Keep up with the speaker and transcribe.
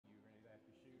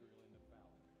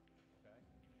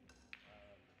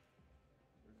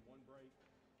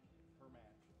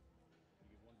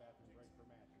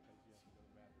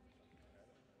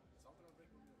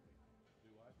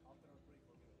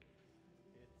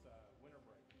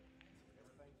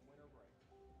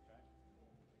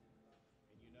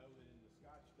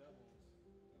doubles,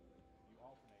 you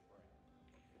alternate brand.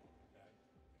 Okay?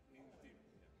 In the team.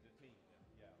 The team.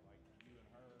 Yeah, like you and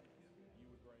her, you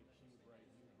would break, she would break,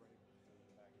 you would break, so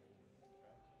back and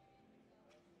forth.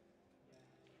 Okay?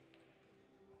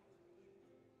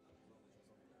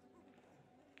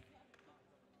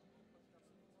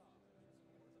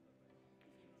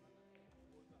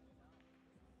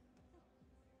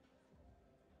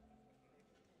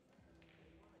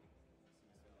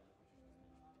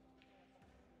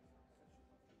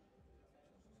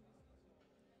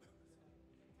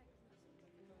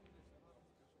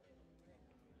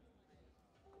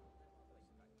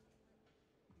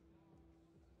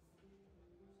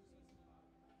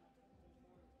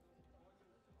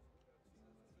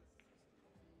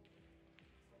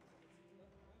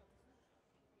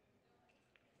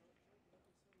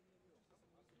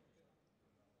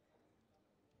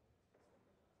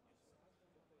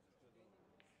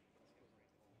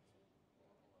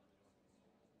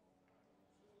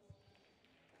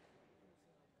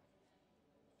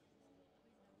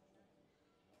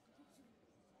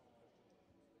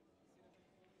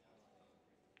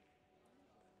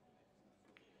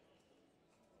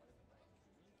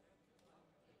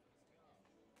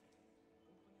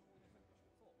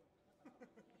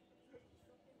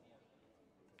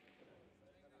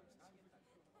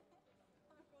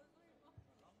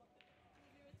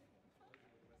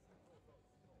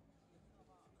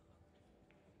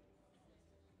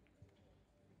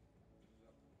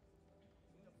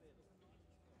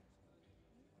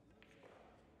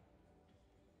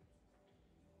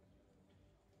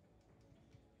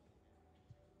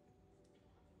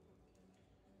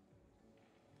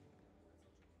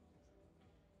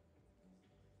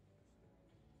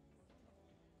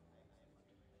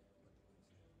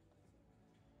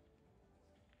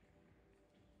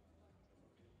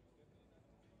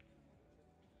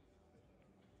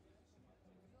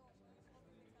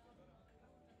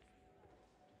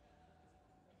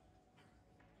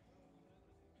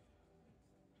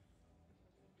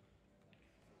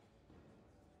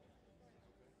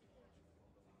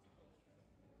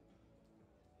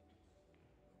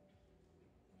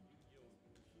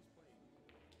 She's playing.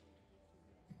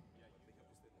 Yeah, you think of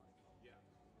this thing like, yeah.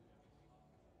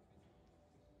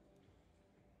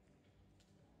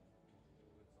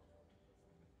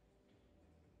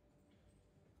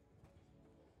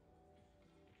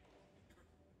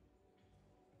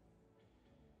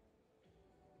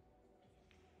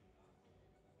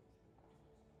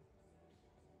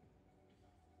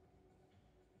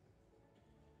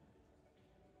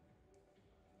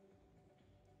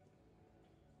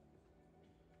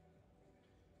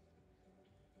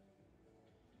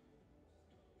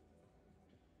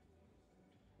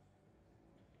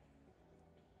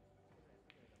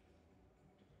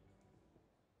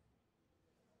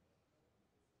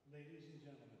 Ladies and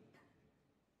gentlemen,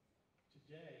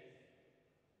 today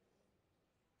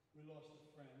we lost a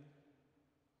friend,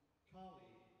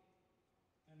 colleague,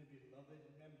 and a beloved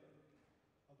member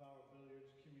of our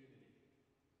billiards community.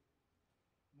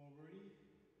 Marie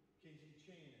Casey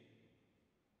Chanin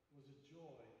was a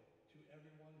joy to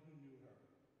everyone who knew her.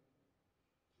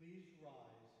 Please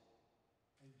rise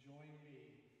and join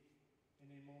me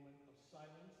in a moment of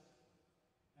silence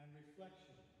and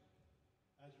reflection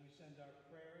as we send our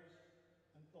prayers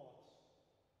and thoughts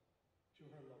to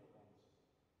her loved ones.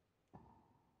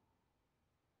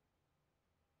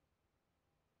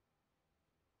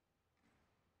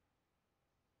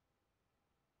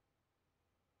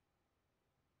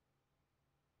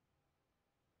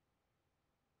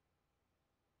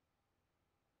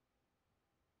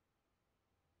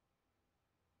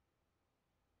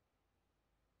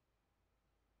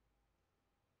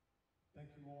 Thank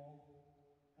you all.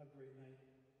 Have a great night.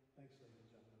 Thanks, ladies and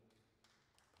gentlemen.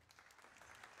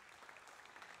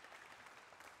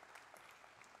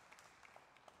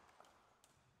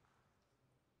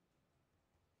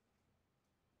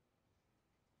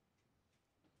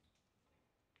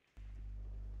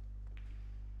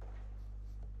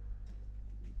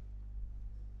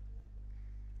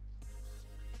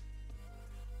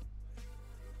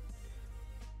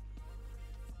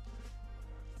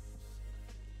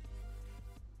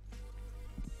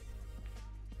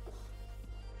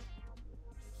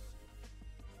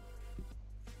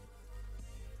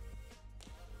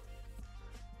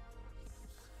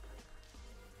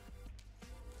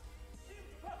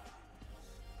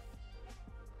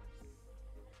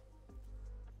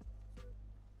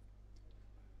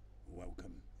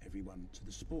 Welcome everyone to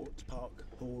the Sports Park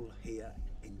Hall here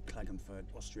in Klagenfurt,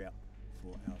 Austria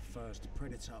for our first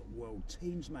Predator World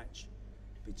Teams match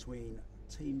between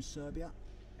Team Serbia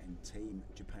and Team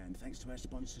Japan. Thanks to our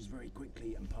sponsors very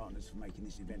quickly and partners for making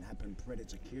this event happen.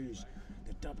 Predator Cues,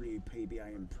 the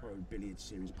WPBA and Pro Billiard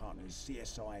Series partners,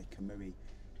 CSI, Kamui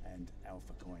and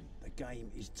Alpha Coin. The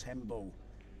game is 10 ball.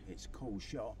 It's Cool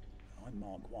Shot. I'm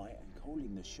Mark White, and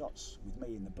calling the shots with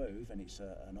me in the booth, and it's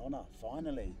an honour.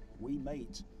 Finally, we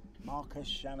meet Marcus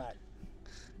Shamak.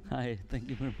 Hi, thank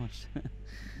you very much.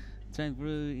 Thanks for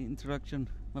the introduction,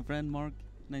 my friend Mark.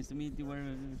 Nice to meet you for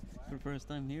the first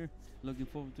time here. Looking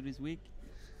forward to this week.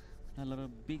 A lot of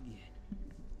big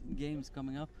games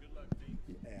coming up.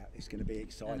 Yeah, it's going to be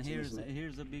exciting. And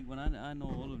here's a big one. I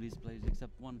know all of these players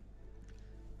except one,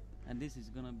 and this is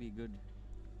gonna be good.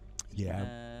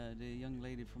 Yeah. The young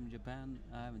lady from Japan,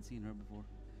 I haven't seen her before,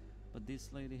 but this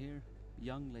lady here,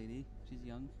 young lady, she's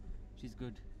young, she's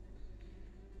good.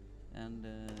 And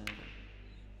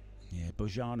yeah,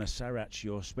 Bojana Sarac,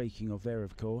 you're speaking of there,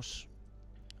 of course.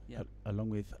 Yeah. Along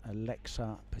with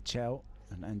Alexa Patel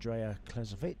and Andrea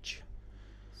Klazovic.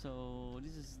 So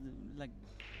this is like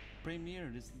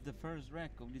premiere. This is the first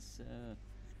rack of this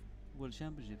World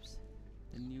Championships,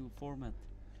 the new format.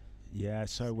 Yeah,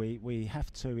 so we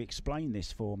have to explain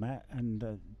this format,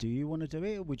 and do you want to do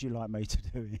it, or would you like me to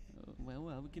do it?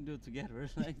 Well, we can do it together.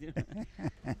 Like,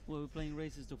 we're playing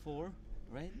races to 4,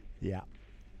 right? Yeah.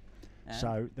 And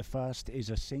so the first is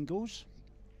a singles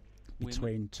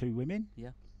between 2 women. Yeah.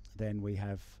 Then we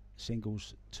have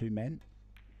singles 2 men.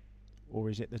 Or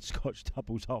is it the Scotch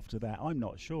doubles after that? I'm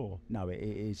not sure. No, it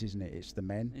is, isn't it? It's the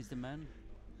men. It's the men.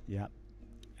 Yeah.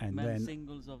 And men then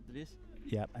singles after this.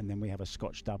 Yeah, and then we have a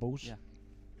Scotch doubles. Yeah.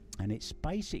 And it's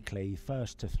basically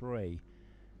first to 3.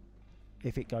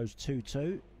 If it goes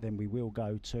 2-2, then we will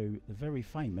go to the very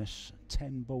famous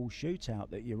 10 ball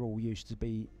shootout that you're all used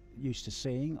to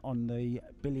seeing on the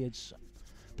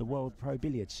World Pro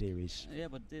Billiard Series. Yeah,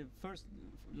 but first,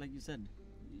 like you said,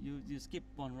 you skip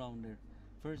one round there.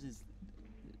 First is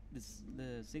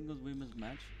the singles women's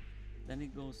match, then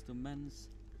it goes to men's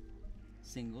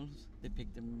singles. They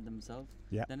pick them themselves.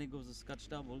 Yeah. Then it goes to Scotch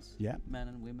doubles. Yeah. Men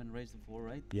and women race to 4,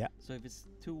 right? Yeah. So if it's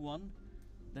 2-1,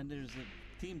 then there's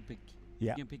a team pick.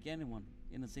 Yeah. You can pick anyone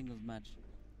in a singles match.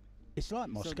 It's like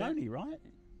Moscone, right?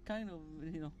 Kind of,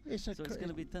 you know. So it's going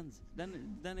to be tense. Then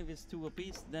if it's 2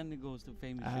 apiece, then it goes to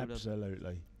famous shootout.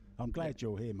 Absolutely. I'm glad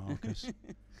you're here, Marcus.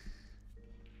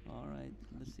 All right.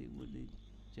 Let's see what the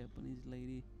Japanese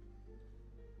lady.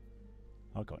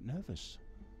 I got nervous.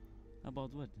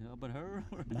 About what? About her?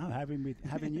 No, having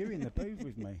you in the booth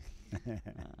with me.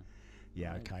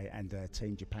 Yeah, right. okay. And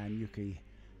Team Japan, Yuki.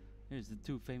 Here's the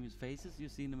 2 famous faces.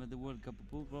 You've seen them at the World Cup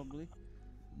of Pool, probably.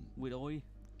 With Oi,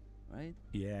 right?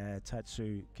 Yeah,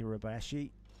 Tatsu Kirabashi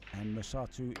and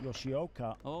Masato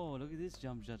Yoshioka. Oh, look at this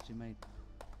jump shot she made.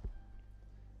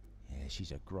 Yeah,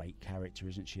 she's a great character,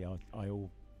 isn't she? I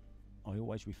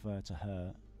always refer to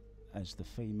her as the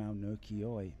female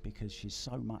Nuki-Oi because she's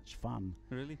so much fun.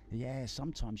 Really? Yeah,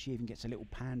 sometimes she even gets a little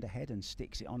panda head and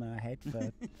sticks it on her head for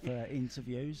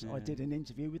interviews. Yeah. I did an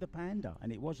interview with a panda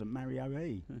and it wasn't Mario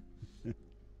E.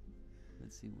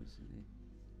 Let's see what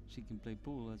she can play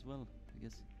pool as well, I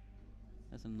guess.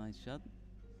 That's a nice shot.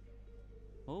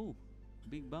 Oh,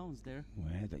 big bounce there.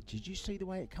 Did you see the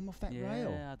way it come off that yeah,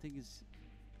 rail? Yeah, I think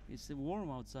it's warm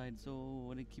outside, so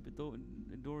when they keep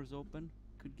the doors open,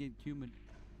 could get humid.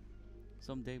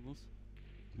 Some tables.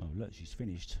 Oh look, she's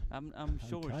finished. I'm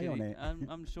sure okay she on didn't, it.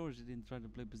 I'm sure she didn't try to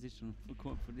play position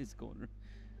for this corner.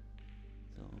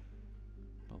 So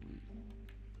probably.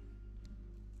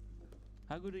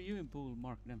 How good are you in pool,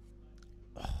 Mark? Then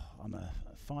I'm a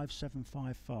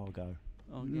 5.75 Fargo.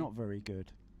 Okay. Not very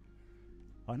good.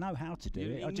 I know how to do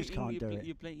it. I just can't do it.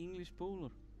 You play English pool?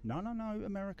 Or? No,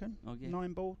 American. Okay.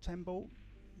 9 ball, 10 ball.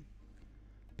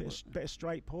 Bit of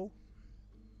straight pull.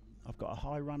 I've got a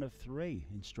high run of 3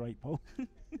 in straight pull.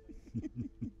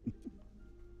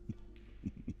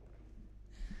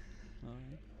 All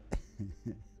right.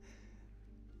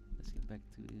 Let's get back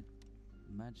to the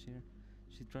match here.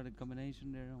 She tried a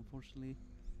combination there, unfortunately.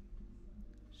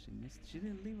 She missed. She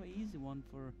didn't leave an easy one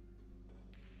for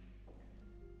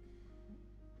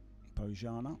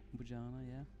Bojana.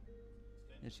 Yeah.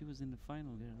 Yeah, she was in the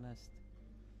final here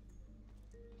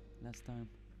last time.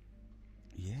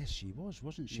 Yes, she was,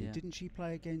 wasn't she? Yeah. Didn't she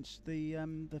play against the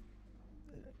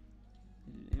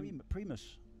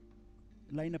Primus?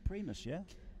 Lena Primus, yeah?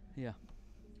 Yeah.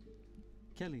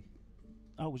 Kelly.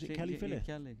 Oh, was it Kelly Phillips?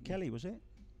 Yeah, Kelly. Kelly, was it?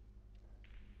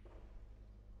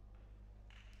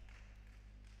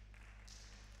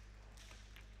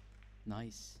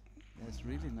 Nice. That's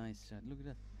really nice shot. Look at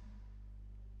that.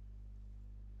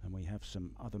 And we have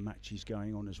some other matches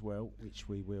going on as well, which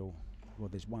we will. Well,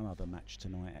 there's one other match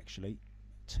tonight actually.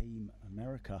 Team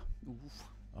America. Oof.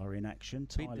 are in action.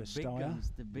 The Tyler big Steyer.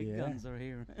 guns, the big Yeah. guns are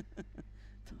here.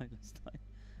 Tyler Steyer.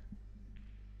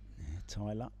 Yeah,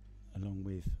 Tyler, along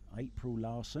with April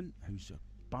Larson, who's a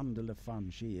bundle of fun,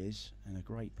 she is, and a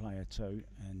great player too.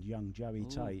 And young Joey Ooh.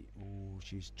 Tate, oh,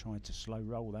 she's tried to slow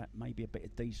roll that. Maybe a bit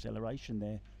of deceleration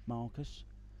there, Marcus.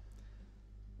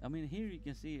 I mean, here you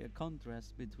can see a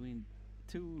contrast between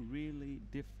two really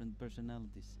different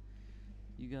personalities.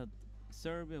 You got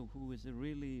Serbia, who is a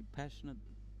really passionate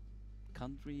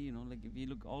country, you know, like if you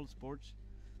look all sports,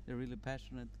 they're really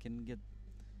passionate, can get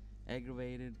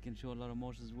aggravated, can show a lot of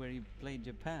emotions. Where you play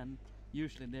Japan,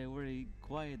 usually they're very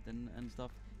quiet and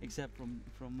stuff, except from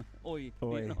Oi,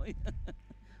 Oi. you know,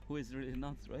 who is really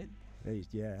nuts, right?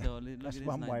 Yeah, So look that's at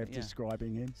one this way night, of yeah.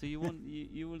 describing him. So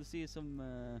you will see some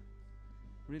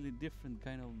really different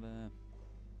kind of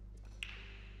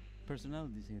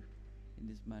personalities here in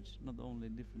this match. Not only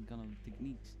different kind of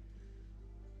techniques.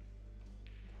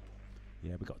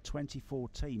 Yeah, we've got 24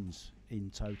 teams in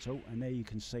total, and there you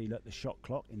can see, look, the shot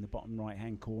clock in the bottom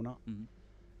right-hand corner. Mm-hmm.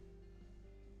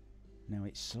 Now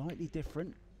it's slightly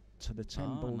different to the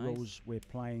 10 ball nice. rules we're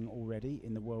playing already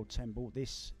in the World 10 ball.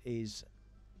 This is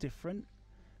different.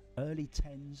 Early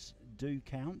 10s do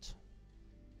count,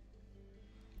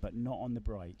 but not on the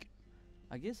break.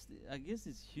 I guess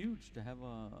it's huge to have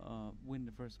a win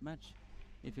the first match.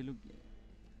 If you look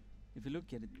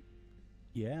at it,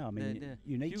 Yeah, I mean,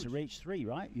 you need to huge. reach 3,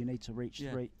 right? You need to reach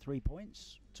Yeah. three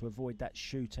points to avoid that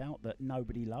shootout that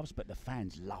nobody loves, but the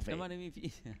fans love it. I mean,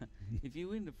 if you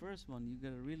win the first one, you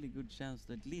got a really good chance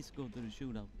to at least go to the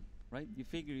shootout, right? You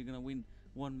figure you're gonna win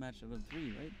one match out of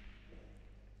 3, right?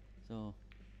 So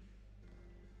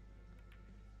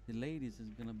the ladies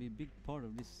is gonna be a big part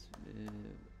of this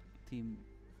team,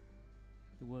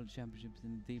 the World Championships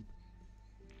in the team.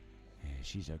 Yeah,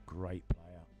 she's a great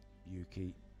player,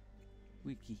 Yuki.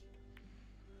 Wiki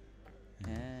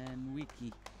and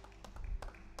Wiki.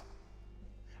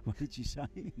 What did you say?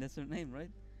 That's her name, right?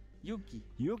 Yuki.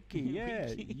 Yuki, yeah,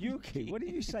 Wiki. Yuki. What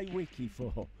did you say Wiki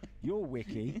for? You're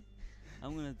Wiki.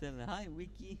 I'm gonna tell her, hi,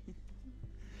 Wiki.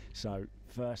 So,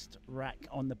 first rack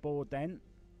on the board then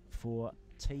for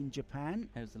Team Japan.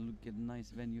 Has a look at a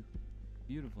nice venue.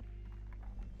 Beautiful.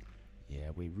 Yeah,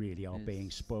 we really are being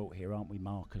Yes. spoilt here, aren't we,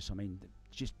 Marcus? I mean,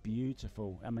 just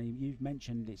beautiful. I mean, you've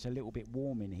mentioned it's a little bit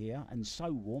warm in here, and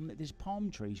so warm that there's palm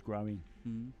trees growing.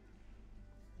 Hmm.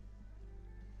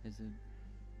 There's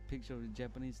a picture of the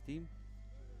Japanese team.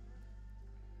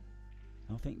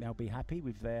 I think they'll be happy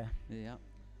with their Yeah.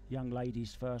 young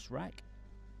ladies' first rack.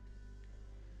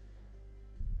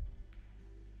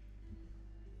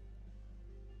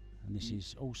 And this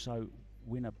is also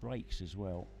winner breaks as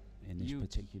well in this Yuki.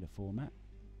 particular format.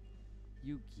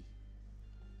 Yuki.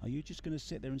 Are you just going to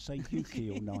sit there and say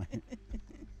Yuki all night?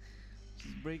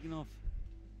 She's breaking off.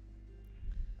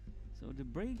 So the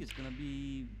break is gonna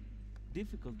be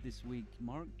difficult this week,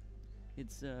 Mark.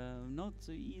 It's not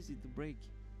so easy to break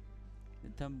the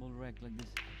 10 ball rack like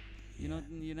this. Yeah.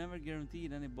 You never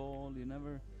guaranteed any ball. You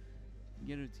never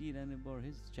guaranteed any ball.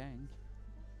 Here's Chang.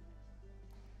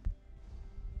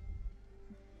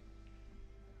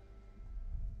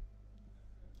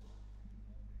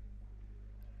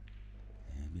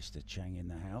 Yeah, Mr. Chang in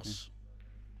the house.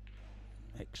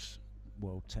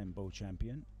 Ex-World 10 ball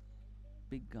champion.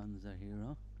 Big guns are here,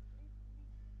 huh?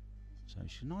 So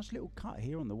she's a nice little cut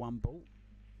here on the 1 ball.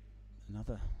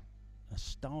 A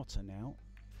starter now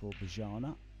for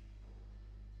Bojana.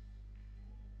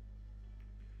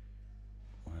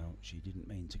 Well, she didn't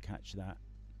mean to catch that.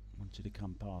 Wanted to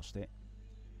come past it.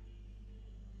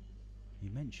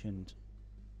 You mentioned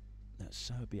that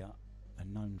Serbia are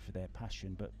known for their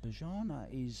passion, but Bojana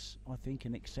is, I think,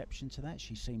 an exception to that.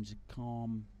 She seems a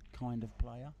calm kind of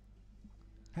player.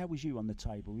 How was you on the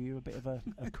table? Were you a bit of a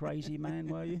crazy man,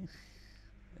 were you?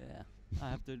 Yeah, I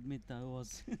have to admit I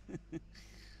was.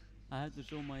 I had to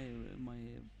show my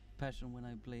passion when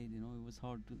I played. You know, it was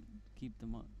hard to keep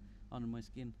them under my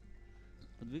skin.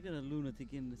 But we got a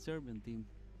lunatic in the Serbian team.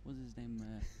 What's his name?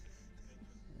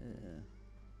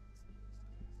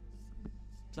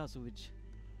 Klasovic.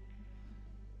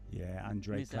 Yeah,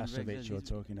 Andrei Mr. Andrei Klasovic you're he's-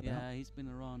 talking about. Yeah, he's been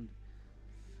around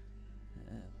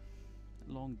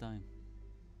a long time.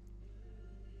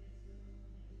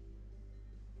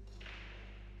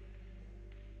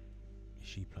 Is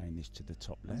she playing this to the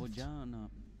top And left? Bojana.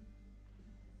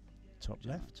 Top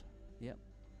left? Yep.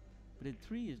 But the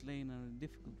 3 is laying in a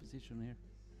difficult position here.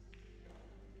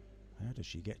 How does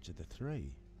she get to the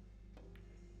 3?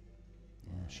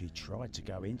 Well, she tried to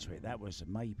go into it. That was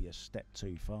maybe a step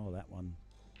too far, that one,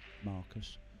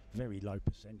 Marcus. Very low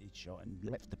percentage shot and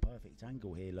left the perfect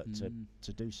angle here, look,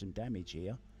 to do some damage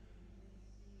here.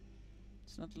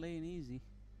 It's not laying easy.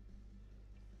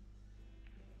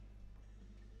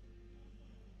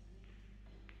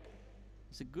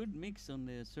 It's a good mix on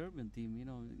the Serbian team, you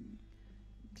know.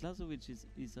 Klazovic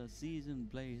is a seasoned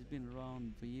player. He's been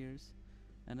around for years,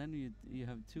 and then you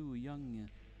have two young,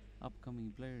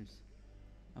 upcoming players.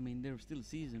 I mean, they're still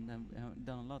seasoned and have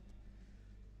done a lot.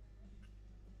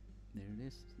 There it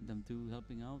is, them two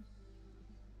helping out.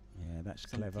 Yeah, that's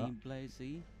Some clever. team play,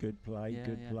 see? Good play, Yeah,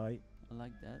 good yeah. play. I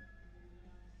like that.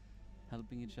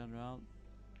 Helping each other out,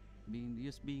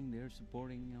 just being there,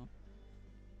 supporting, you know.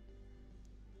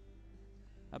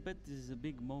 I bet this is a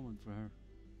big moment for her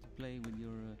to play with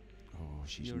your Oh,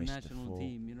 she's your missed national the four.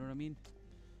 team. You know what I mean?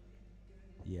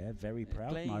 Yeah, very proud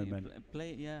Playing- moment.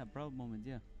 Yeah, proud moment.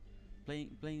 Yeah,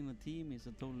 playing in a team is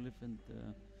a totally different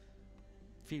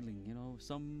feeling. You know,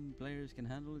 some players can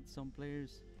handle it, some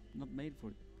players not made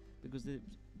for it because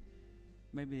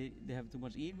maybe they have too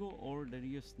much ego, or they're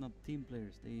just not team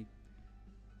players. They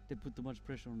put too much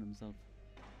pressure on themselves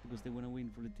because they want to win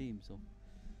for the team. So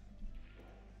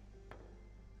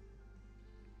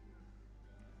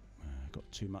Got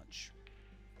too much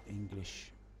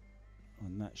English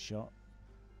on that shot.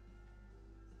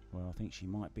 Well, I think she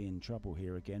might be in trouble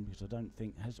here again because I don't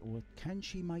think or can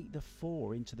she make the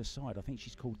four into the side? I think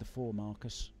she's called the four,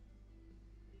 Marcus.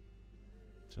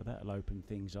 So that'll open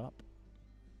things up.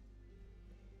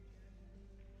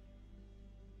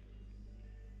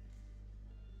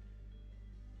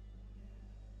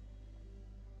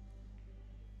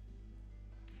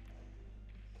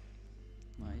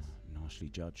 nice. Nicely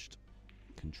judged.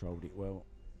 Controlled it well.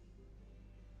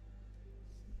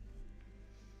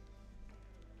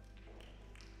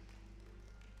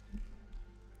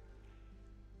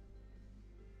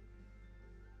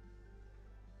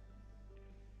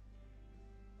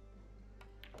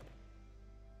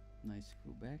 Nice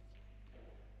screw back.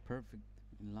 Perfect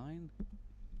in line.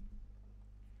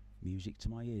 Music to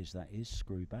my ears, that is.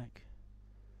 Screw back.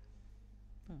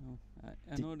 Oh,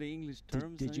 I Did- know the English Did,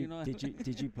 terms. did and you you know,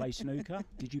 did you play snooker?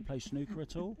 Did you play snooker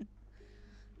at all?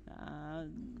 I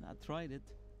tried it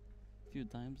a few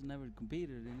times. Never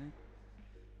competed in it.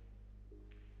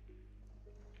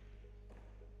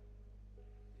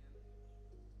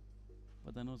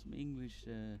 But I know some English.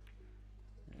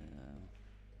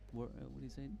 What do you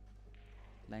say?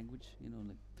 Language. You know,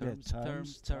 like terms.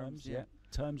 Yeah, terms, Yeah.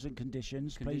 Terms and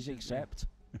conditions. Please Conditions, yeah. accept.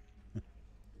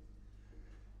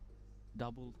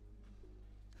 Double.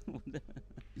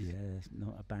 Yeah, it's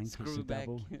not a bank, it's Screw a back.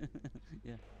 double.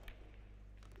 Yeah.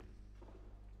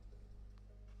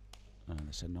 And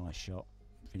it's a nice shot.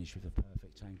 Finish with a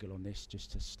perfect angle on this,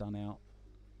 just to stun out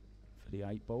for the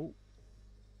 8 ball.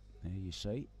 There you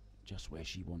see, just where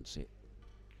she wants it.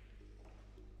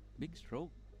 Big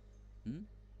stroke. Hmm?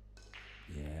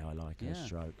 Yeah, I like her Yeah.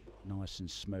 stroke. Nice and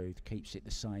smooth, keeps it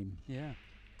the same. Yeah.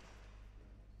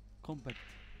 Compact.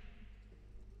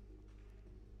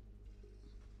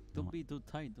 Don't Ni- be too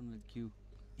tight on the cue.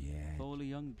 Yeah, For all the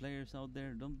young players out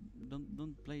there,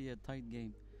 don't play a tight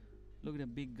game. Look at the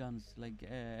big guns like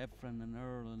Efren and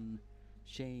Earl and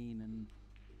Shane and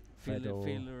Fedor.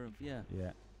 Filler. Yeah.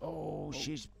 yeah. Oh,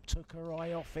 she's took her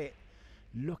eye off it.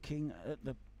 Looking at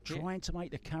the, Yeah. trying to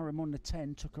make the carom on the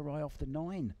 10, took her eye off the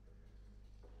 9.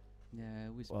 Yeah,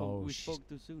 we Oh, spoke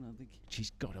too soon, I think. She's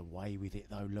got away with it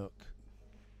though, look.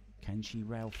 Can she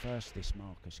rail first this,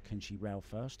 Marcus? Can she rail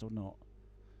first or not?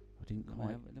 I didn't Let me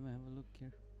quite... have a look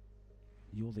here.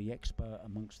 You're the expert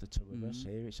amongst the two of us Mhm.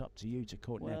 here. It's up to you to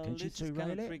call it now. Well, Can she this is two rail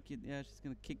kind of it? tricky. Yeah, she's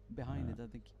gonna kick behind Ah. it, I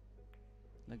think.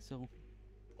 Like so.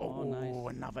 Oh,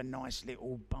 nice. another nice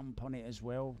little bump on it as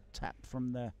well. Tap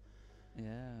from the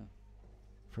Yeah.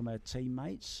 from her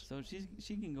teammates. So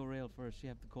she can go rail first. She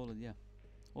have to call it. Yeah.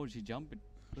 Oh, she jump it.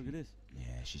 Look at this.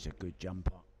 Yeah, she's a good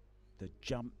jumper. The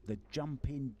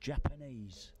jumping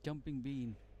Japanese. Jumping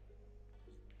bean.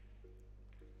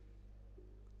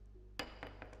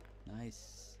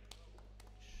 Nice.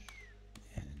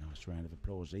 Yeah, nice round of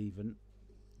applause. Even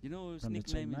You know his From the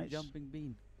nickname is teammates? Jumping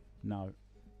Bean. no,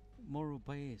 Moro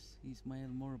Paez. Ismael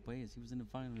Moro Paez. He was in the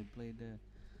final. He played.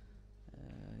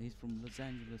 He's from Los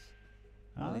Angeles.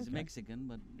 Well, he's okay. Mexican,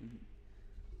 but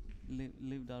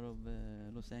lived out of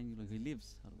Los Angeles. He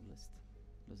lives out of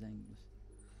Los Angeles.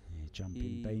 Yeah, jumping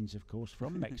He- beans, of course,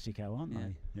 from Mexico, aren't Yeah.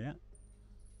 they? Yeah.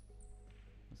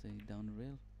 I'll say down the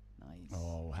rail. Nice.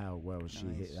 Oh, how well she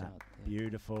Nice hit that. shot, yeah.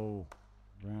 Beautiful.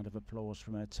 Round of applause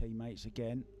from her teammates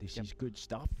again. This Yep. is good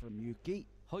stuff from Yuki.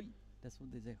 Hoi. That's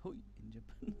what they say. Hoi in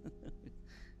Japan.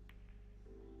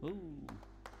 Ooh.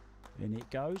 In it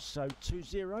goes. So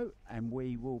 2-0, and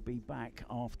we will be back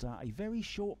after a very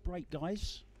short break,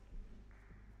 guys.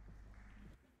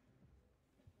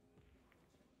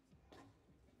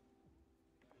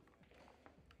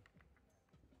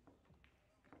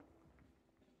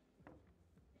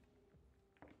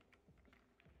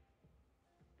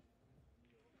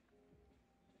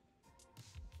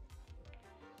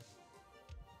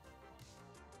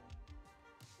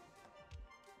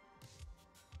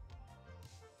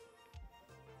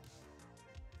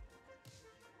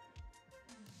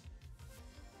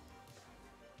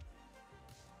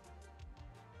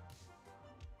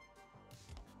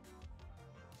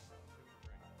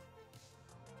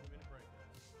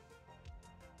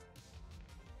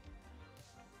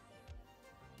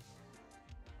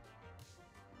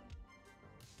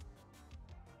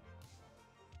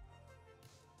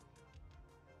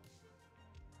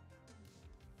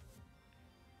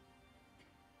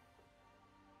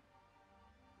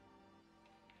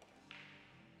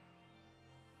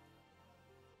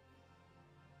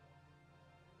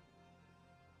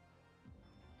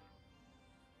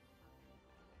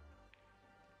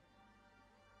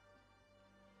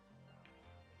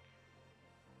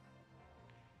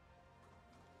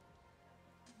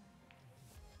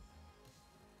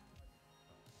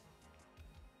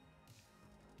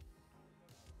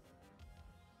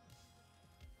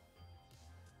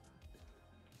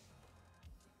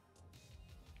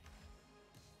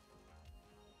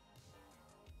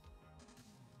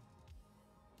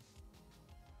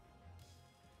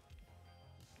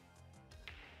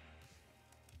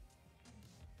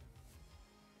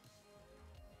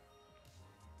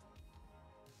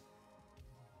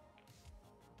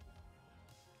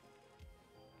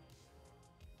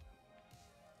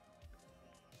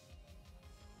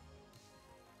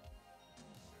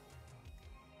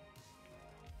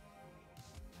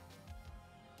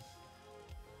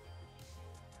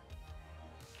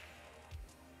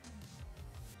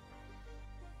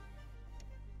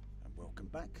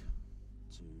 back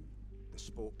to the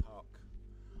Sport Park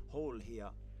Hall here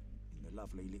in the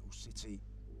lovely little city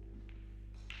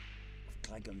of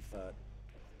Klagenfurt.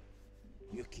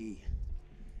 Yuki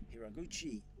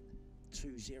Hiraguchi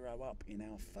 2-0 up in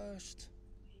our first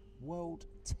World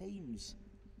Teams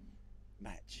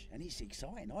match, and it's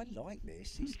exciting. I like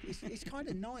this. It's kind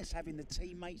of nice having the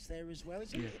teammates there as well,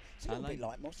 isn't it? It's a little bit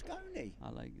like Mosconi. I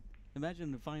like it.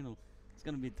 Imagine the final. It's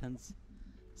gonna be tense.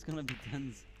 It's gonna be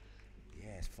tense.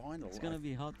 Yeah, it's final. It's gonna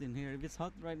be hot in here. If it's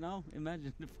hot right now,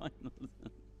 imagine the finals.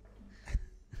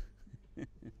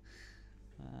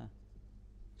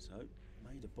 So,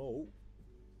 made a ball.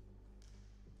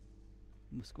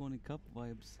 Mosconi Cup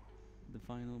vibes. The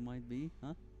final might be,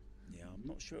 huh? Yeah, I'm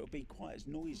not sure it'll be quite as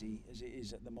noisy as it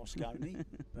is at the Mosconi,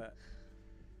 but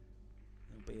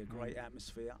it'll be a great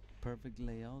atmosphere. Perfect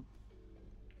layout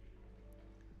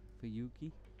for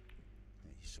Yuki.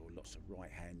 Yeah, you saw lots of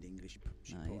right-hand English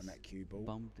she Nice. put on that cue ball.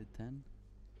 Bumped the 10.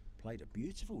 Played a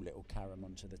beautiful little carom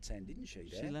onto the 10, didn't she?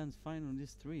 She There? lands fine on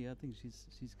this 3. I think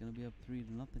she's gonna be up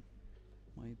 3-0.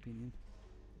 My opinion.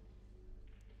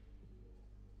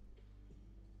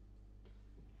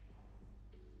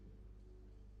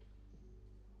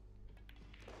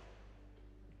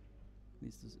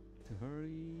 Needs to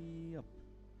hurry up.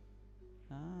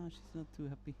 She's not too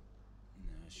happy.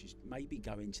 No, she's maybe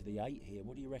going to the 8 here.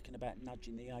 What do you reckon about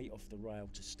nudging the 8 off the rail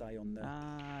to stay on the...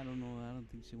 I don't know. I don't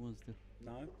think she wants to.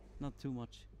 No? Not too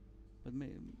much. But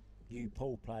You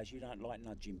pool players, you don't like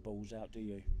nudging balls out, do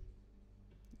you?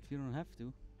 if you don't have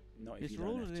to, Not if just you don't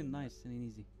roll have it to, in no. nice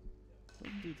and easy.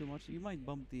 Don't do too much. You might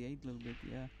bump the 8 a little bit,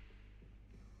 yeah.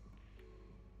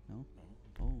 No?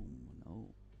 Oh, no.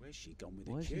 Where's she gone with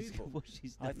What the cue she's, ball? what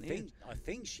she's done I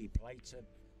think she played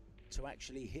to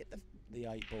actually hit the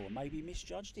 8 ball. Maybe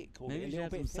misjudged it, called Maybe it a she little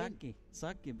had bit some thin.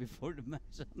 sake before the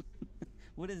match.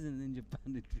 What is it in Japan?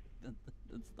 They drink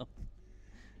that stuff.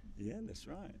 Yeah, that's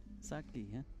right. Sake,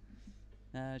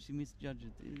 yeah. She misjudged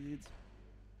it.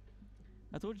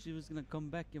 I thought she was gonna come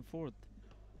back and forth.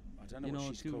 I don't know You what know,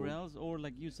 she's 2 called. rails, or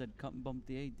like you said, bump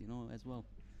the 8. You know, as well.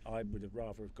 I would have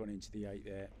rather have gone into the 8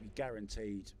 there.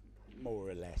 Guaranteed, more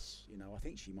or less. You know, I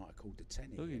think she might have called the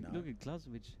 10 here, you know. Look at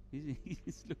Klazovic.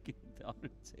 He's looking at the other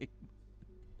team.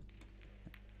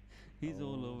 He's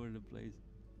all Oh. over the place.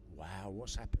 Wow,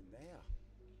 what's happened there?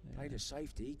 Yeah. Played a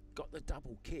safety, got the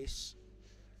double kiss.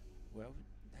 Well,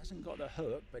 hasn't got the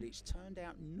hook, but it's turned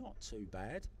out not too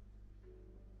bad.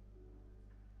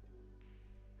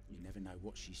 You never know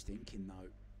what she's thinking, though.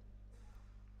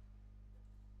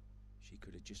 She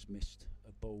could have just missed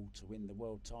a ball to win the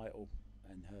world title,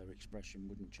 and her expression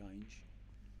wouldn't change.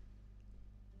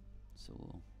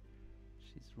 So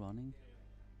she's running.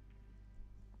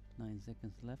 9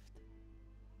 seconds left.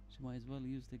 She might as well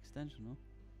use the extension, no?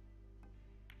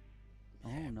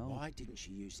 Yeah, Oh no. why didn't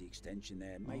she use the extension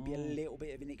there? Maybe a Oh. little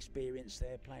bit of inexperience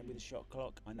there playing with the shot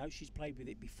clock. I know she's played with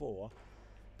it before,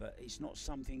 but it's not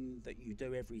something that you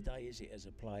do every day, is it, as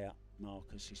a player,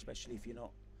 Marcus? Especially if you're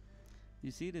not.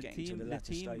 You see the Getting to team, the the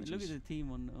latter team. Look stages. at the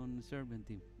team on the Serbian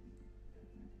team.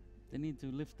 They need to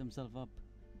lift themselves up.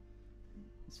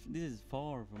 This is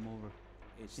far from over.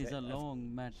 It's that- a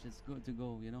long match. It's good to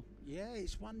go. You know. Yeah,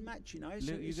 it's one match, you know. It's,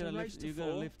 You it's gotta a race lift. to You four.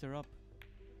 gotta lift her up.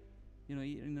 You know,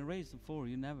 in a race of 4,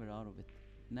 you're never out of it.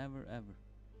 Never ever.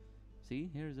 See,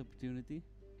 here's opportunity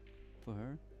for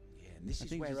her. Yeah, and this I is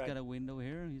think where she's a, got a window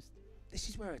here. this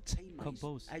is where a teammate,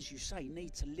 Compose. as you say,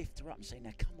 need to lift her up and say,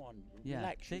 "Now, come on, Yeah,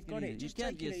 relax. take You've got it it. easy. Just You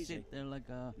can't take it just easy." sit there like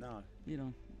a, No, you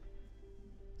know,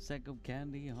 sack of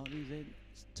candy. How do you say it?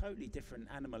 it's a totally different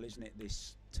animal, isn't it?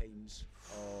 This team's.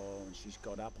 Oh, and she's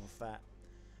got up off that,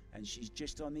 and she's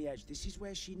just on the edge. This is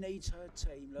where she needs her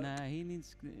team. Look. Nah,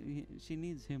 she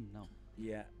needs him now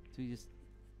Yeah. to just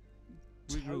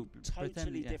regroup.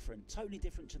 Totally yeah. different. Totally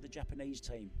different to the Japanese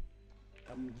team.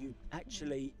 You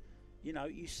actually, you know,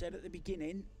 you said at the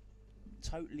beginning,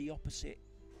 totally opposite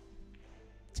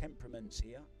temperaments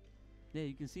here. Yeah,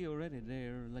 you can see already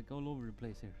they're like all over the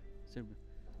place here. Serbia.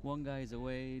 One guy is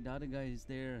away, the other guy is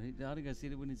there. The other guy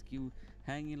sitting with his cue,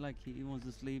 hanging like he wants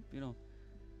to sleep. You know.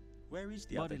 Where is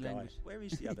the Body other guy? language. Where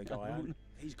is the other I guy? don't know.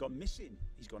 He's gone missing.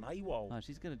 He's gone AWOL.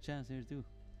 She's got a chance here too.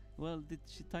 Well,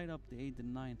 she tied up the 8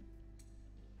 and 9.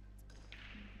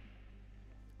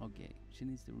 Okay, she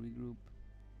needs to regroup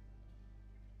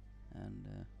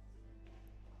and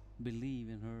believe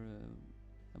in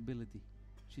her ability.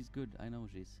 She's good. I know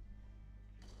she's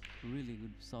a really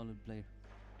good, solid player.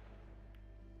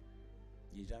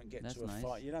 You don't get That's to a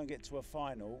nice. You don't get to a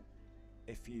final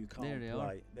if you can't There they play.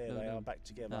 are. There Look, they are look. back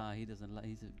together. Nah, he doesn't like.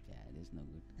 Yeah, it is no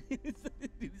good.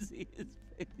 Did you see his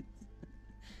face?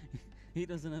 He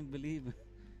doesn't have believe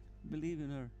in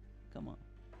her. Come on.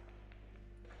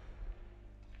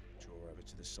 Draw over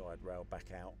to the side rail,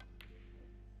 back out.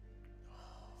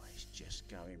 Oh, it's just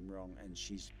going wrong, and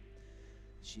she's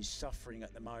suffering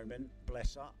at the moment.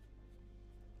 Bless her.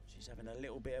 She's having a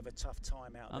little bit of a tough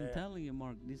time out there. I'm telling you,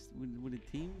 Mark, this with the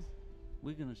teams,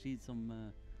 we're gonna see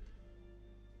some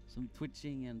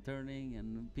twitching and turning,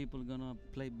 and people are gonna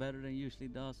play better than usually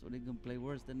does, or they're gonna play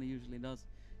worse than they usually does.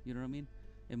 You know what I mean?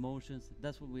 Emotions.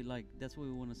 That's what we like. That's what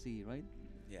we want to see, right?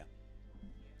 Yeah,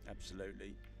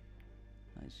 absolutely.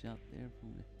 Nice shot there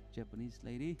from the Japanese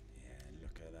lady. Yeah,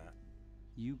 look at that.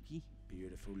 Yuki.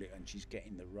 Beautiful, and she's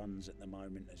getting the runs at the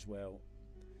moment as well.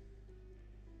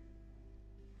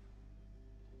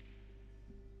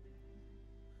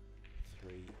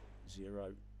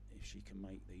 3-0. If she can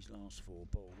make these last 4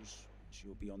 balls,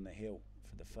 she'll be on the hill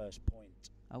for the first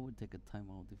point. I would take a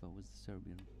timeout if I was the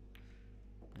Serbian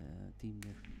team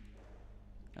there.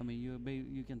 I mean,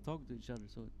 you can talk to each other,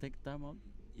 so take a timeout.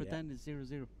 Pretend it's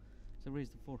 0-0. So raise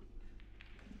to 4.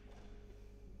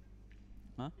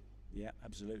 Huh? Yeah,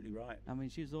 absolutely right. I mean,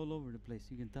 she's all over the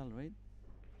place. You can tell, right?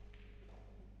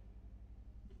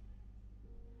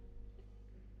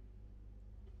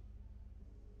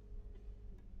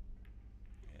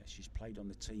 Yeah, she's played on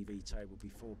the TV table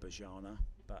before, Bojana,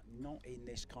 but not in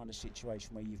this kind of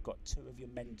situation where you've got 2 of your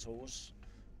mentors,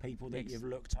 people that you've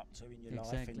looked up to in your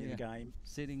life, in your game.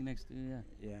 Sitting next to you, yeah.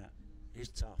 Yeah, it's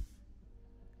tough.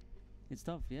 It's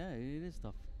tough, yeah, it is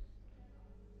tough.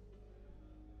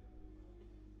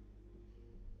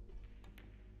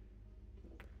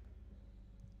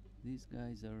 These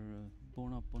guys are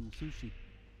born up on sushi.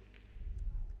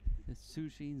 It's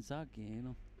sushi and sake, you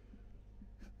know.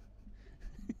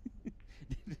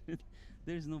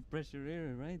 There's no pressure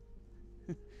here, right?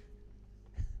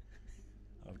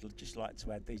 I would just like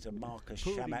to add, these are Marcus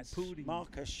Pudding, Shamat's pudding.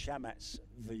 Marcus Shamat's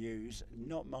views,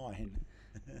 not mine.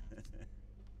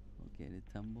 Okay, the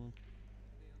tumble.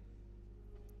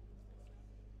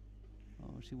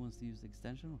 Oh, she wants to use the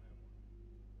extension.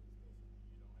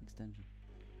 Extension.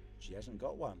 She hasn't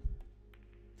got one.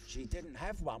 She didn't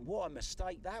have one. What a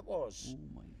mistake that was. Oh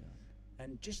my God.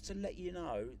 And just to let you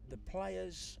know, the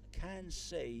players can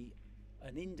see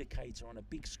an indicator on a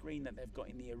big screen that they've got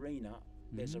in the arena.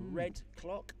 There's a red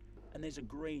clock and there's a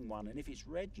green one. And if it's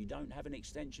red, you don't have an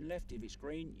extension left. If it's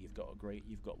green, you've got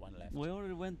one left. We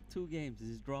already went 2 games. This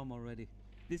is drama already.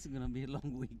 This is gonna be a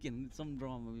long weekend. Some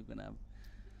drama we're gonna have.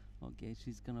 Okay,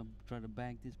 she's gonna try to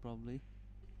bank this probably.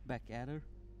 Back at her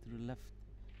to the left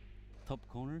top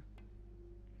corner.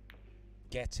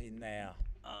 Get in there.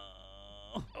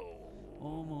 Oh,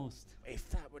 almost. If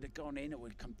that would have gone in, it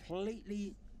would have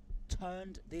completely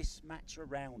turned this match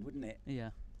around, wouldn't it? Yeah.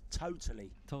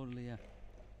 Totally. Totally, yeah.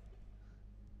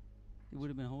 It would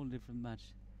have been a whole different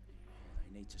match.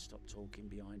 They need to stop talking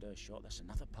behind her shot. That's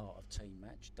another part of team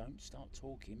match. Don't start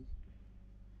talking.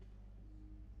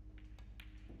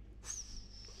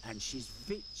 And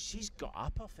she's got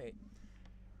up off it.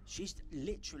 She's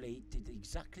literally did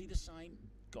exactly the same,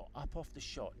 got up off the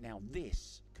shot. Now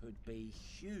this could be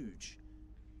huge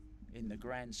in the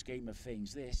grand scheme of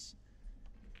things. This.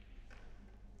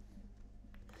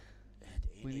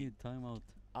 We need a timeout.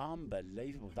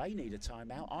 Unbelievable. They need a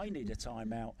timeout. I need a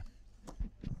timeout.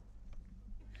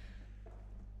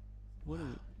 What are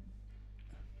we?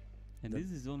 And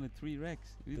this is only 3 racks.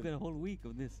 We've got a whole week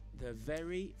of this. The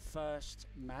very first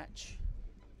match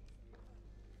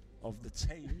of the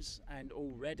teams, and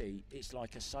already it's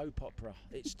like a soap opera.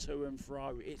 It's to and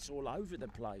fro. It's all over the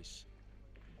place.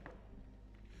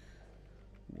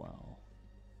 Wow.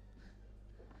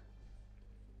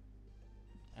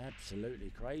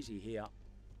 Absolutely crazy here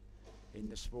in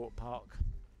the sport park.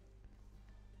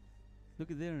 Look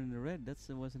at there in the red. That's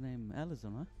what's her name?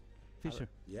 Allison, huh? Fisher.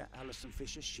 Yeah, Alison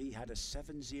Fisher. She had a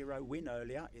 7-0 win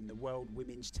earlier in the World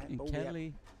Women's 10 And ball.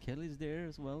 Kelly's there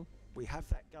as well. We have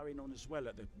that going on as well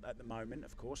at the moment,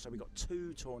 of course. So we've got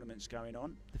 2 tournaments going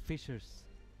on. The Fishers.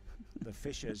 The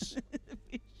Fishers.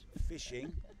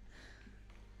 Fishing.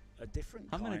 A different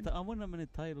I kind. wonder how many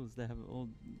titles they have all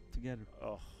together.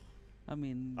 Oh, I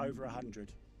mean, over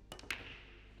 100.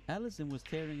 Allison was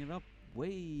tearing it up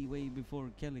way before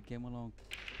Kelly came along.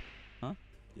 Huh?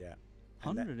 Yeah.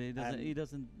 100. He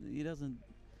doesn't.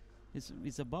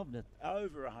 It's above that.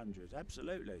 Over 100,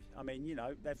 absolutely. I mean, you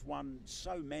know, they've won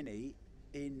so many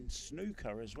in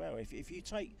snooker as well. If you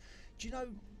take, do you know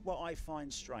what I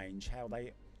find strange? How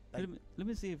they let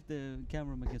me see if the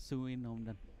cameraman can zoom in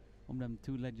on them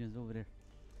 2 legends over there.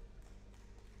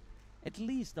 At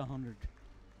least 100.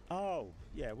 Oh,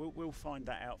 yeah, we'll find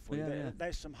that out for you.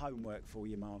 There's some homework for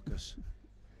you, Marcus.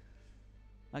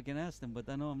 I can ask them, but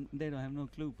I know they don't have no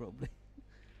clue probably.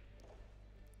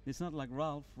 It's not like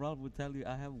Ralph. Ralph would tell you,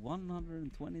 I have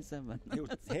 127.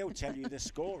 He'll tell you the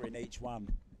score in each one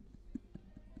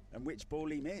and which ball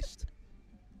he missed.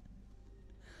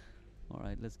 All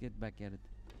right, let's get back at it.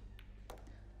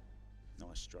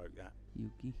 Nice stroke that.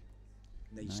 Yuki.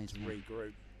 Needs Nice to one.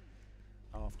 regroup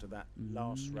after that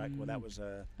last rack. Well, that was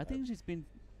a. I think she's been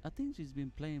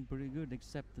playing pretty good,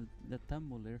 except the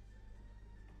tumble there.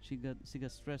 She got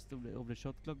stressed over the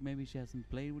shot clock. Maybe she hasn't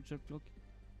played with shot clock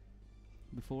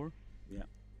before. Yeah.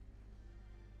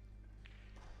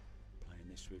 Playing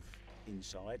this with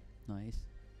inside. Nice.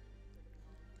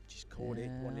 She's caught it.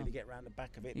 Wanted to get around the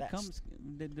back of it. It comes.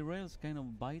 The rails kind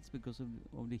of bites because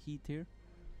of the heat here,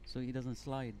 so it doesn't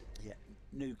slide. Yeah.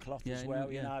 New cloth as well.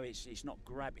 You know, it's not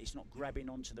grabbing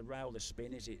onto the rail, the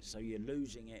spin, is it? So you're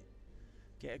losing it.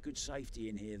 Get a good safety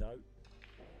in here though.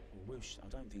 Or will she? I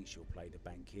don't think she'll play the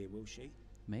bank here, will she?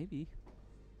 Maybe.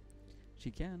 She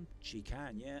can. She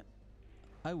can, yeah.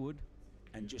 I would.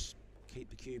 And just keep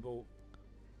the cue ball.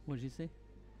 What did she say?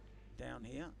 Down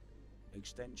here,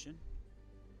 extension.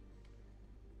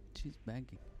 She's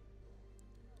banking.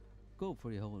 Go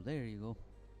for the hole. There you go.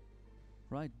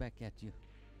 Right back at you.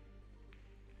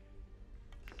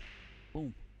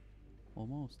 Boom.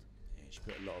 Almost. Yeah, she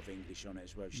put a lot of English on it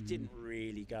as well. She didn't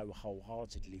really go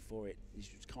wholeheartedly for it. This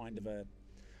was kind of a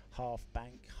half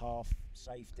bank, half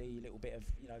safety, a little bit of,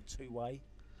 you know, two-way.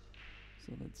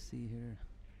 So let's see here.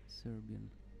 Serbian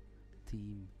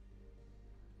team.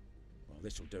 Well,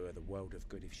 this will do her the world of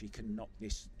good if she can knock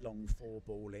this long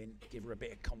 4-ball in, give her a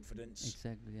bit of confidence.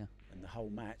 Exactly, yeah. And the whole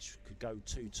match could go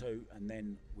 2-2, and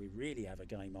then we really have a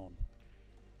game on.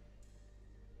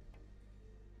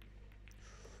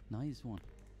 Nice one.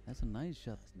 That's a nice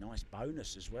shot. Nice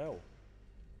bonus as well.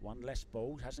 One less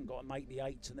ball. Hasn't got to make the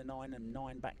 8 to the 9 and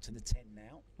 9 back to the 10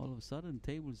 now. All of a sudden,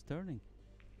 table's turning.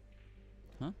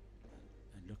 Huh?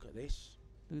 And look at this.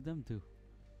 Look at them two.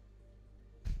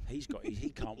 He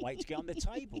can't wait to get on the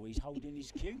table. He's holding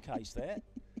his cue case there.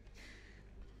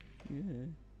 Yeah.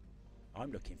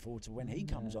 I'm looking forward to when he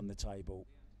comes on the table.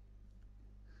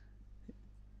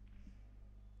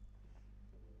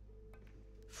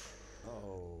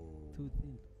 Oh. Too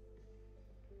thin.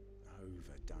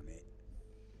 Overdone it.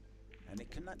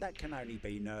 And that can only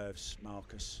be nerves,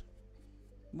 Marcus.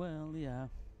 Well, yeah.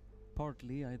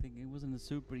 Partly, I think it wasn't a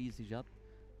super easy shot.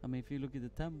 I mean, if you look at the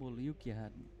tumble Yuki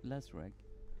had last rack,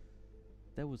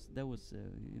 that was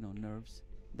you know, nerves.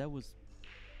 That was.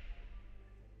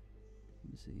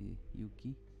 Let me see,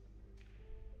 Yuki.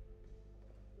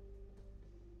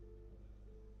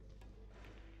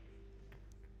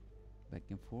 Back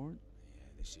and forth. Yeah,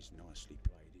 this is nicely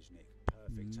played, isn't it?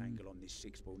 Perfect angle on this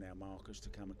 6-ball now, Marcus, to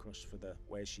come across for the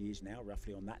where she is now,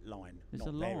 roughly on that line. It's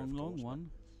Not a there, long, of long course, one.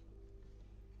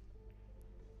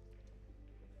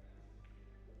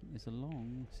 It's a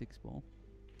long 6-ball.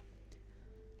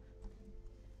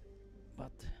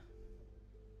 But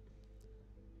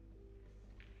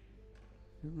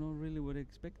you don't know really what to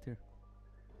expect here.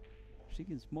 She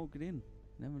can smoke it in.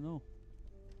 Never know.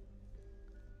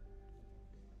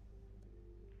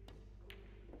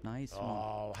 Nice one.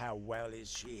 Oh, how well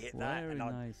is she hit that? Very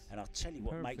nice. And I'll tell you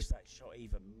what makes that shot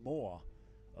even more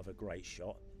of a great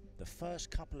shot. The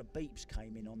first couple of beeps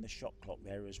came in on the shot clock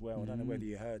there as well. I don't know whether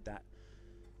you heard that.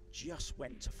 Just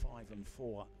went to 5 and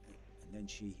 4, and then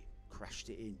she crashed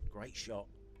it in. Great shot.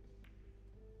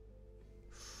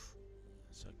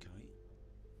 That's okay.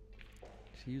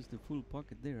 She used the full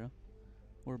pocket there, huh?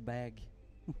 Or bag.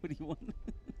 What do you want?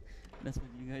 That's what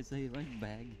you guys say, right?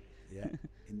 Bag. Yeah,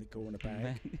 in the corner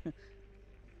bag.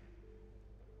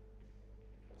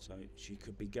 So she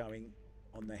could be going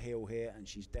on the hill here, and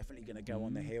she's definitely going to go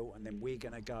on the hill, and then we're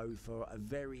going to go for a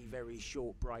very, very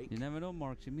short break. You never know,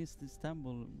 Mark. She missed this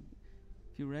tumble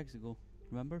a few racks ago.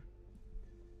 Remember?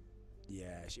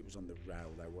 Yeah, she was on the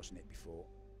rail though, wasn't it, before?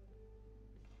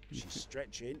 She's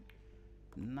stretching.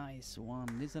 Nice one.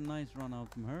 This is a nice run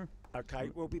out from her.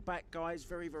 Okay, we'll be back, guys,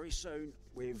 very, very soon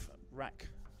with rack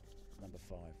number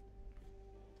 5.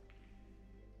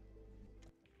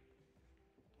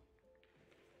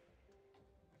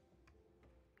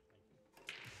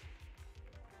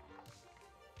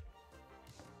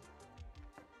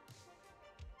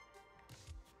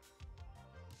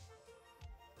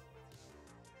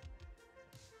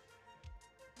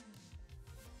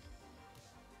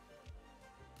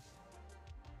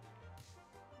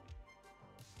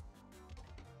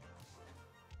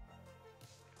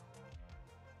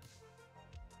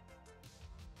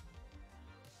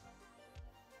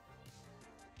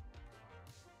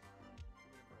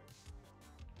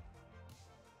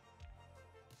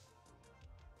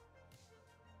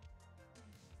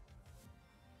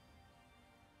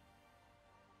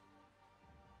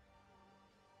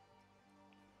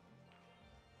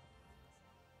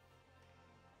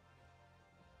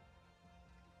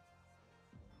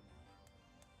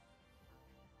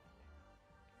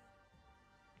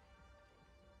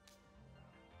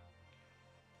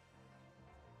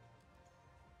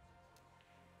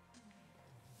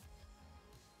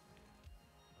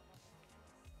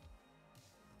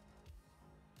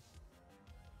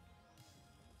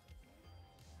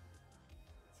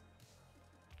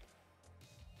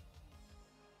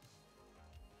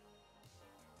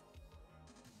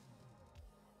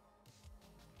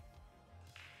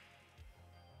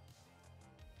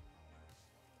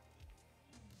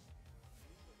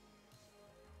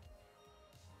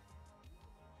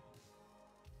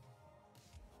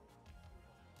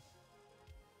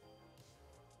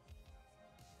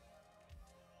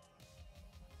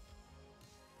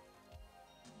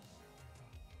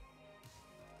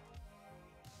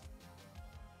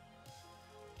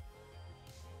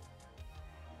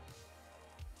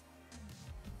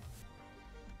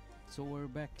 So we're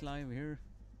back live here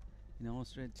in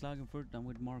Austria at Klagenfurt. I'm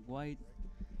with Mark White.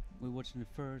 We're watching the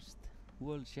first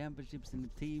World Championships in the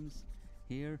teams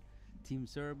here. Team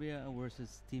Serbia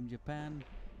versus Team Japan.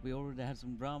 We already had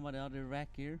some drama the other rack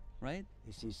here, right?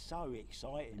 This is so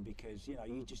exciting because, you know,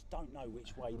 you just don't know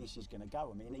which way this is going to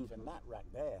go. I mean, even that rack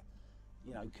there,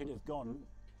 you know, could have gone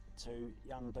to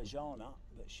young Bajana,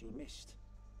 but she missed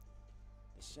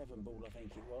the 7-ball, I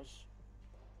think it was.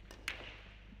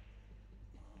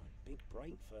 Oh, big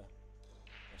break for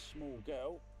a small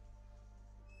girl.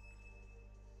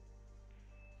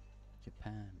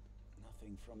 Japan.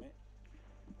 Nothing from it.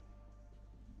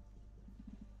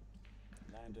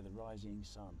 Land of the rising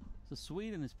sun. So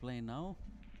Sweden is playing now.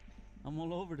 I'm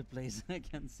all over the place. I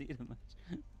can't see the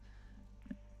match.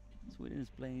 Sweden is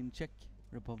playing Czech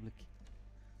Republic.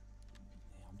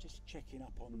 Yeah, I'm just checking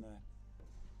up on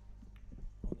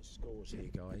the scores here,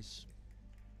 guys.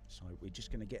 So we're just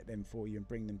going to get them for you and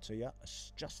bring them to you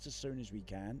just as soon as we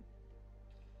can.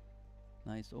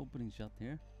 Nice opening shot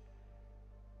here.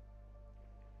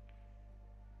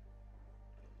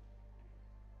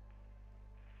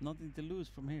 Nothing to lose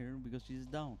from here because she's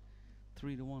down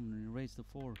 3-1 and raised to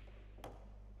 4.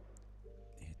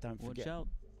 Yeah, don't forget. Watch out!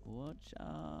 Watch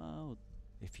out!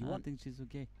 If you I want, think she's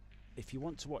okay. if you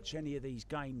want to watch any of these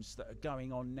games that are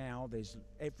going on now, there's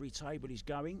every table is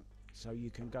going. So you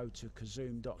can go to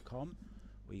Kozoom.com,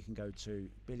 or you can go to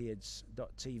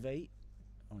Billiards.tv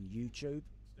on YouTube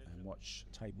and watch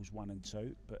tables 1 and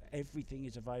 2. But everything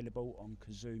is available on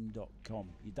Kozoom.com.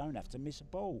 You don't have to miss a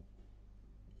ball.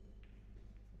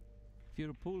 If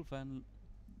you're a pool fan,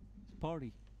 it's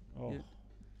party. Oh, Yeah.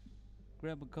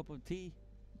 Grab a cup of tea,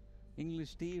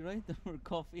 English tea, right? Or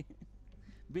coffee,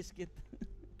 biscuit.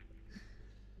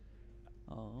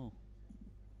 Oh,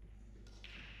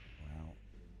 wow.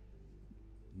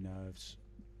 Nerves.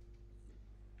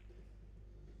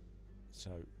 So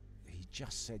he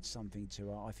just said something to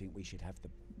her. I think we should have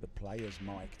the players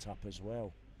mic'd up as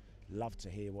well. Love to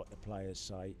hear what the players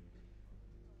say.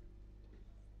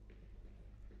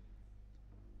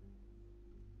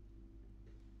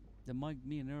 they mic'd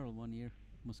me and Earl one year,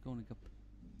 Moscone Cup.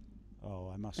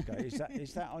 Oh, I must go. Is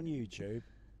that on YouTube?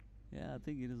 Yeah, I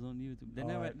think it is on YouTube. They All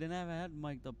never right. they never had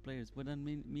mic'd up players, but then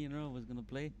me and Earl was gonna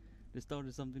play. They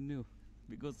started something new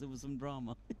because there was some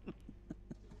drama.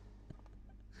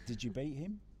 Did you beat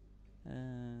him?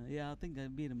 Yeah, I think I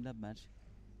beat him that match.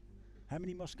 How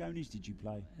many Mosconis did you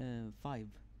play? 5.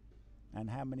 And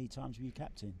how many times were you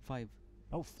captain? 5.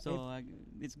 Oh, So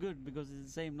it's good because it's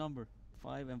the same number,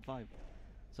 5 and 5.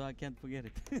 So I can't forget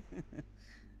it.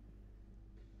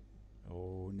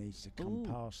 oh, needs to come Ooh.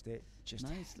 past it. Just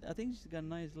Nice. I think she's got a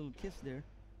nice little kiss there.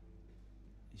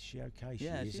 Is she okay?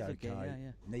 Yeah, she is she's okay,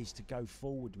 yeah. Needs to go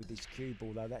forward with this cue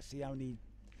ball though. That's the only,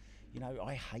 you know,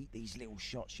 I hate these little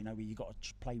shots, you know, where you got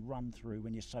to play run through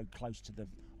when you're so close to the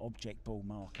object ball,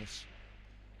 Marcus.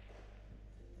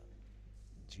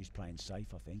 She's playing safe,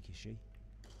 I think, is she?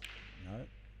 No.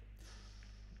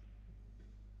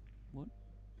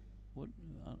 What?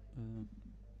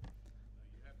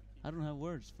 I don't have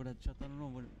words for that shot. I don't know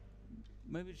what.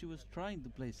 Maybe she was trying to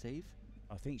play safe.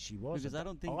 I think she was. Because I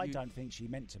don't think I you- don't think she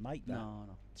meant to make that. No.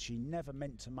 She never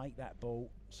meant to make that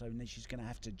ball, so now she's going to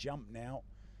have to jump now.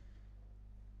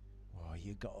 Well,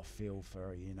 you got to feel for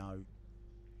her, you know.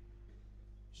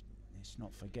 Let's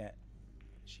not forget,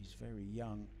 she's very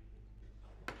young,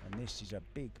 and this is a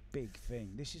big, big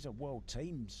thing. This is a World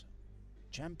Teams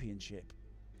Championship.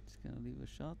 It's gonna leave a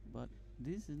shot, but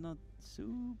this is not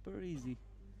super easy.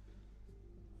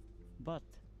 But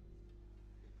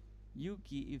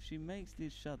Yuki, if she makes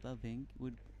this shot, I think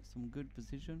with some good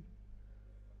position,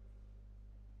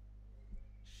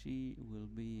 she will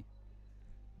be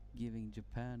giving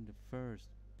Japan the first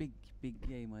big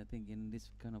game, I think, in this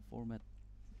kind of format.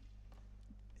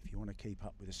 If you want to keep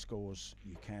up with the scores,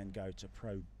 you can go to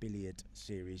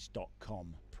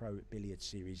ProBilliardSeries.com.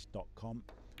 ProBilliardSeries.com.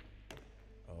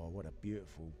 Oh, what a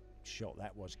beautiful shot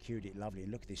that was. Cued it lovely,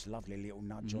 and look at this lovely little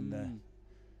nudge on the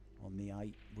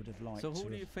 8. Would have liked. So to who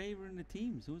do you have- favor in the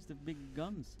teams? Who's the big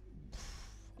guns?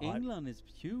 England is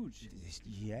huge.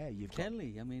 Yeah, you've got.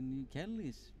 Kelly, I mean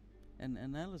Kelly's and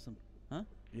Allison, huh?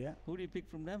 Yeah. Who do you pick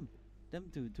from them? Them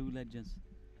two legends.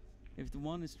 If the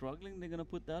one is struggling, they're gonna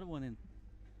put the other one in.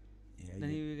 Yeah.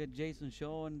 Then you get Jason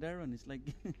Shaw and Darren. It's like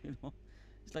you know,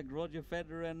 it's like Roger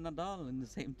Federer and Nadal in the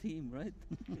same team, right?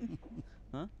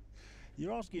 Huh?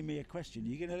 You're asking me a question.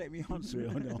 You're going to let me answer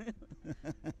it or not?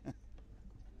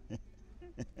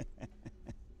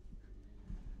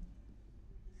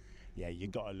 Yeah,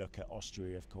 you've got to look at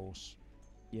Austria, of course.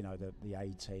 You know, the A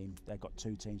team. They've got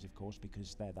 2 teams, of course,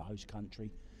 because they're the host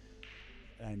country.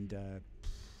 And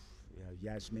You know,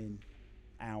 Yasmin,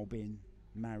 Albin,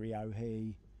 Mario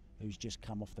He, who's just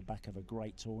come off the back of a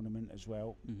great tournament as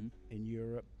well in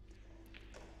Europe.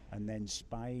 And then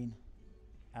Spain,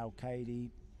 Alcaide,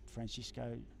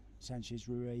 Francisco Sanchez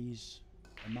Ruiz,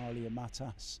 Amalia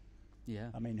Matas. Yeah.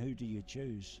 I mean, who do you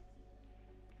choose?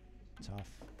 Tough.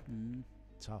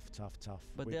 Tough.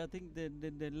 But I think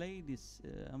the ladies,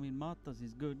 I mean, Matas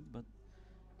is good, but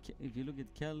if you look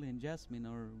at Kelly and Jasmine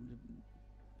are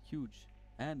huge.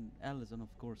 And Allison,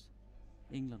 of course,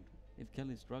 England. If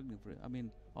Kelly's struggling for it, I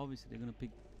mean, obviously they're going to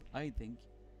pick, I think,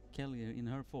 Kelly in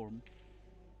her form.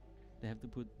 They have to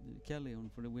put Kelly on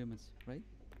for the women's, right?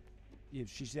 Yeah,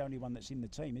 she's the only one that's in the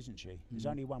team, isn't she? There's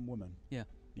only one woman. Yeah.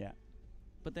 Yeah.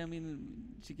 But I mean,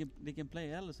 they can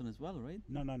play Allison as well, right?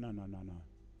 No.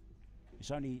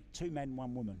 It's only 2 men,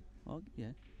 1 woman. Oh,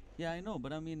 yeah. Yeah, I know,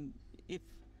 but I mean, if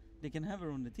they can have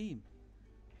her on the team,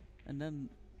 and then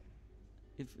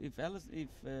if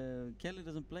Kelly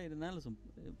doesn't play, then Allison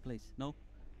plays. No?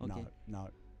 Okay. No.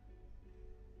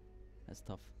 That's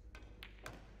tough.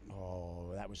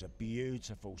 Oh, that was a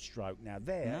beautiful stroke. Now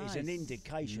there is an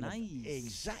indication of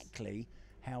exactly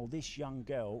how this young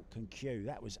girl can cue.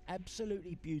 That was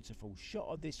absolutely beautiful. Shot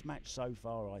of this match so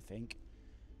far, I think.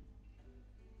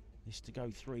 This to go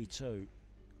 3-2.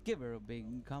 Give her a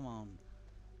big, come on.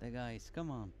 The guys,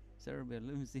 come on. Serbia,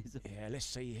 let me see. Yeah, let's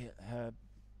see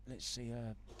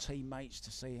her teammates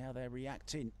to see how they're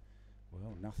reacting.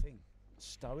 Well, nothing.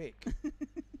 Stoic.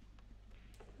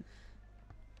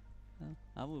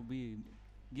 I will be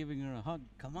giving her a hug.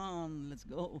 Come on, let's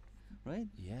go. Right?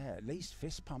 Yeah, at least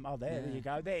fist pump. Oh, there you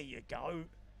go. There you go.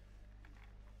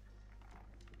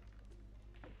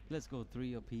 Let's go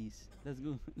 3 apiece. Let's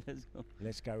go.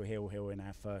 Let's go hill in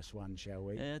our first one, shall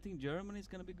we? I think Germany's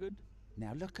going to be good.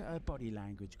 Now look at her body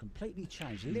language, completely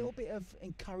changed. A little bit of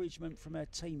encouragement from her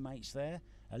teammates there.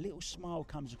 A little smile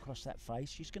comes across that face.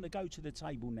 She's going to go to the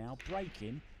table now,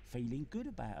 breaking, feeling good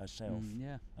about herself.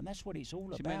 Yeah. And that's what it's all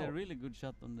about. She made a really good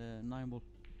shot on the 9-ball.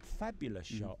 Fabulous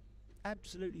shot.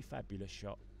 Absolutely fabulous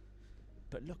shot.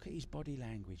 But look at his body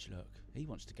language, look. He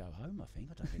wants to go home, I think.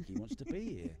 I don't think he wants to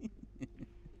be here.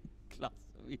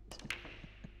 Klasovic.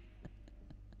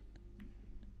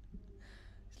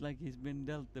 It's like he's been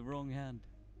dealt the wrong hand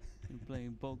in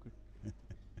playing poker.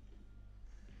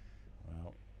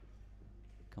 Well,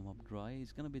 come up dry.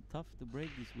 It's going to be tough to break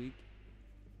this week.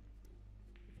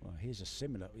 Well, here's a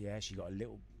similar. Yeah, she got a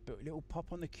little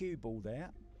pop on the cue ball there,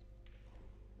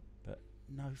 but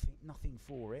nothing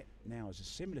for it. Now, there's a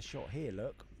similar shot here.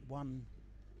 Look, 1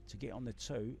 to get on the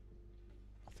 2.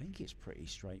 I think it's pretty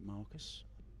straight, Marcus.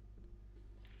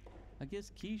 I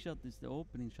guess key shot is the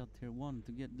opening shot here. 1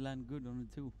 to land good on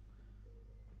the 2.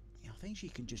 Yeah, I think she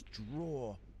can just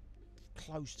draw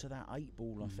close to that 8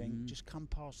 ball. I think just come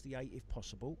past the 8 if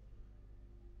possible.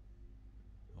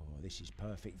 Oh, this is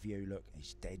perfect view. Look,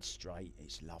 it's dead straight.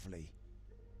 It's lovely.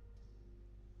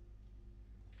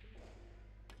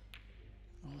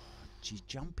 Oh, she's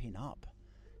jumping up.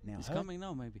 Now it's coming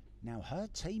now, maybe. Now her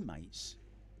teammates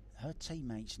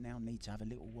now need to have a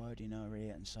little word in her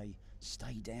ear and say,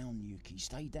 "Stay down, Yuki.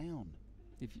 Stay down."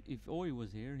 If Oi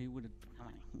was here, he would have.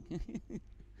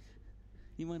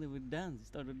 He might have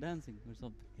started dancing or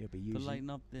something. He'll be to lighten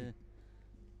up the.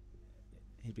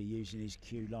 He'd be using his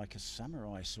cue like a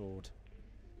samurai sword.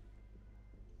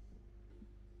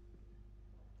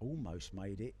 Almost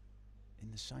made it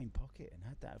in the same pocket, and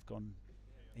had that have gone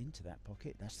into that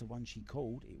pocket, that's the one she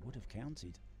called, it would have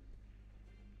counted.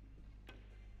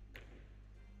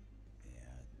 Yeah,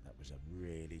 that was a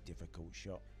really difficult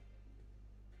shot,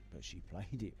 but she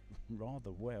played it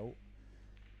rather well.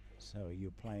 So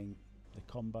you're playing the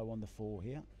combo on the 4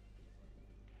 here.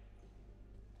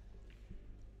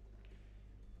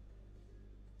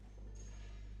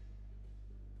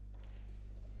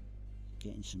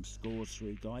 Getting some scores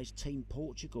through, guys. Team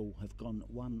Portugal have gone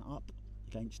 1 up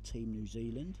against Team New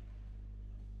Zealand.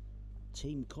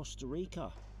 Team Costa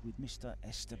Rica with Mr.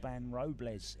 Esteban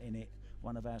Robles in it,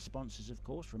 one of our sponsors, of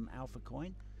course, from Alpha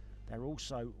Coin. They're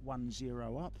also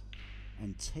 1-0 up.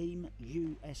 And Team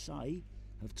USA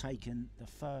have taken the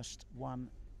first one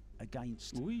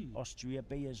against Austria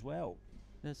B as well.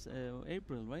 That's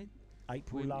April, right?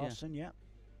 April Larson, yeah.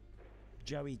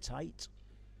 Joey Tate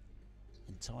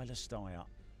and Tyler Steyer.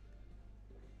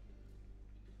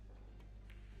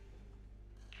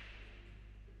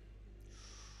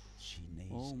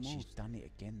 She's done it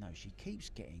again though. She keeps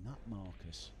getting up,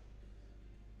 Marcus.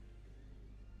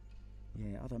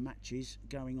 Yeah, other matches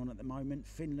going on at the moment.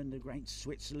 Finland against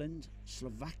Switzerland,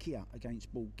 Slovakia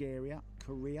against Bulgaria,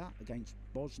 Korea against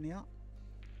Bosnia.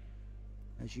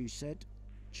 As you said,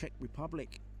 Czech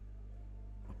Republic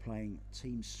are playing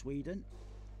Team Sweden,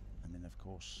 and then of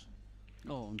course.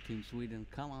 Oh, on Team Sweden,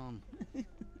 come on.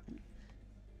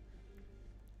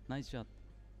 Nice shot.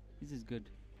 This is good.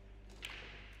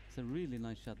 It's a really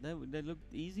nice shot. They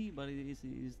looked easy, but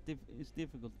it's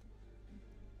difficult.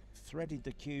 Threaded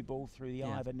the cue ball through the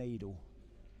eye of a needle.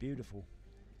 Beautiful.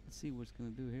 Let's see what's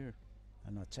going to do here.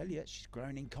 And I tell you, she's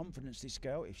grown in confidence, this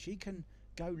girl. If she can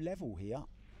go level here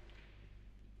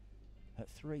at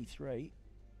 3-3,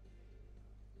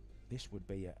 this would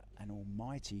be an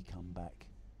almighty comeback.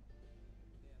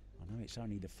 I know it's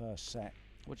only the first set.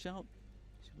 Watch out.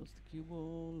 She lost the cue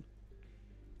ball.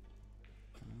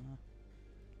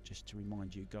 Just to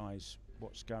remind you guys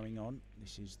what's going on.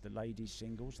 This is the ladies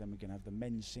singles, then we're going to have the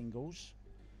men's singles,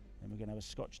 then we're going to have a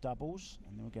Scotch doubles,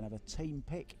 and then we're going to have a team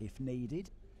pick if needed.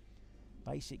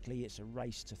 Basically, it's a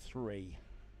race to 3.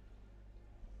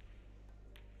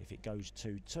 If it goes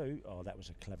 2-2, oh, that was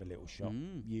a clever little shot.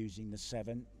 Using the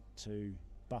 7 to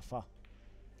buffer.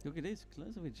 Look at this,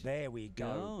 Klasovic. There we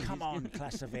go. Oh, come on,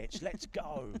 Klasovic, let's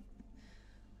go.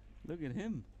 Look at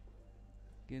him.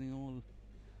 Getting all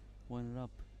wound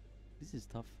up. This is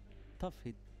tough. Tough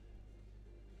hit.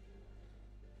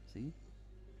 See?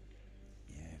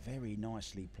 Yeah, very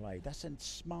nicely played. That's a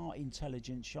smart,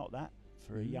 intelligent shot, that,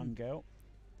 for a young girl.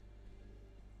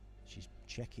 She's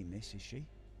checking this, is she?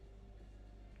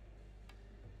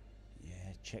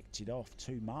 Yeah, checked it off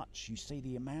too much. You see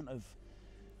the amount of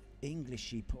English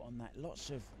she put on that. Lots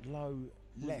of low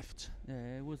left.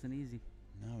 Yeah, it wasn't easy.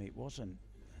 No, it wasn't.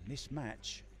 And this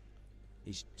match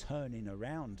is turning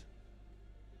around.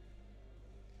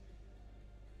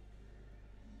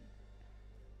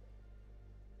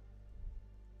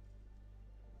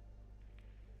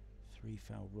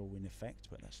 Three-foul rule in effect,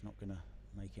 but that's not going to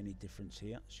make any difference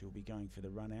here. She'll be going for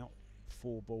the run out.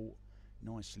 4-ball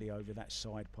nicely over that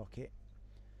side pocket.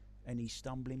 Any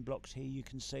stumbling blocks here you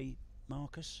can see,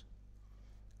 Marcus?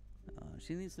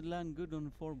 She needs to land good on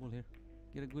the 4-ball here.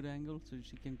 Get a good angle so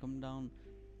she can come down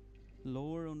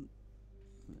lower on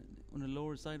the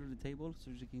lower side of the table, so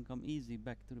she can come easy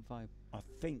back to the 5. I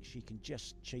think she can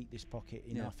just cheat this pocket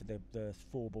enough. The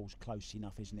 4-ball's close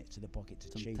enough, isn't it, to the pocket to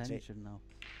cheat it. Some tension now.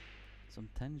 Some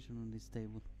tension on this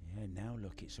table. Yeah, now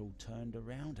look, it's all turned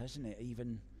around, hasn't it?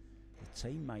 Even the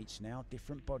teammates now,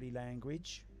 different body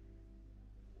language.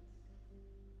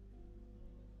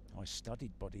 I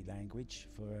studied body language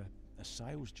for a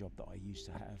sales job that I used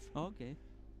to have. Oh, okay.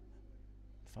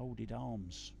 Folded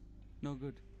arms. No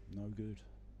good. No good.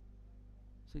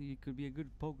 So you could be a good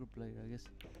poker player, I guess.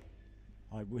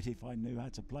 I would if I knew how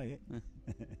to play it.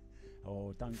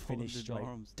 Oh, don't finish straight.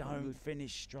 Don't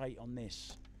finish straight on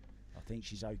this. I think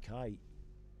she's okay.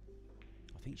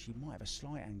 I think she might have a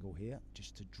slight angle here,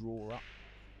 just to draw up.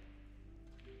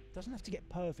 Doesn't have to get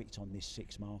perfect on this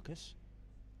 6, Marcus.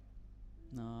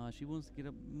 No, she wants to get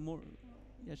a more.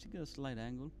 Yeah, she got a slight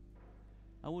angle.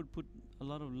 I would put a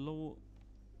lot of low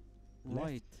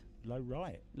right. Low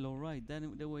right. Low right.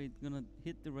 Then the way it's gonna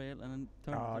hit the rail and then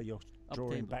turn. Ah, you're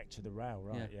drawing table. back to the rail,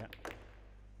 right? Yeah.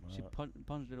 She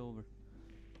punched it over.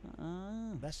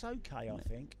 That's okay, I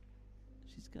think.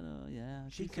 She's gonna. Yeah.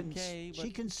 She can. Okay,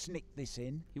 she can sneak this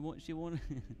in. She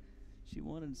wanted. She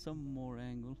wanted some more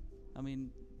angle. I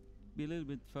mean, be a little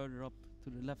bit further up to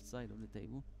the left side of the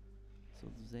table, so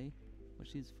to say. But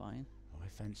she's fine. I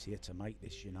fancy her to make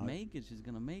this, you know. Make it. She's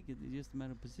gonna make it. It's just a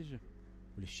matter of position.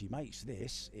 Well, if she makes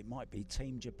this, it might be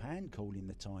Team Japan calling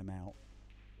the timeout.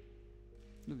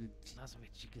 Look at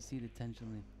Klasovic. You can see the tension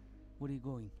in him. Where are you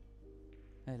going?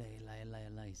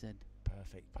 He said.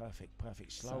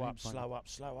 Perfect. Slow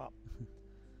up.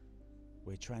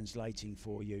 We're translating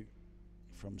for you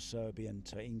from Serbian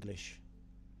to English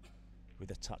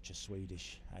with a touch of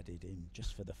Swedish added in,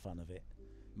 just for the fun of it.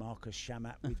 Marcus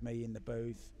Shamat with me in the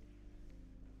booth.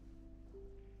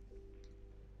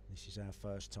 This is our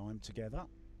first time together.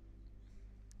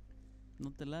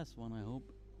 Not the last one, I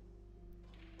hope.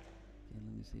 Okay,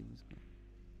 let me see what's going.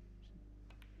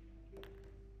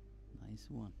 Nice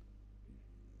one.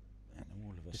 And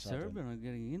all of a sudden, the Serbians are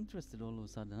getting interested all of a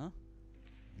sudden, huh?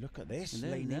 Look at this,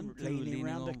 leaning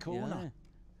around the corner.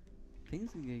 Yeah.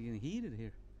 Things are getting heated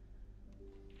here.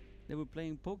 They were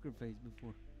playing poker face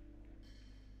before.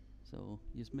 So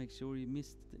just make sure you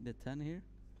missed the 10 here.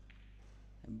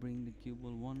 And bring the cue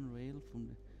ball 1 rail from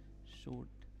the short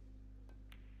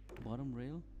bottom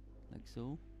rail, like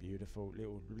so. Beautiful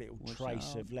little Watch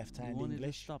trace out. of left-hand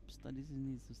English. This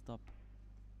needs to stop.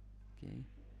 Okay.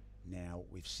 Now,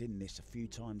 we've seen this a few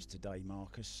times today,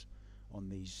 Marcus, on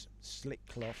these slick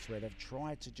cloths where they've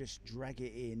tried to just drag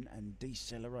it in and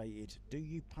decelerate it. Do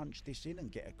you punch this in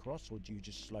and get across, or do you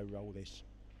just slow roll this?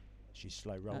 She's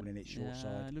slow rolling it short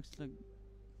side. It looks like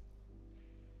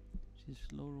She's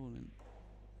slow rolling.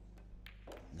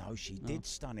 No, she No. did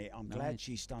stun it. I'm glad Nice.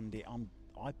 she stunned it.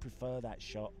 I prefer that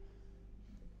shot.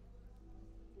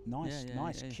 Nice, Yeah,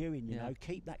 nice yeah, cueing, you yeah. know.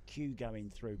 Keep that cue going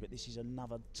through, but this is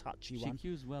another touchy She one.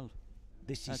 cues well.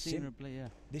 This I've is seen her play, yeah.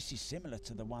 this is similar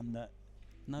to the one that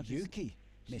Now Yuki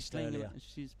she's missed playing earlier.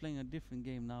 she's playing a different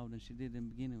game now than she did in the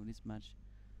beginning of this match.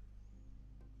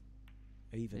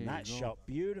 Even There that you go. shot,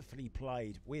 beautifully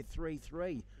played. We're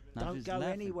 3-3. Now Don't she's go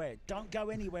laughing. anywhere. Don't go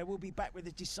anywhere. We'll be back with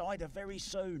the decider very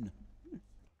soon.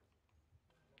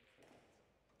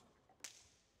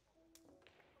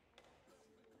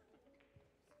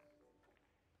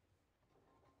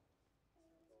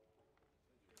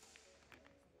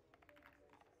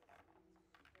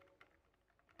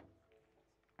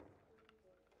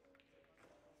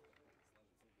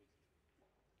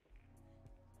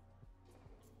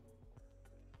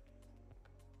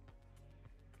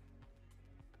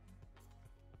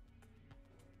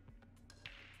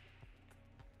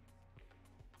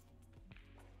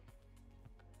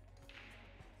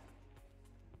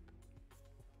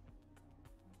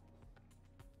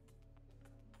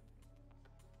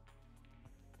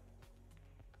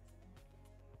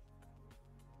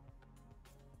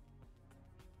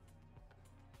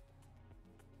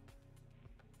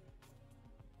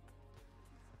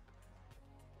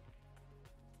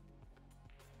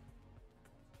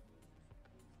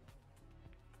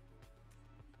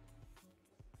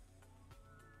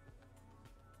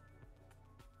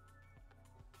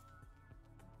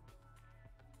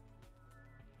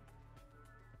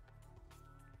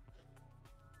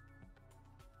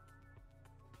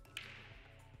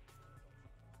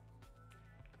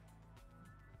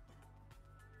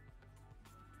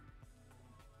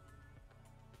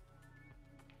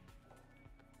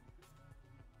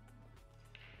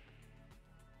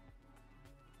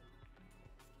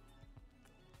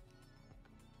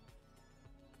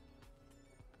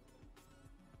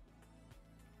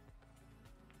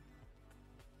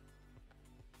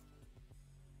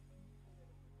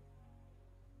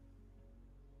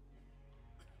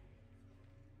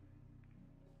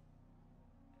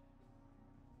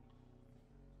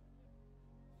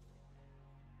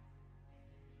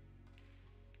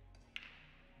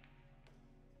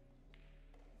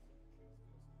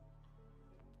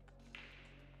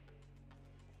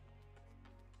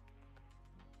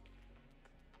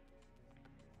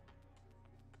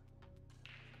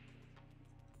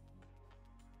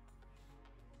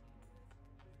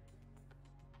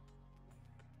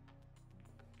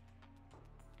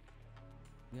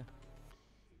 Yeah.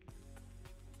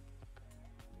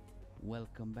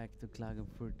 Welcome back to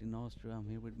Klagenfurt in Austria. I'm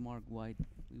here with Mark White.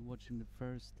 We're watching the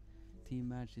first team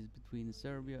matches between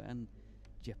Serbia and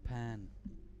Japan.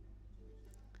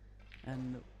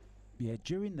 And Yeah,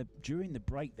 during the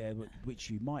break there, which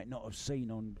you might not have seen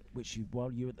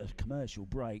while you were at the commercial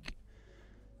break,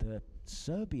 the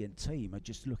Serbian team are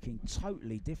just looking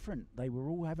totally different. They were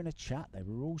all having a chat. They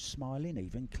were all smiling.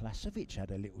 Even Klasovic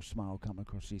had a little smile come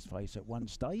across his face at one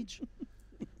stage.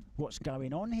 What's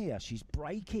going on here? She's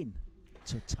breaking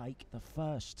to take the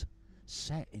first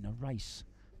set in a race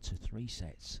to 3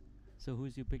 sets. so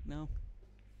who's your pick now?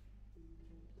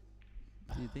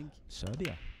 Do you think?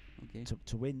 Serbia Okay.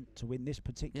 to win this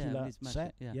particular this match,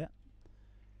 set. yeah.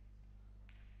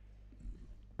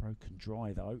 Broken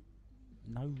dry though.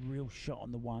 No real shot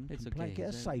on the one. It's Can play, okay, get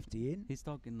a he's safety in. He's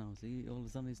talking now. See, all of a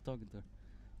sudden he's talking to her.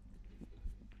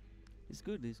 It's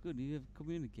good. It's good. You have to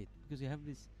communicate because you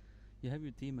have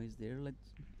your teammates there.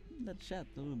 Let's chat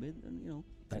a little bit, and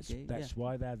That's okay, that's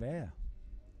why they're there.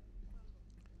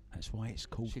 That's why it's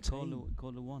called She team.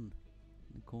 called the one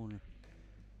in the corner.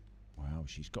 Wow,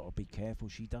 she's got to be careful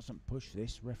she doesn't push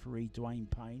this. Referee Dwayne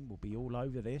Payne will be all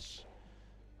over this.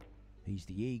 He's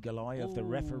the eagle eye of the Oh,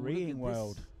 refereeing look at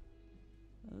world. this.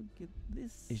 Look at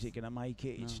this. Is it going to make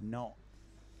it? No. It's not.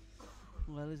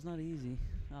 Well, it's not easy.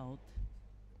 Out.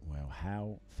 Well,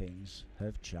 how things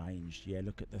have changed. Yeah,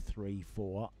 look at the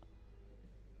 3-4.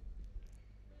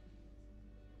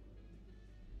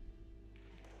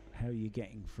 How are you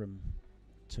getting from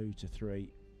 2 to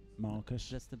 3, Marcus?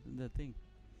 That's the thing.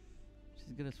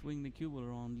 She's gonna swing the cue ball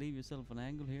around, leave yourself an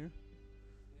angle here,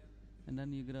 and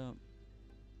then you're gonna,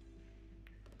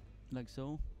 like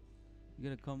so. You're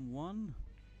gonna come 1,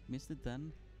 miss the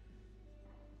 10,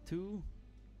 2,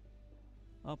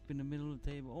 up in the middle of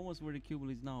the table, almost where the cue ball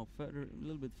is now, a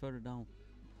little bit further down.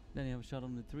 Then you have a shot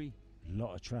on the 3. A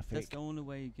lot of traffic. That's the only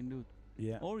way you can do it.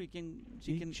 Yeah. Or you can,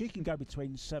 She can go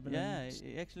between 7 yeah,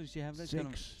 and actually she have that kind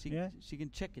of, 6. she, Yeah. she can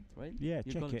check it, right? Yeah,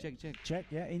 You check call it. Check. Check,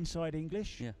 yeah, inside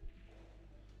English. Yeah.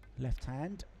 Left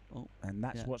hand. Oh, And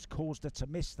that's yeah. what's caused her to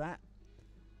miss that.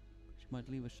 Might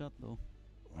leave a shot though.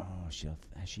 Oh,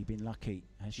 has she been lucky?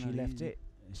 Has she Not left easy. it?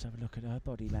 Let's have a look at her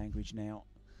body language now.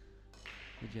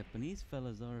 The Japanese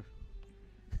fellas are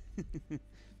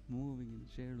moving in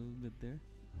the chair a little bit there.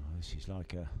 Oh, this is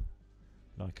like a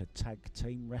tag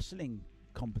team wrestling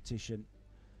competition.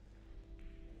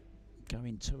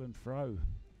 Going to and fro.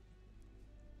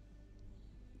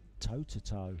 Toe to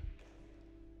toe.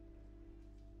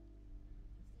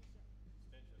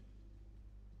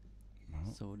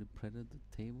 Well, So the Predator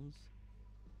tables,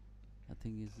 I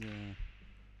think is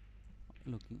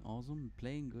looking awesome,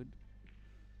 playing good.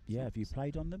 yeah, have you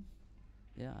played on them?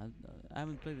 Yeah, I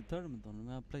haven't played a tournament on them.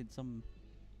 I played some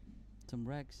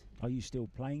racks. Are you still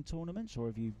playing tournaments or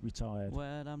have you retired?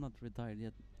 Well, I'm not retired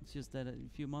yet. It's just that a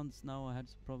few months now I had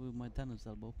some problem with my tennis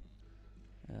elbow.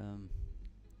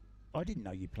 I didn't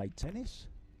know you played tennis.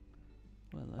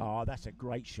 Well, Oh, that's a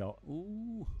great shot.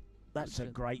 ooh, That's a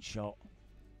shot. great shot.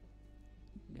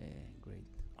 yeah, great.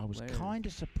 I was Where- kind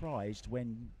of surprised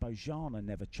when Bojana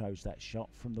never chose that shot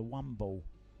from the one ball.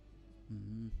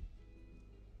 Mm-hmm.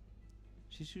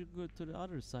 She should go to the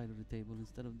other side of the table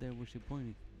instead of there where she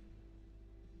pointed.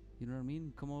 You know what I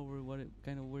mean? Come over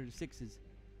kind of where the 6 is.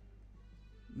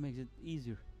 Makes it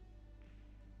easier.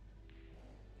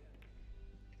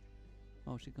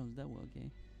 Oh, she comes that way.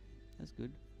 Okay, that's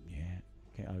good. Yeah,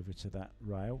 get over to that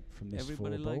rail from this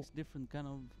Everybody four ball. likes different kind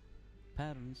of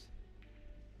patterns.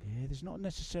 Yeah, there's not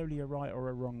necessarily a right or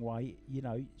a wrong way. You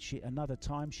know, another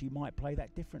time she might play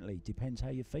that differently. Depends how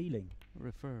you're feeling.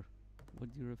 Refer.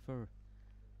 What do you refer?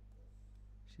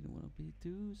 She don't want to be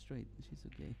too straight. She's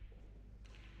okay.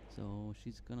 So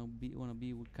she's gonna wanna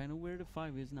be kind of where the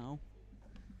 5 is now.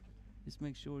 Just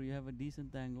make sure you have a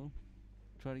decent angle.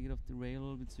 Try to get off the rail a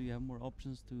little bit so you have more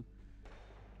options to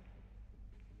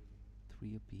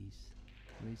 3 apiece.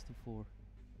 Raise to 4.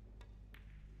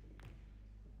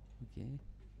 Okay,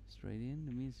 straight in.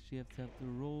 That means she have to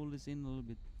roll this in a little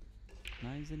bit.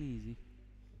 Nice and easy.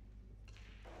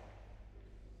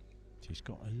 She's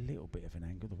got a little bit of an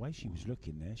angle. The way she was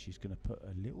looking there, she's going to put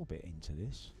a little bit into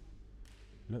this.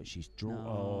 Look, she's drawn.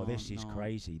 Oh, this is No.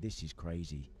 crazy. This is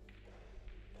crazy.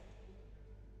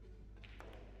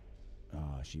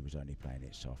 Ah, she was only playing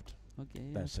it soft. Okay,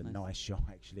 yeah, That's a nice shot,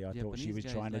 actually. I thought she Japanese was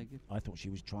guys trying to. like it. I thought she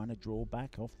was trying to draw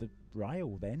back off the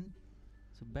rail. Then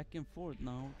So back and forth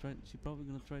now. She probably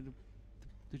gonna try to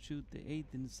shoot the 8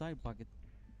 in the side pocket,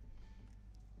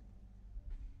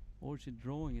 or she's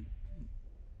drawing it.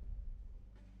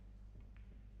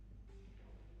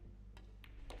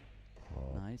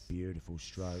 oh, Nice. beautiful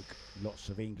stroke. Lots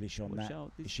of English on Watch that.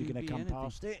 out, this Is she could going to be come anything.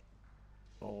 past it?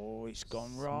 Oh, it's gone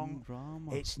Some wrong.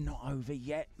 drama. It's not over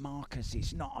yet, Marcus.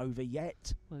 It's not over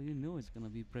yet. Well, you know it's gonna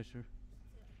be pressure,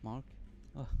 Mark.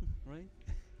 Right?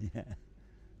 Yeah.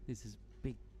 This is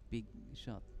big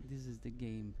shot. This is the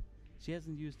game. She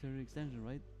hasn't used her extension,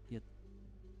 right? Yet.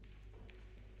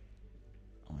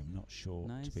 I'm not sure,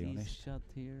 Nice to be easy honest. shot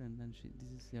here, and then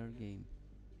this is her game.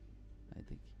 I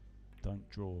think Don't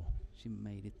draw. she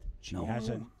made it. She No.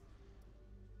 hasn't.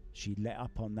 She let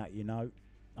up on that, you know.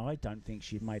 I don't think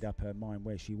she'd made up her mind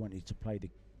where she wanted to play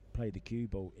the cue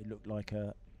ball. It looked like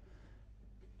an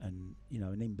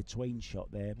in between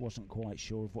shot there. Wasn't quite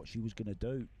sure of what she was going to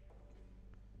do.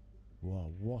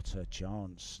 Wow, what a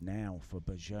chance now for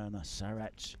Bojana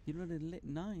Sarac. You know, the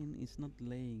 9 is not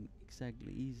laying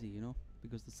exactly easy, you know,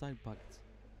 because the side pockets.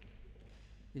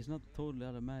 It's not totally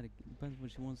automatic. It depends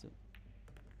what she wants it.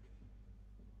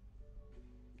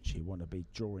 She want to be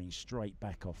drawing straight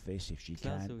back off this if she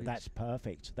can. Klasovic. That's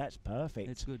perfect. That's perfect.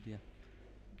 It's good, yeah.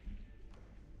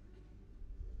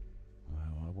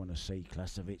 Well, I want to see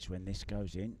Klasovic when this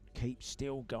goes in. Keep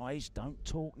still, guys. Don't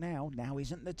talk now. Now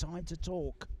isn't the time to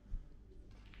talk.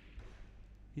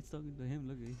 He's talking to him.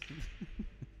 Look at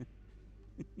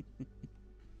this.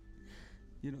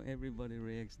 You know, everybody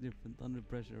reacts different under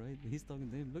pressure, right? He's talking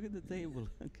to him. Look at the table.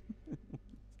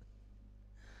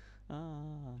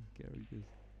 Characters.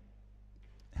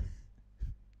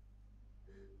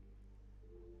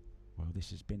 Well,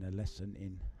 this has been a lesson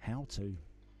in how to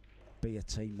be a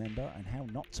team member and how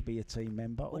not to be a team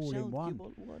member all in one.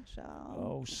 Watch out.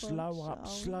 Oh, slow up,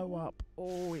 slow up.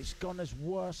 Oh, it's gone as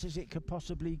worse as it could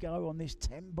possibly go on this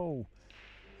 10 ball.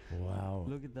 Wow.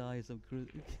 Look at the eyes of Klasovic.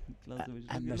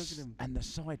 And Look at him. the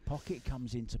side pocket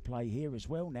comes into play here as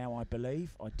well now, I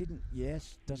believe. I didn't,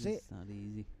 yes, does it? It's not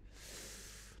easy.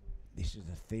 This is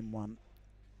a thin one.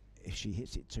 If she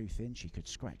hits it too thin, she could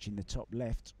scratch in the top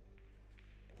left.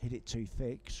 Hit it too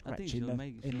thick, I think scratch she'll in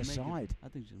make it. the She'll make side. it. I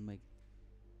think she'll make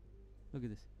it. Look at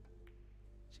this.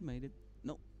 She made it.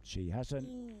 No. She hasn't.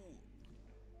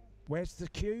 Where's the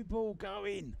cue ball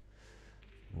going?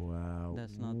 Wow.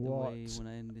 That's not the way when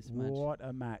I end this match. What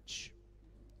a match.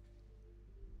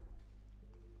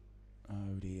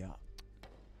 Oh dear.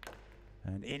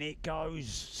 And in it goes.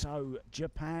 So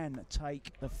Japan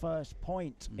take the first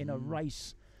point in a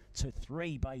race to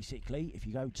 3, basically. If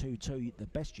you go 2-2, the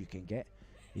best you can get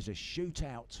is a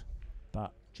shootout.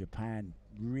 But Japan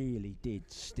really did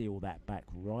steal that back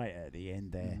right at the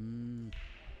end there.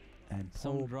 And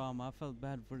some drama. I felt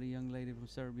bad for the young lady from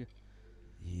Serbia.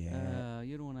 Yeah.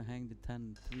 You don't want to hang the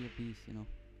 10-3 apiece, you know.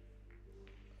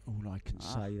 All I can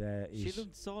say there is... She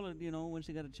looked solid, you know, when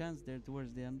she got a chance there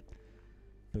towards the end.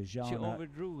 Bajana, she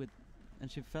overdrew it, and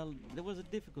she fell. There was a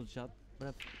difficult shot,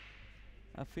 but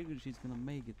I figured she's going to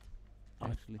make it,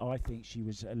 actually. I think she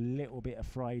was a little bit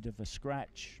afraid of a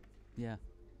scratch. Yeah.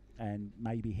 And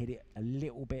maybe hit it a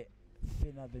little bit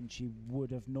thinner than she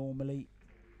would have normally.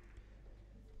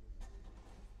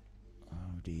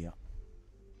 Oh dear.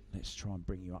 Let's try and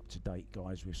bring you up to date,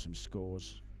 guys, with some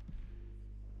scores.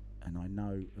 And I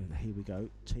know, here we go.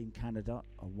 Team Canada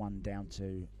are 1 down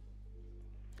to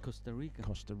Costa Rica.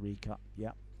 Costa Rica,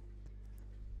 yeah.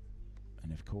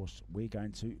 And of course, we're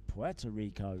going to Puerto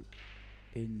Rico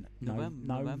in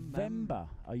November.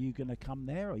 Are you going to come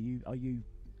there? Are you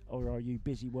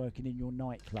busy working in your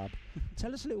nightclub?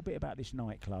 Tell us a little bit about this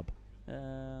nightclub.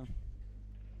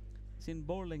 It's in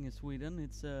Borlänge, Sweden.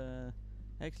 It's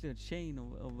actually a chain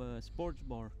of a sports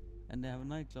bar, and they have a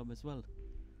nightclub as well.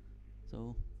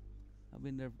 So I've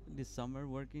been there this summer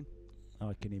working.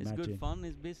 I can imagine. It's good fun.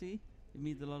 It's busy. You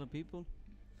meet a lot of people.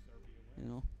 You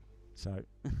know. So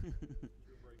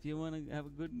if you want to have a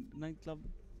good nightclub.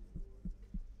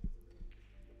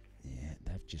 Yeah,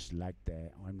 they've just lagged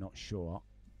there. I'm not sure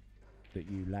that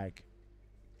you lag.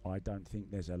 I don't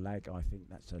think there's a lag. I think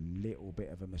that's a little bit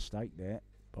of a mistake there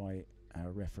by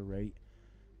our referee.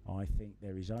 I think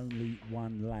there is only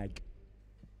one lag.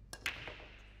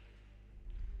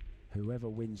 Whoever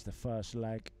wins the first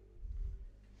lag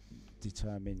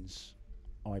determines,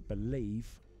 I believe,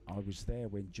 I was there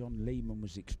when John Lehman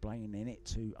was explaining it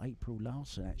to April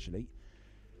Larson, actually.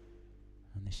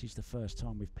 And this is the first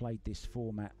time we've played this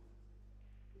format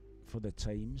for the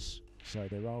teams. So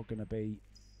there are going to be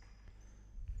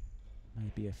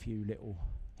maybe a few little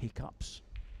hiccups.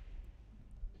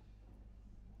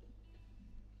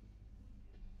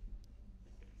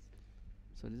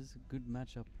 So this is a good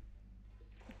matchup.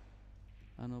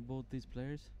 I know both these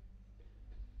players.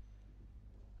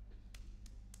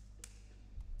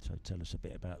 So tell us a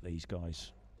bit about these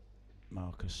guys,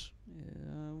 Marcus.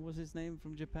 What's his name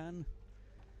from Japan?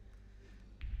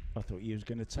 I thought you was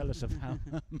going to tell us about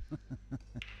them.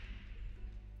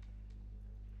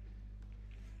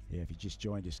 Yeah, if you just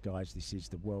joined us, guys, this is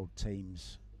the World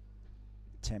Teams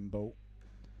 10 ball.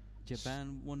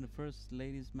 Japan won the first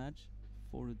ladies match,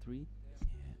 4-3. Yeah,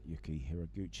 Yuki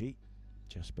Hiraguchi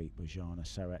just beat Bojana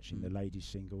Sarac in the ladies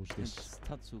singles. This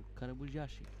Tatsu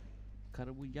Karabuyashi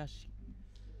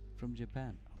from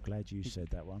Japan. I'm glad you said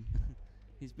that one.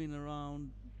 He's been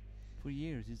around for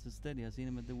years. He's a steady. I've seen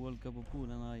him at the World Cup of Pool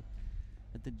and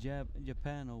at the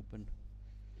Japan Open.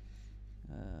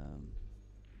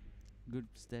 Good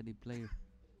steady player.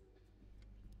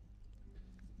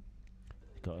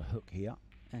 Got a hook here.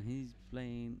 And he's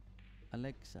playing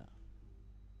Alexa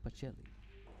Pacelli,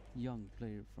 young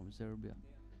player from Serbia,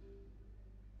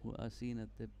 who I've seen at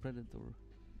the Predator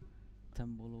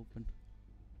 10 ball Open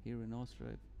here in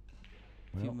Austria.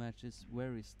 Few matches,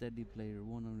 very steady player,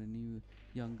 one of the new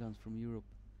young guns from Europe.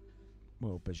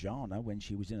 Well, Bojana, when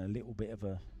she was in a little bit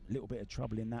of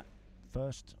trouble in that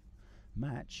first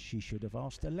match, she should have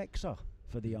asked Alexa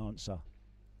for the answer.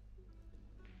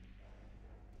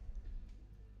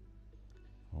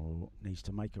 Oh, needs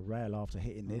to make a rail after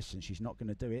hitting this, and she's not going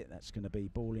to do it. That's going to be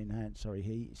ball in hand. Sorry,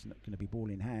 it's not going to be ball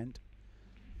in hand.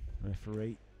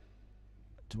 Referee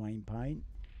Dwayne Payne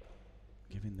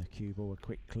giving the cue ball a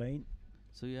quick clean.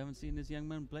 So you haven't seen this young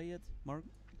man play yet, Mark?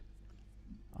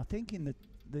 I think in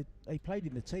they played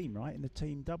in the team, right? In the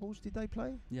team doubles, did they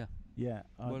play? Yeah. Yeah.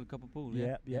 World Cup of Pool.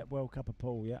 Yeah, World Cup of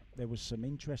Pool. Yeah, there was some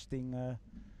interesting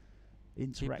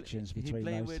interactions between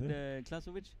those two. He played with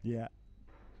Klasovic. Yeah.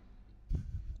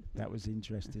 That was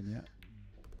interesting. Yeah.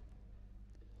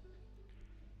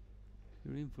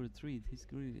 You're in for a treat. He's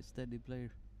really a steady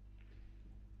player.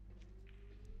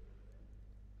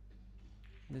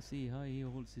 Let's see how he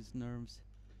holds his nerves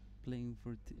playing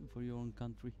for your own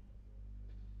country.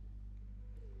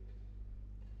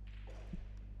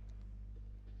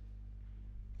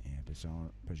 Yeah,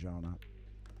 Bojana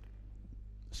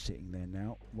sitting there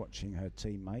now, watching her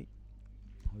teammate,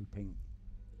 hoping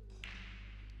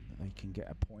that they can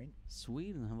get a point.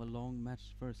 Sweden have a long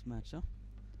match, first match, huh?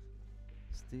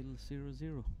 Still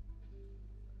 0-0.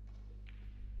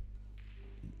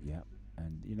 Yeah,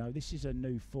 and you know, this is a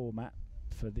new format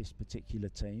for this particular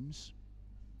teams,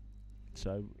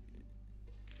 so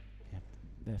yeah,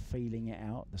 they're feeling it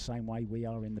out the same way we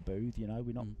are in the booth. You know,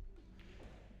 we're not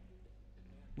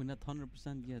We're not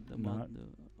 100% yet about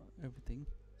everything,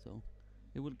 so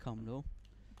it will come though.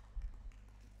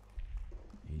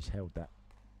 He's held that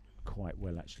quite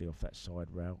well actually off that side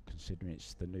rail, considering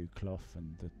it's the new cloth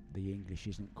and the English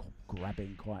isn't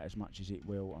grabbing quite as much as it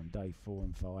will on day 4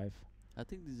 and 5. I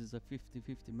think this is a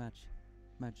 50-50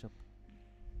 matchup.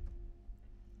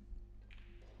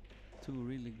 Two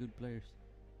really good players.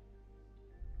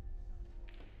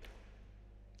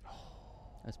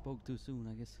 I spoke too soon,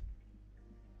 I guess.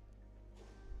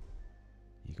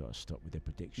 You got to stop with the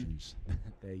predictions.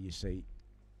 There you see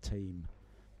Team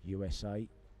USA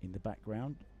in the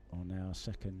background on our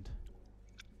second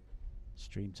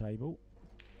stream table.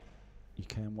 You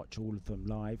can watch all of them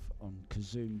live on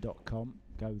Kozoom.com.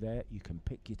 Go there, you can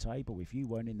pick your table. If you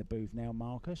weren't in the booth now,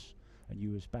 Marcus, and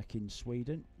you was back in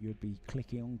Sweden, you'd be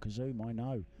clicking on Kozoom, I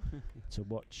know, to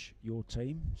watch your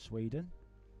team, Sweden.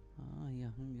 Ah, yeah,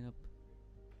 hung it up.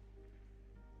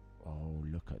 Oh,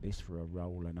 look at this for a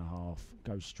roll and a half.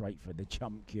 Goes straight for the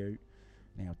jump cue.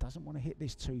 Now, doesn't want to hit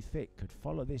this too thick. Could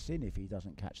follow this in if he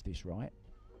doesn't catch this right.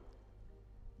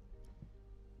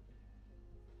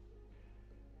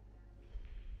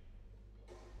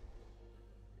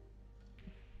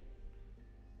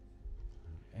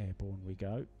 Airborne we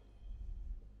go.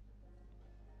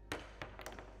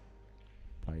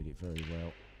 Played it very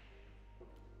well.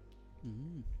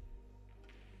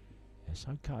 It's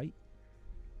okay.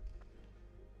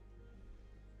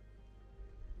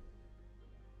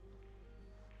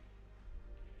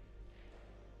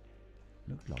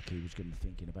 Looked like he was going to be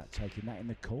thinking about taking that in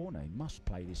the corner. He must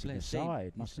play this in the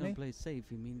side, mustn't he? Play safe,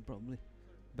 you mean, probably.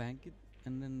 Bank it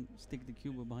and then stick the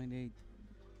cube behind 8.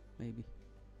 Maybe.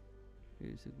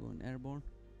 Here's it going airborne.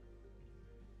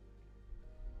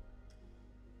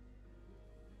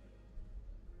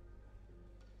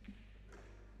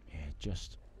 Yeah,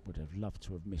 just would have loved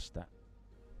to have missed that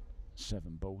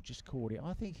 7 ball. Just caught it.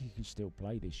 I think he can still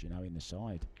play this, you know, in the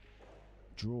side.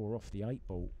 Draw off the 8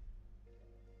 ball.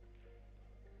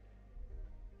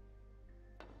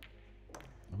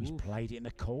 Oh, he's played it in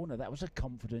the corner. That was a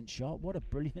confident shot. What a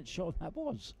brilliant shot that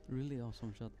was. Really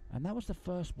awesome shot. And that was the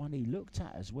first one he looked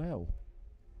at as well.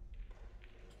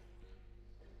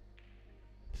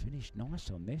 Finished nice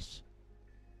on this.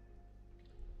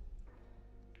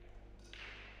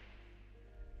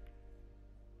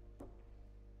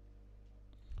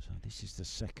 So this is the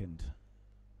second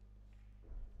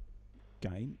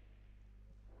game.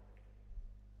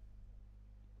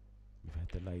 We've had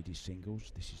the ladies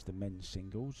singles. This is the men's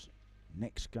singles.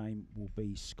 Next game will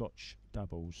be Scotch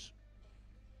doubles,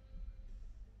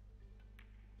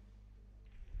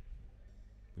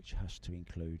 which has to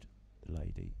include the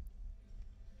lady.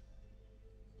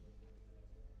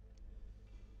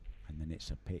 And then it's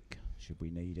a pick, should we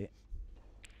need it,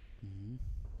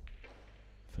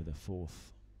 for the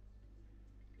 4th,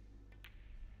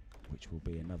 which will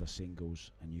be another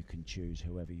singles, and you can choose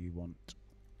whoever you want.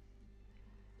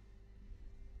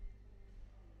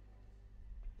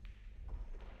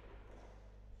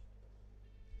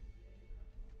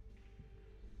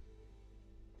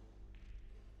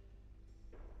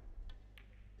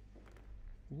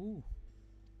 Ooh.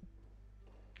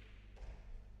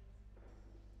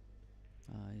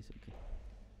 Ah, it's okay.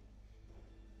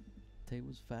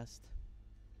 Table's fast.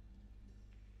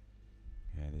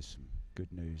 Yeah, there's some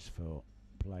good news for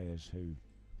players who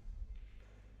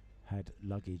had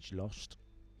luggage lost.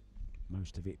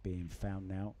 Most of it being found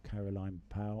now. Caroline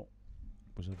Powell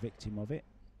was a victim of it,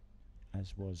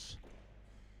 as was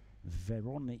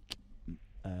Veronique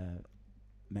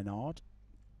Menard.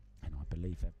 And I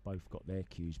believe they've both got their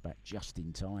cues back just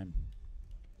in time.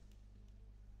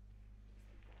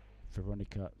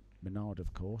 Veronica Menard,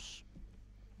 of course,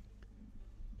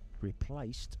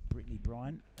 replaced Brittany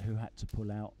Bryant, who had to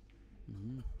pull out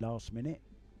last minute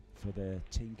for the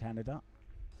Team Canada.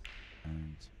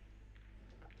 And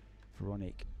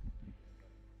Veronique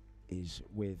is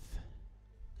with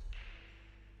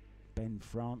Ben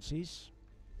Francis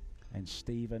and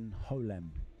Stephen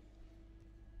Holem.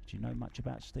 Do you know much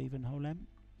about Stephen Holem?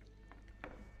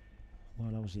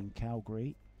 While I was in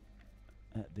Calgary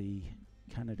at the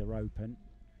Canada Open,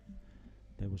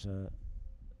 there was a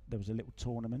little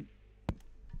tournament.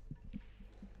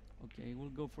 Okay, we'll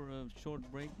go for a short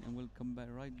break and we'll come back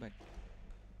right back.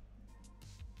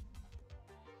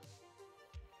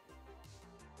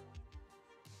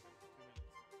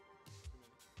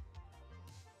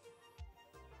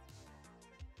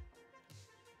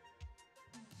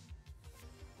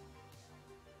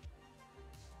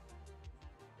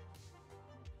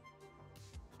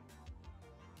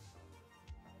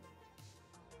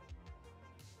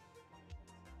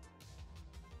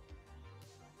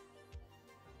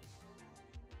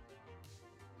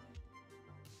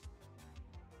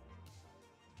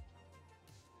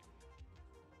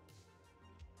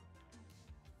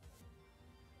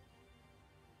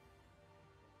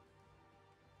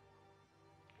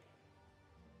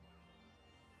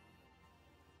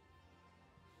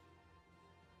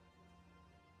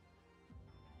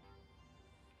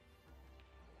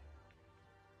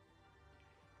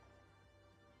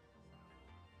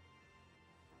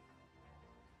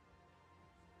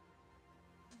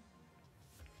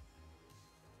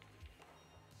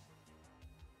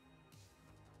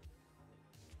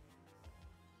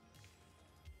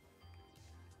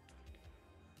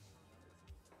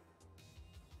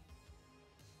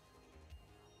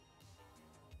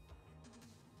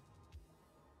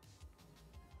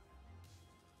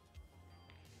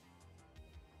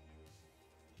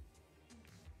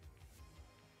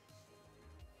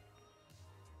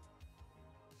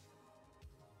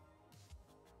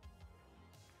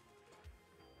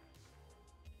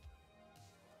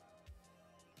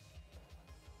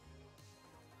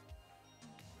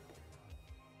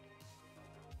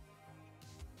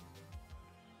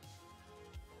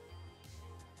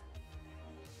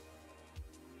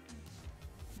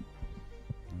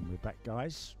 back,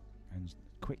 guys, and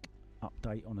quick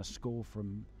update on a score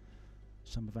from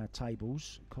some of our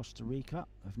tables. Costa Rica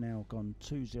have now gone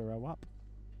 2-0 up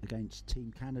against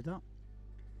Team Canada,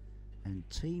 and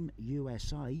Team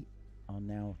USA are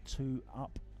now 2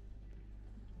 up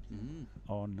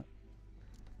on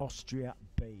Austria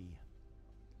B.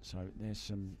 So there's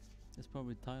some... That's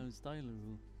probably Tyler Styler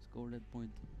who scored that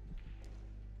point.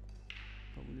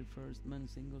 Probably the first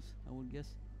men's singles, I would guess.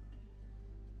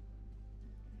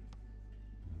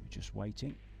 We're just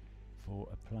waiting for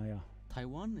a player.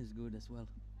 Taiwan is good as well.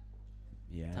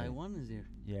 Yeah. Taiwan is here.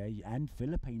 Yeah, and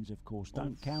Philippines, of course.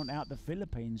 Don't count out the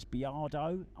Philippines.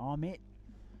 Biardo, Amit.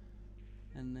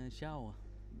 And Shua.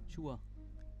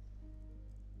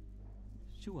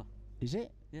 Is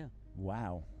it? Yeah.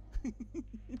 Wow.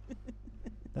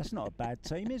 That's not a bad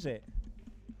team, is it?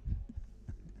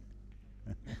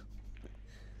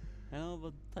 I know,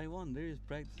 but Taiwan, they're just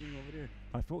practicing over there.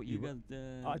 I thought you were, got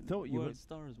I thought you world were,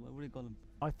 stars. What do you call them?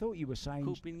 I thought you were saying.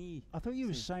 Kupinyi. I thought you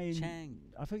were saying. Chang.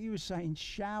 I thought you were saying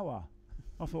shower.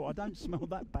 I thought, I don't smell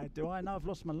that bad, do I? I know I've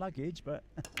lost my luggage, but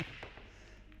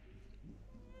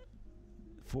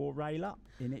 4 railer,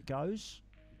 in it goes.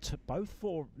 Both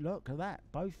 4. Look at that.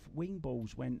 Both wing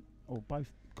balls went, or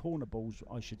both corner balls,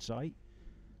 I should say,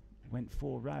 went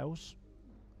 4 rails.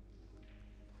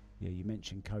 Yeah, you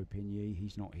mentioned Kopinyi.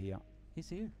 He's not here. He's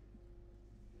here.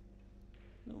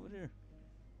 Over there.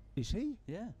 Is he?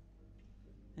 Yeah.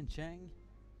 And Chang,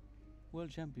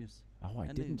 world champions. Oh, I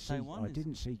And didn't see. Taiwan I is-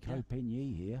 didn't see yeah.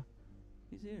 Kopinyi here.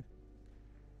 He's here.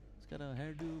 He's got a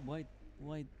hairdo, white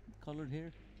colored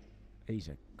hair. He's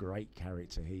a great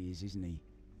character. He is, isn't he?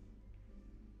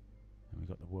 And we've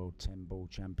got the world 10 ball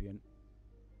champion.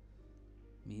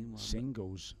 Meanwhile,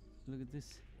 Singles. look at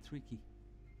this. Tricky.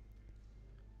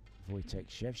 Wojtek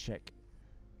Shevchek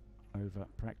over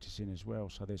practicing as well.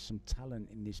 So there's some talent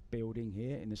in this building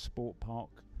here in the Sport Park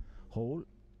Hall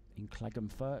in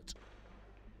Klagenfurt.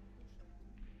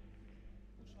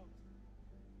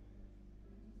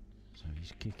 So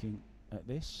he's kicking at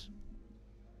this.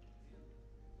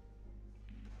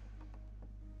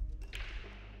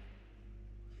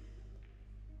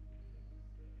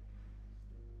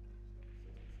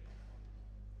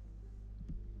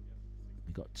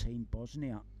 We've got Team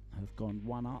Bosnia have gone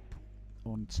 1 up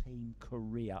on Team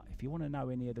Korea. If you want to know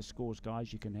any of the scores,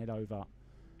 guys, you can head over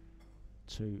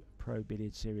to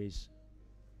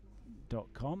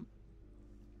ProBilliardSeries.com,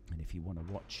 and if you want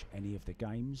to watch any of the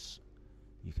games,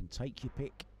 you can take your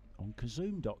pick on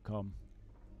Kozoom.com.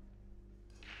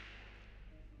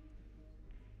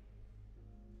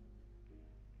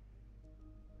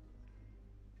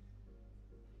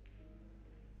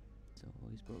 So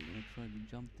he's probably gonna try to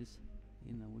jump this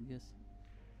in, I would guess.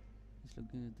 He's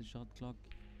looking at the shot clock.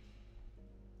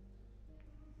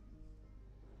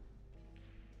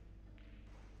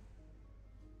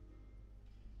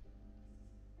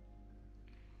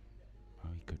 Oh,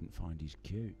 he couldn't find his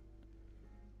cue.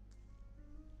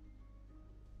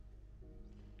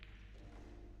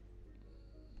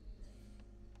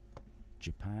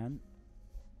 Japan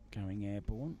going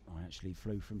airborne. I actually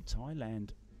flew from Thailand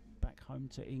back home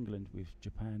to England with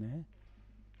Japan Air.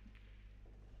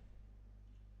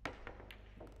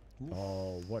 Oof.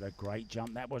 Oh, what a great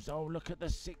jump that was. Oh, look at the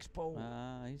 6 ball.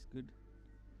 Ah, he's good.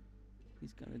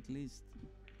 He's got at least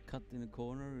cut in the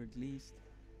corner, at least.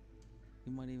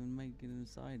 He might even make it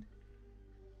inside.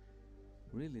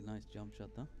 Really nice jump shot,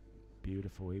 huh?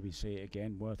 Beautiful. Here we see it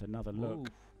again. Worth another look. Oof.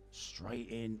 Straight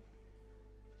in.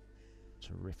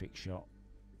 Terrific shot.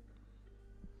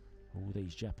 All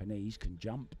these Japanese can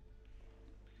jump.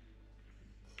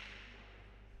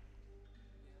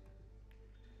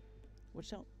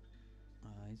 Watch out. Ah,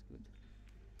 he's good.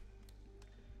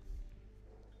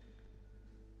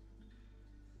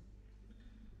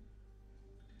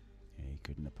 Yeah, he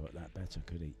couldn't have put that better,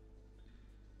 could he?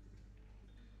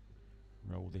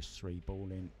 Roll this 3 ball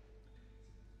in.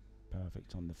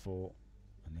 Perfect on the 4.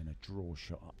 And then a draw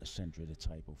shot up the centre of the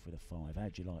table for the 5.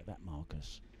 How'd you like that,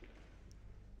 Marcus?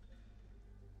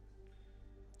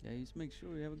 Yeah, just make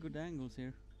sure you have good angles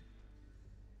here.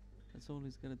 That's all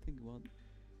he's got to think about.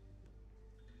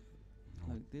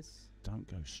 Oh, Like this. don't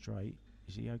go straight.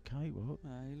 Is he okay? What?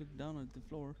 He looked down at the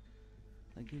floor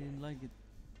like he didn't like it.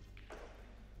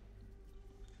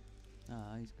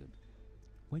 Ah, he's good.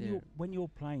 When you're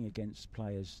playing against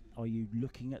players, are you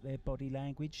looking at their body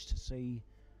language to see?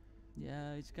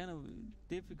 Yeah, it's kind of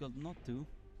difficult not to,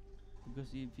 because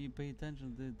if you pay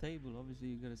attention to the table, obviously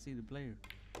you gotta see the player.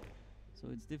 So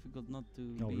it's difficult not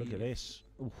to. Oh, be look at this!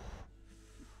 Oof.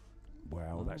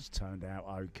 Well, Oh. that's turned out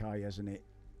okay, hasn't it?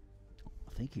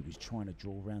 I think he was trying to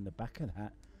draw around the back of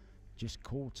that, just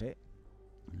caught it.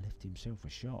 and left himself a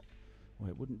shot. Well,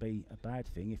 it wouldn't be a bad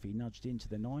thing if he nudged into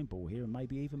the 9 ball here and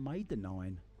maybe even made the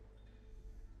 9.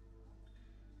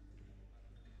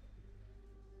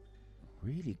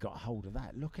 Really got hold of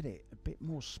that. Look at it. A bit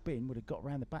more spin would have got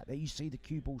around the back there. You see the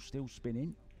cue ball still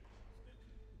spinning.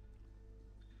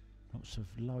 Lots of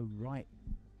low right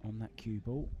on that cue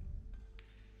ball.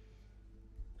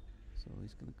 So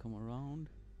he's going to come around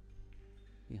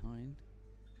behind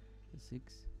the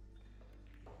 6.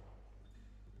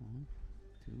 1,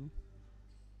 2,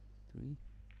 3.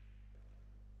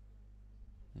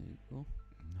 There you go.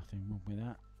 Nothing wrong with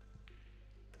that.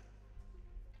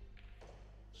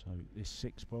 So this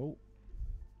 6 ball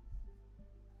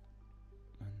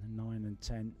and the 9 and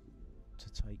 10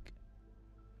 to take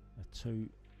a 2.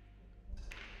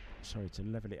 Sorry, to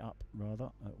level it up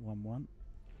rather at 1-1.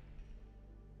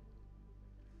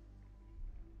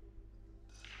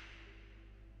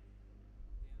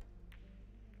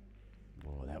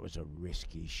 Oh, that was a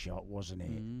risky shot, wasn't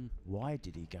it? Why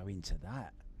did he go into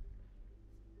that?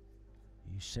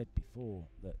 You said before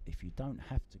that if you don't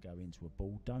have to go into a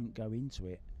ball, don't go into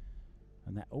it.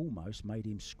 And that almost made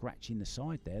him scratch in the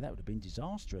side there. That would have been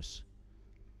disastrous.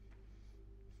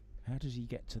 How does he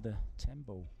get to the 10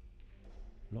 ball?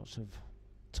 Lots of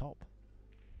top.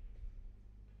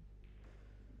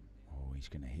 Oh, he's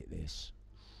going to hit this.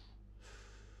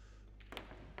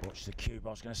 Watch the cue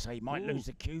ball. I was going to say he might lose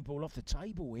the cue ball off the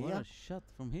table here. What a shot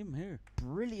from him here.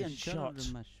 Brilliant shot.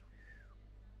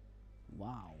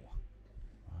 Wow.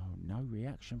 Oh, no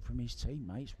reaction from his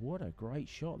teammates. What a great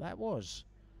shot that was.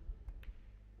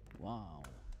 Wow.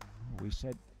 We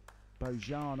said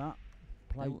Bojana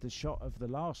played the shot of the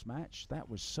last match. That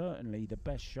was certainly the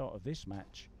best shot of this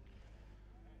match.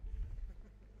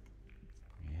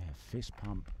 Yeah, fist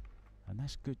pump. And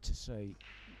that's good to see.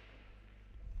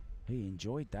 He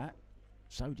enjoyed that.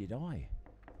 So did I.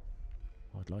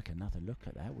 I'd like another look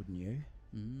at that, wouldn't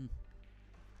you?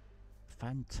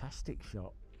 Fantastic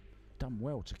shot. Done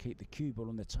well to keep the cue ball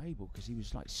on the table because he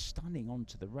was like stunning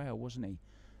onto the rail, wasn't he?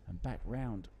 And back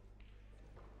round.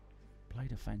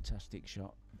 Played a fantastic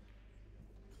shot.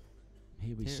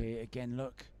 Here we see it again,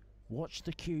 look. Watch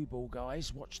the cue ball,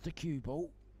 guys. Watch the cue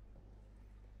ball.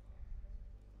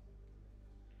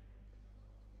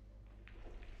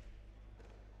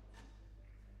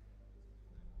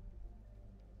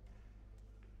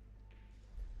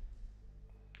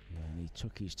 Yeah, and he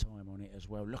took his time on it as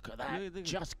well. Look at that.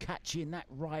 Just catching that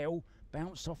rail.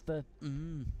 Bounced off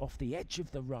the edge of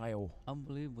the rail.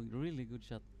 Unbelievable. Really good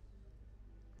shot.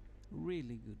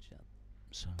 Really good shot.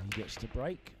 So he gets to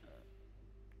break.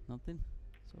 Nothing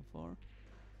so far.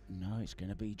 No, it's going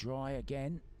to be dry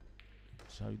again.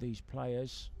 So these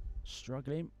players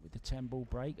struggling with the 10 ball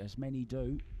break, as many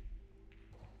do.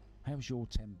 How's your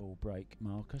 10 ball break,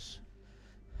 Marcus?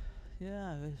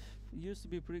 Yeah, it used to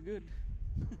be pretty good.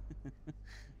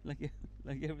 like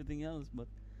everything else, but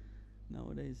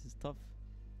nowadays it's tough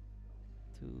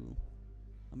to.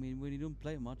 I mean, when you don't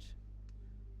play much,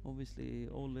 obviously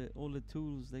all the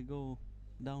tools, they go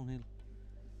downhill.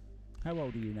 How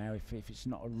old are you now, if it's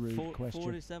not a rude question?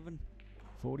 47.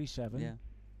 47? Yeah.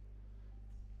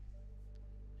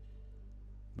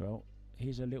 Well,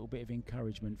 here's a little bit of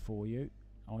encouragement for you.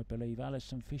 I believe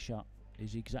Alison Fisher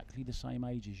is exactly the same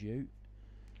age as you,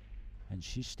 and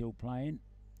she's still playing.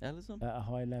 Alison? At a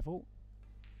high level.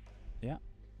 Yeah.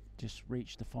 Just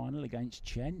reached the final against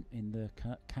Chen in the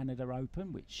Canada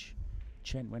Open, which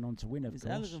Chen went on to win, of course. Is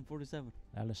Alison 47?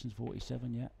 Alison's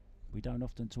 47, yeah. We don't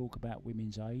often talk about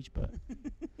women's age, but do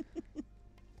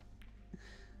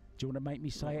you want to make me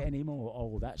say it anymore?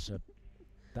 Oh, that's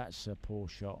a poor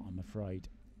shot, I'm afraid.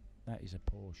 That is a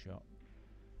poor shot.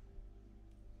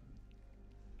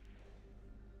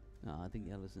 No, I think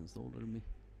Alison's older than me.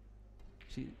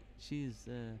 She's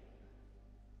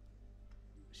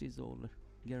older,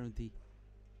 guarantee.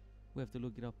 We have to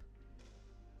look it up.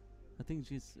 I think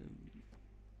she's.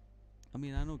 I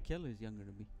mean, I know Kelly's younger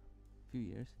than me, a few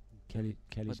years. Kelly's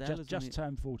just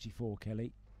turned 44.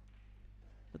 Kelly.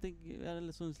 I think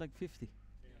Alison's like 50.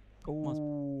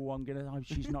 Oh, I'm gonna hope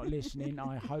she's not listening.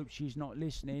 I hope she's not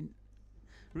listening.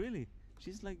 Really?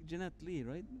 She's like Jeanette Lee,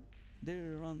 right?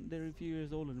 They're a few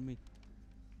years older than me.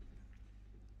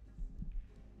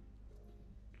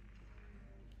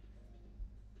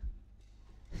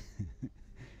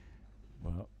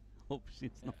 Well, hope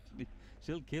she's not.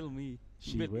 She'll kill me.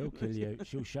 She will kill you.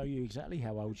 She'll show you exactly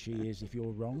how old she is if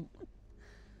you're wrong.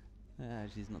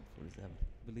 She's not 47.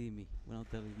 Believe me when I'll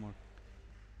tell you more.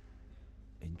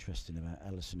 Interesting about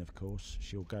Alison, of course.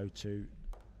 She'll go to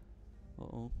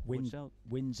watch out.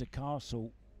 Windsor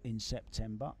Castle in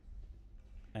September.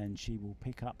 and she will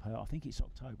pick up her, I think it's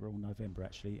October or November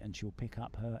actually, and she'll pick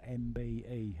up her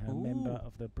MBE, her Member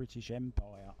of the British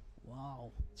Empire.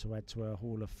 Wow. To add to her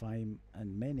Hall of Fame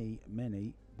and many,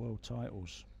 many world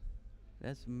titles.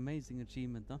 That's amazing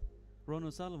achievement, huh? Ron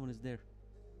O'Sullivan is there.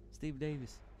 Steve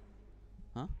Davis.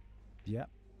 Huh? Yep.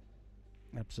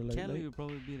 Absolutely. Kelly will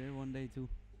probably be there one day too.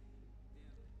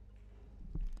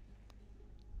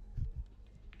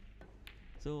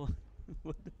 So,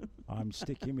 I'm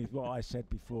sticking with what I said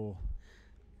before.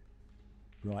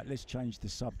 Right, let's change the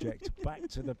subject. Back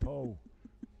to the pool.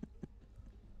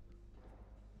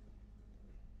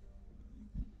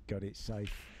 Got it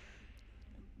safe.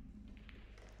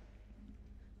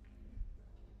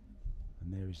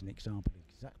 And there is an example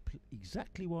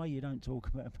exactly why you don't talk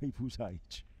about people's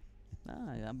age.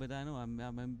 yeah, but I know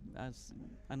I'm as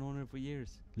an owner for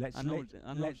years. Let's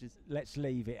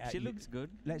leave it at she looks good.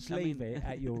 Let's leave it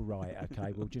at your right,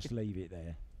 okay? We'll just leave it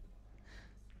there.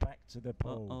 Back to the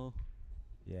pool. Uh-oh.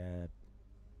 Yeah,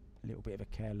 a little bit of a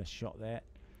careless shot there.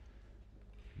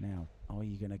 Now, are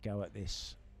you going to go at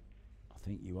this? I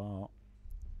think you are.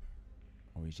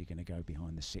 Or is he going to go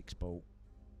behind the 6 ball?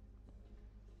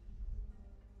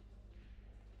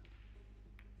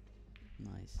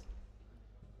 Nice.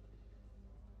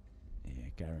 Yeah,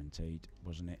 guaranteed,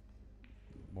 wasn't it?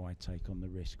 Why take on the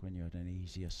risk when you had an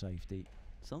easier safety?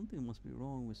 Something must be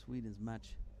wrong with Sweden's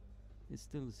match. It's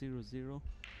still 0-0.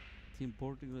 Team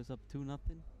Portugal is up 2-0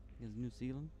 against New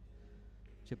Zealand.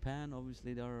 Japan,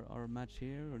 obviously, they are our match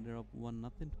here, or they're up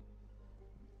 1-0.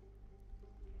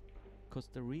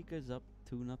 Costa Rica is up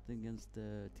 2-0 against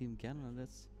Team Canada.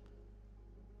 That's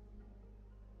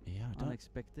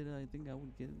unexpected. I think I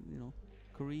would get,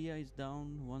 Korea is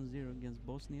down 1-0 against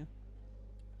Bosnia.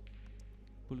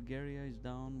 Bulgaria is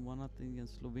down 1-0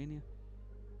 against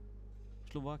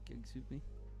Slovakia, excuse me.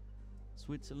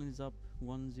 Switzerland is up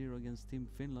 1-0 against Team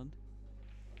Finland.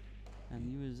 And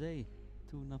USA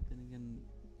 2-0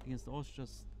 against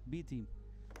Austria's B team.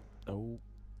 Oh.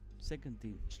 Second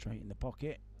team. Straight in the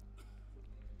pocket.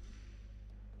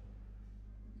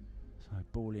 So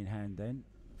ball in hand then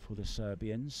for the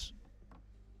Serbians.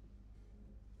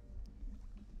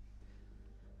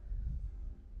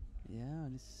 Yeah,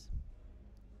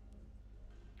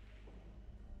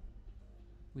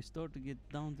 we start to get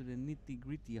down to the nitty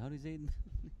gritty. How do you say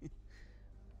it?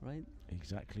 Right?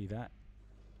 Exactly that.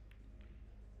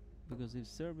 Because if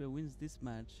Serbia wins this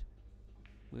match,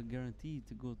 we're guaranteed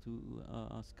to go to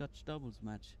a Scotch doubles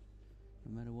match,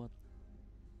 no matter what.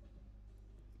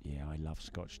 Yeah, I love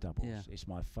Scotch doubles. Yeah. It's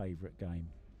my favourite game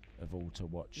of all to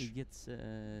watch. It gets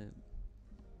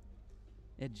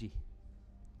edgy.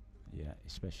 Yeah,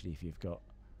 especially if you've got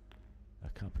a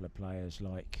couple of players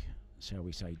like, shall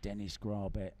we say, Dennis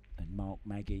Grabet and Mark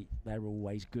Maggie. They're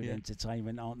always good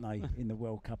entertainment, aren't they, in the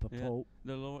World Cup of pool?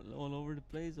 They're all over the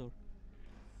place, or?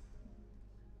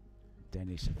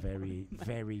 Dennis, a very,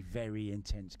 very, very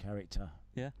intense character.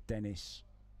 Yeah. Dennis,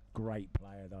 great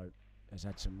player though. Has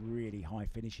had some really high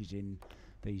finishes in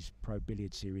these Pro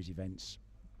Billiard Series events.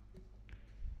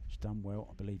 He's done well.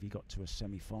 I believe he got to a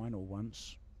semi-final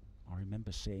once. I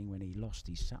remember seeing when he lost,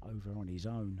 he sat over on his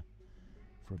own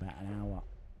for about an hour.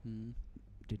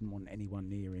 Didn't want anyone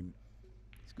near him.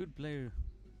 He's a good player,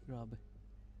 Rob.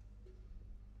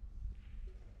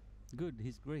 Good,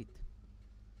 he's great.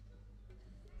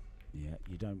 Yeah,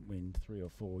 you don't win 3 or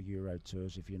 4 Euro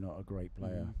Tours if you're not a great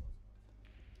player.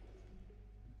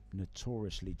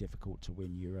 Notoriously difficult to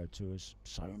win Euro Tours.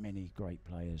 So many great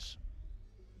players.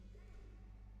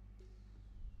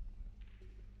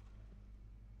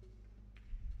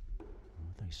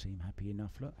 They seem happy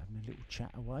enough. Look, having a little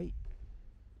chat away.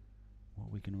 What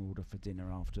are we going to order for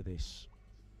dinner after this?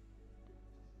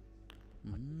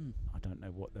 I don't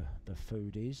know what the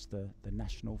food is, the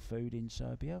national food in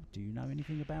Serbia. Do you know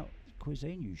anything about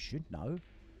cuisine? You should know.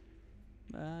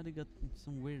 They got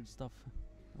some weird stuff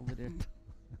over there.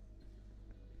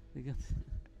 They got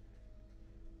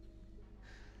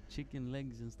chicken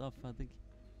legs and stuff, I think.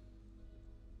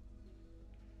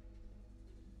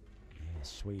 Yeah,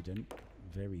 Sweden,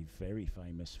 very, very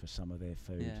famous for some of their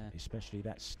food, especially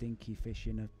that stinky fish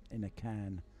in a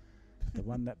can, the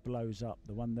one that blows up,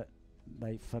 the one that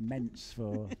they ferments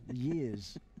for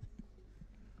years.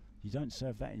 You don't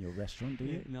serve that in your restaurant, do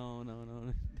you? No.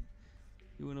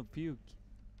 You wanna puke.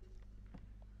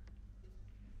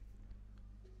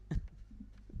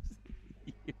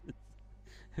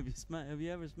 Have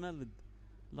you ever smelled it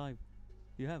live?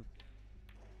 You have?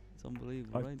 It's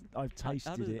unbelievable, right? I've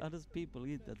tasted it. How does people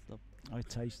eat that stuff? I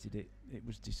tasted it. It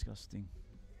was disgusting.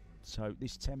 So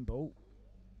this 10 ball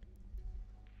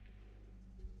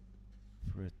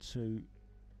for a 2-1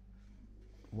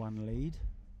 lead.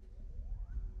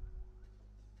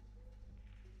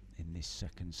 this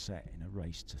second set in a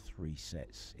race to 3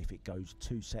 sets. If it goes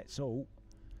 2 sets all,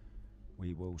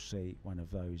 we will see one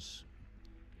of those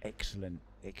excellent,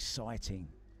 exciting,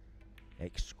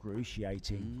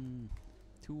 excruciating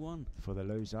 2-1 for the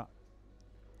loser.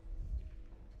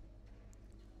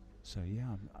 So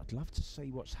yeah, I'd love to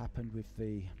see what's happened with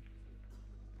the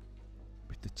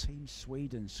Team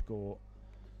Sweden score.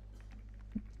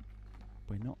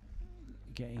 We're not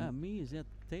getting... me is at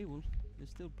the table. They're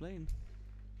still playing.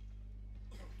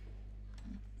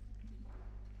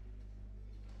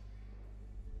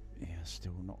 Yeah,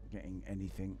 still not getting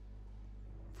anything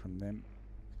from them.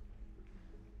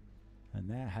 And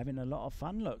they're having a lot of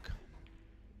fun, look.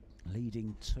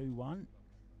 Leading 2-1.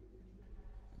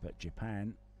 But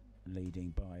Japan leading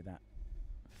by that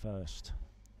first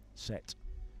set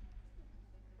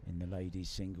in the ladies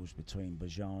singles between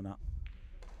Bojana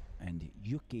and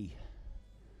Yuki.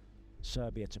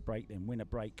 Serbia to break, then winner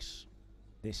breaks.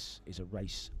 This is a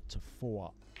race to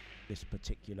 4, this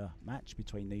particular match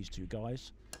between these two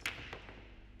guys.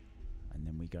 And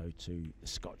then we go to the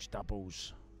Scotch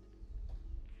doubles.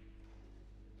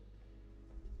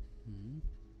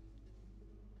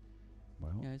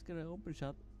 Well, Yeah, he's got an open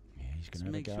shot. yeah, he's Just going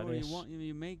to make have a go sure at this.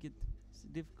 you make it. It's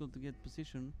difficult to get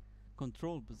position,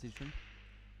 control position.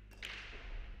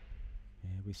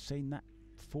 Yeah, we've seen that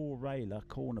 4-railer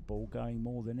corner ball going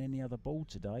more than any other ball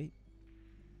today.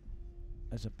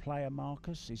 As a player,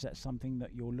 Marcus, is that something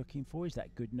that you're looking for? Is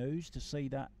that good news to see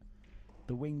that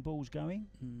the wing ball's going?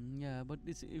 Yeah, but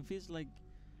it feels like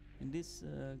in this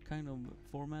kind of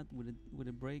format with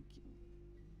a break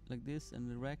like this and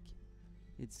the rack,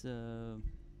 it's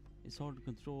hard to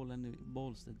control any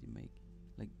balls that you make.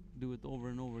 Like do it over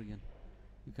and over again.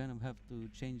 You kind of have to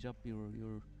change up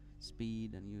your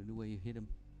speed and the way you hit him.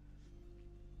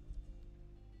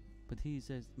 But he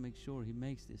says to make sure he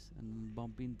makes this and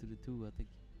bump into the 2, I think.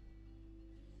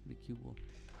 The cue ball.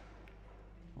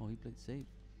 Oh, he played safe.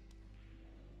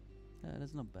 Yeah,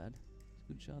 that's not bad. It's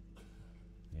a good shot.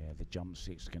 Yeah, the jump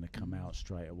 6 going to come out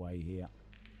straight away here.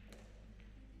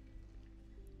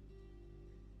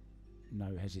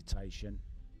 No hesitation.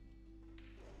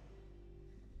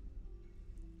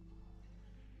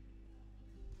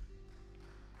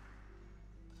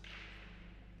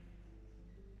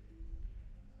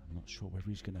 I'm not sure whether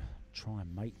he's going to try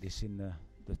and make this in the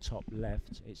top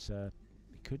left. It's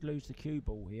he could lose the cue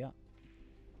ball here.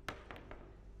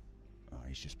 Oh,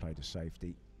 he's just played a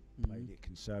safety. Played it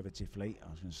conservatively.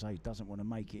 I was going to say, doesn't want to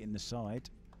make it in the side.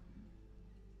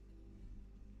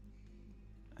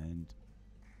 And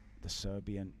the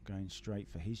Serbian going straight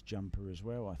for his jumper as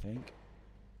well, I think.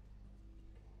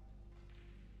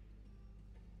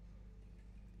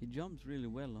 He jumps really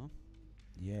well, huh?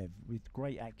 Yeah, with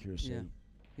great accuracy. Yeah.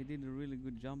 He did a really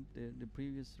good jump the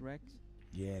previous racks.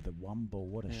 Yeah, the 1 ball,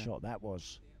 what a shot that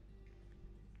was.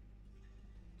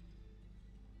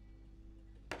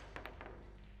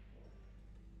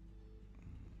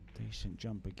 Decent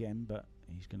jump again, but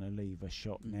he's going to leave a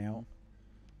shot now.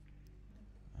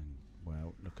 And,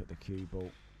 well, look at the cue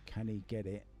ball. Can he get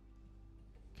it?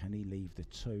 Can he leave the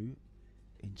 2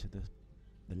 into the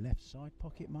left side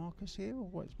pocket, Marcus, here?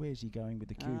 Or where's he going with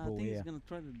the cue ball I think here? he's going to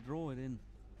try to draw it in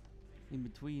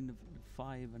between the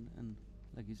 5 and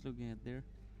like he's looking at there.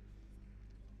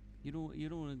 You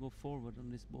don't want to go forward on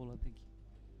this ball, I think.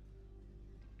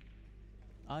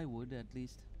 I would at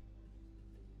least.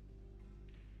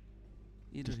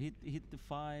 Either hit the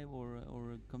 5 or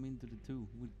come into the 2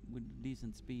 with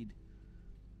decent speed.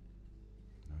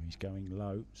 No, he's going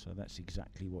low, so that's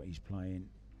exactly what he's playing.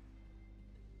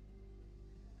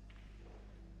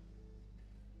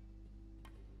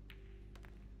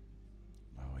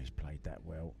 Oh, he's played that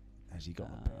well. Has he got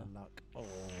a bit of luck? Oh,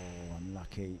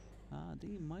 unlucky. I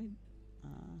think he might.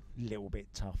 Little bit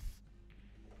tough.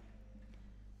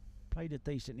 Played a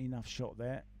decent enough shot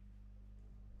there.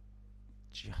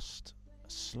 Just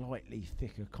slightly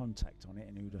thicker contact on it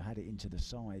and he would have had it into the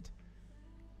side.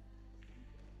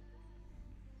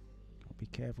 Got to be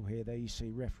careful here. There you see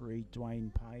referee Dwayne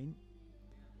Payne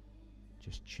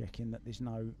just checking that there's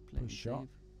no push shot.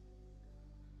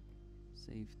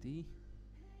 Safety.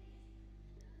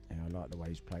 Yeah, I like the way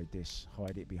he's played this.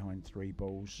 Hide it behind 3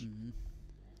 balls.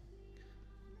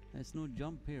 There's no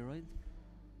jump here, right?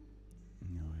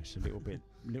 No, it's a little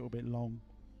bit long.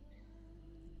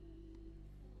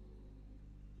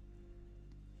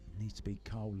 Needs to be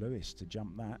Carl Lewis to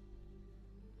jump that.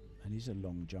 And it's a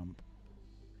long jump.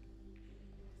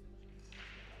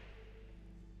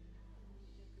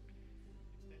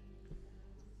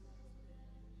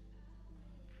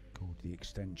 Called the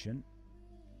extension.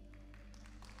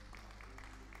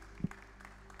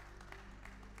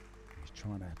 He's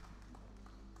trying to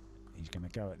He's going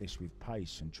to go at this with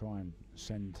pace and try and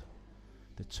send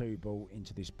the 2 ball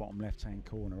into this bottom left-hand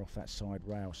corner off that side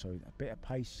rail. So a bit of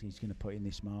pace he's going to put in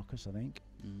this Marcus, I think.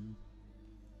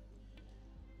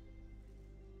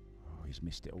 Oh, he's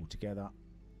missed it altogether.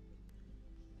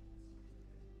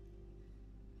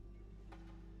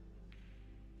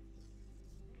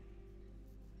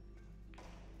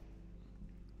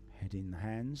 Head in the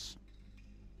hands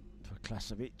for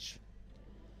Klasovic.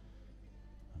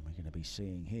 And we're going to be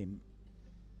seeing him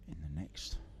in the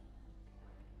next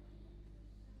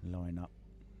lineup.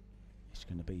 It's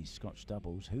going to be Scotch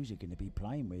doubles. Who's he going to be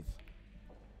playing with?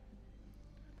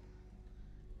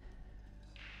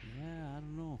 Yeah, I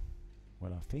don't know.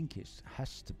 Well, I think it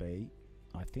has to be.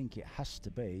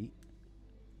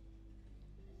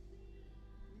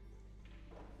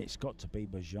 It's got to be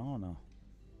Bajana.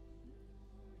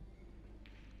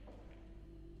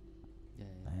 Yeah.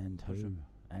 And who? Sure.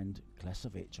 And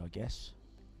Klasovic, I guess.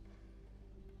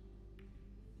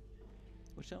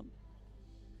 Watch out.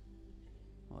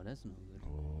 Oh, that's no good.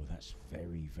 Oh, that's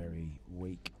very, very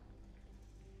weak.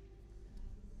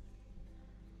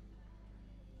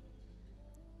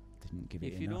 Didn't give it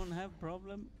enough. If you don't have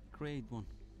problem, create one.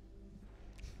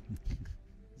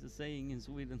 It's a saying in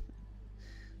Sweden.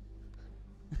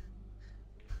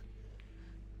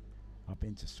 I've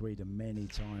been to Sweden many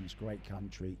times, great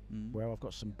country. Well, I've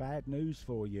got some bad news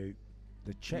for you.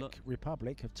 The Czech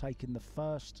Republic have taken the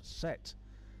first set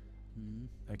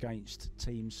against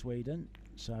Team Sweden.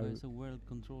 So there's a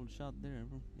well-controlled shot there.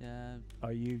 Yeah.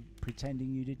 Are you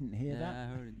pretending you didn't hear that? Yeah,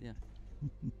 I heard it,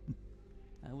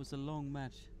 yeah. It was a long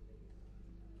match.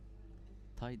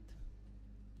 Tight.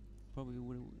 Probably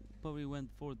went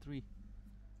 4-3.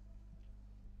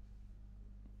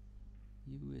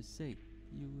 USA.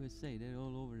 USA, they're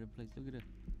all over the place. Look at it.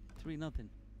 3-0.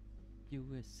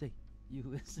 USA.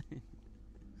 USA.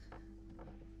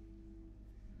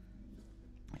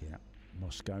 Yeah.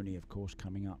 Mosconi, of course,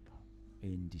 coming up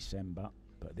in December,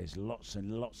 but there's lots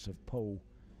and lots of pool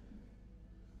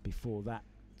before that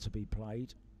to be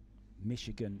played.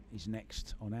 Michigan is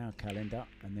next on our calendar,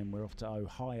 and then we're off to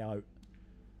Ohio,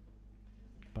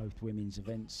 both women's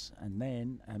events, and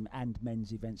then and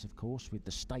men's events, of course, with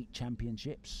the state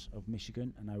championships of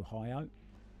Michigan and Ohio,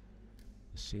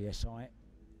 the CSI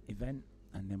event,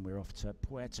 and then we're off to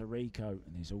Puerto Rico,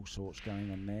 and there's all sorts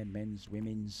going on there. Men's,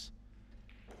 women's,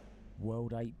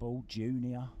 World 8-ball,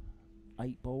 Junior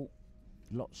 8-ball,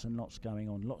 lots and lots going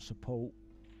on, lots of pool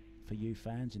for you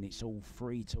fans, and it's all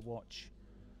free to watch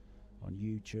on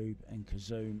YouTube and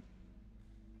Kozoom.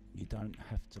 You don't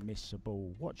have to miss a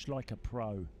ball. Watch like a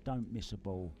pro, don't miss a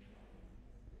ball.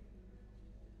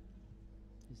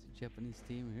 There's a Japanese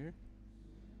team here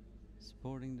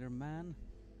supporting their man.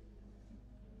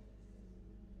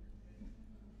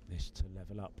 This to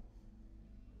level up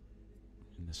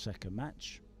in the second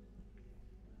match.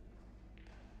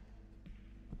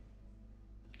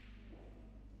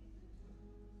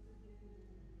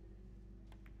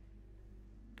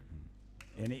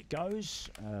 In it goes,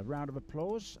 a round of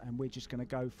applause, and we're just going to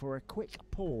go for a quick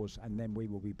pause, and then we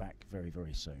will be back very,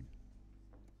 very soon.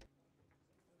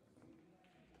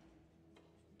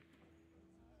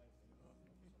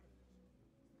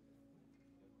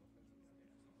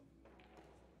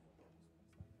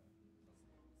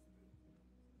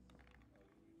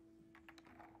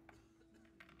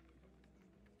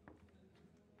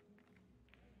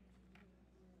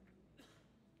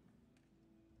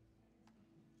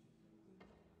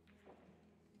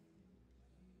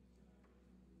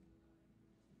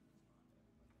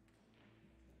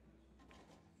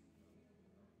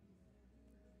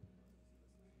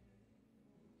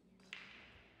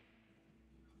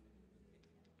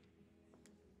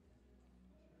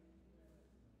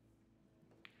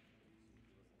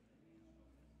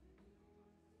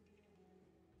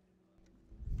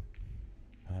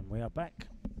 And we are back.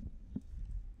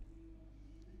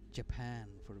 Japan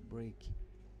for the break.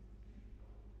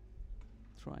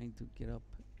 Trying to get up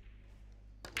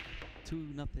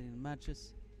 2-0 in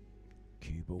matches.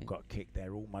 Cue ball got kicked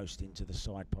there almost into the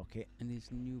side pocket. And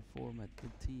this new format,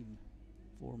 the team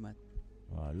format.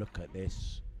 Oh, look at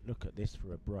this. Look at this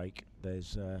for a break.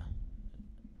 There's 2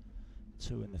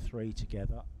 and the 3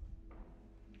 together.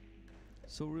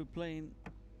 So we're playing,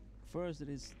 first it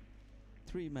is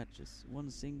 3 matches, 1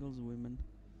 singles women,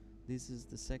 this is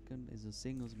the second is a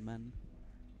singles men,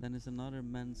 then it's another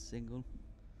men's single,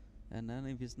 and then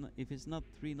if it's not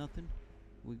 3-0,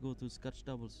 we go to Scotch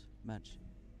doubles match,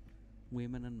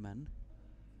 women and men,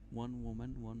 1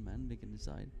 woman 1 man, they can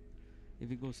decide. If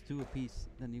it goes 2 apiece,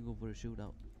 then you go for a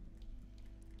shootout.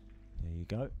 There you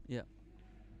go. Yeah.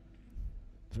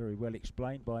 Very well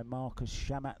explained by Marcus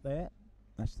Shamat there.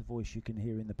 That's the voice you can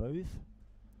hear in the booth.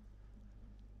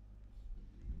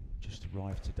 Just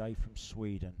arrived today from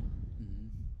Sweden.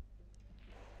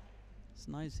 It's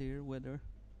nice here, weather.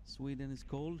 Sweden is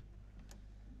cold.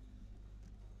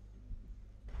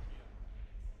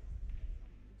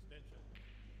 Extension.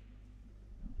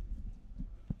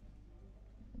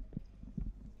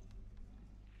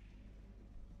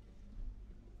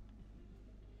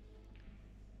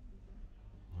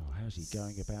 Well, how's he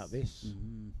going about this?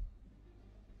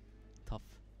 Tough.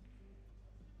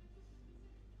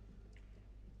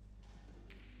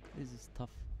 This is tough.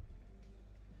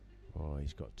 Oh,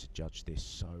 he's got to judge this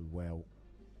so well.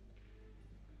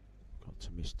 Got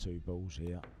to miss 2 balls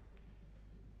here.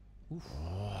 Oof.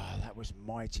 Oh, that was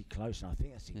mighty close, and I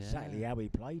think that's exactly how he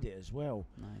played it as well.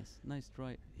 Nice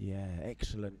try. Yeah,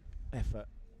 excellent effort.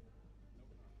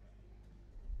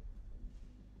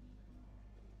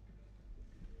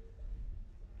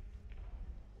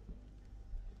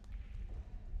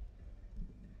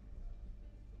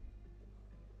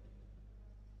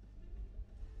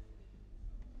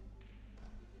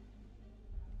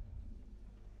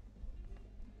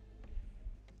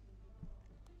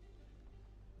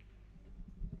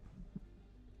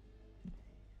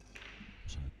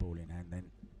 So ball in hand then,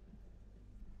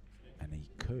 and he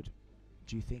could.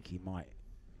 Do you think he might?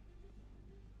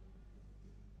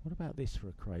 What about this for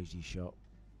a crazy shot?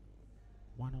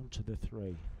 1 onto the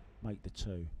 3, make the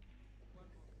 2.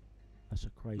 That's a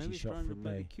crazy Maybe he's shot trying to from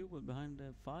play me. the cue ball behind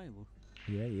the 5. Or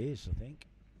Yeah, he is, I think.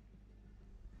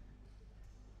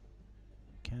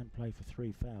 Can play for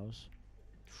 3 fouls.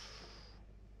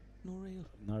 no rail.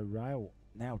 No rail.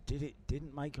 Now,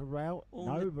 didn't make a rail?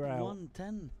 Only No rail.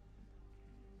 110.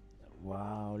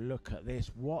 Wow, look at this.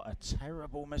 What a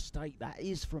terrible mistake that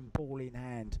is from ball in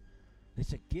hand.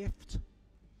 It's a gift.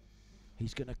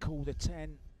 He's going to call the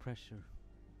 10. Pressure.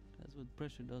 That's what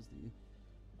pressure does to you.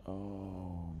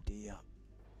 Oh, dear.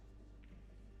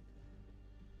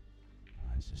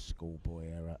 That's a schoolboy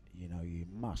error. You know, you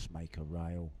must make a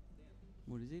rail.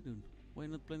 What is he doing? Why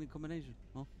not playing a combination?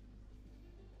 Oh,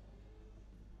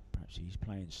 Perhaps he's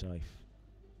playing safe.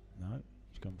 No,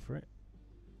 he's gone for it.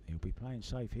 He'll be playing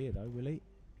safe here, though, will he?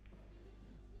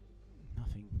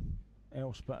 Nothing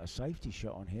else but a safety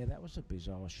shot on here. That was a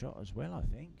bizarre shot as well, I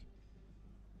think.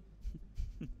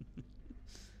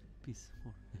 piece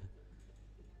more.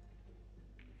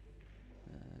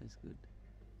 It's good.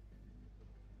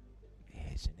 Yeah,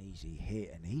 it's an easy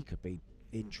hit, and he could be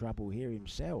in trouble here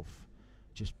himself.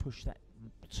 Just push that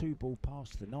 2 ball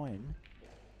past the 9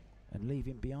 and leave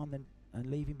him behind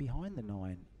the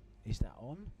 9. Is that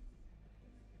on?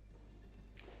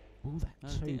 Oh, that I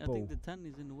 2 ball. think the 10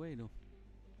 is in the way though.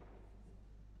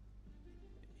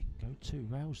 He can go 2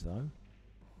 rails though.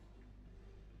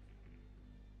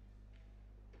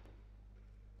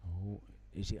 Oh,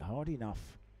 is it hard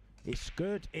enough? It's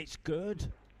good. It's good.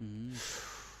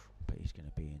 But he's going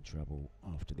to be in trouble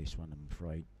after this one, I'm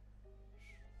afraid.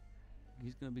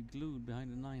 He's gonna be glued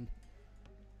behind the 9.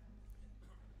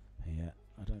 Yeah,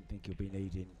 I don't think he'll be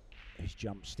needing his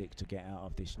jump stick to get out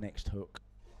of this next hook.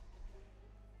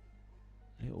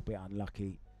 A little bit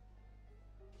unlucky.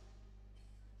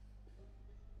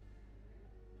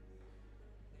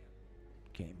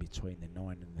 Getting between the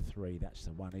 9 and the 3, that's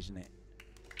the one, isn't it?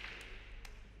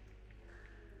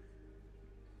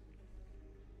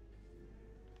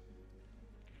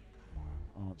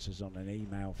 Answers on an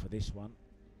email for this one.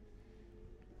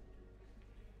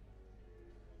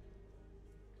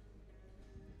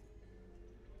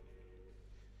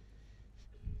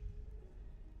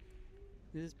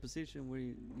 This is position where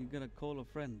you gotta call a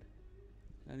friend,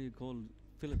 and you call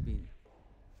Philippines.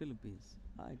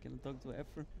 Hi, can I talk to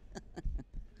Efren?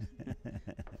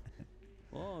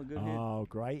 Oh, good hit. Oh,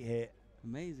 great hit.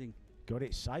 Amazing. Got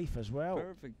it safe as well.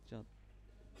 Perfect shot.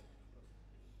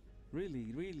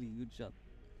 Really, really good shot.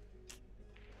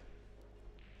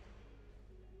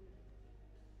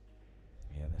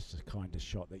 Yeah, that's the kind of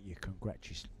shot that you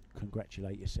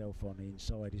congratulate yourself on the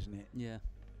inside, isn't it? Yeah.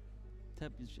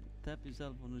 Tap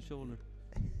yourself on the shoulder.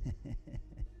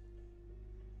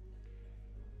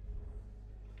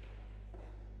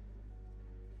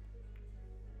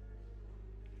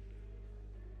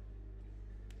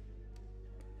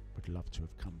 Would love to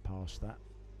have come past that,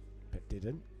 but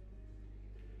didn't.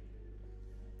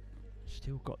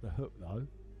 Still got the hook though.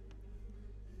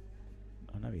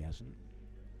 I know he hasn't.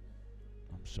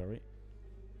 I'm sorry.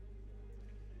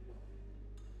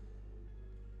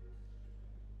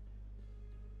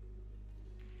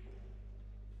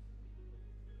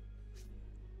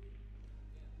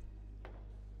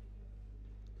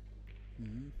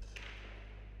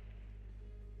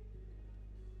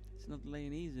 It's not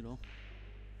laying easy though.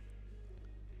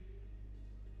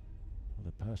 Well,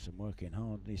 the person working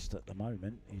hardest at the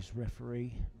moment is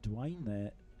referee Dwayne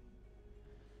there.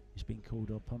 He's been called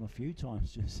upon a few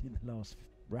times just in the last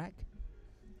rack.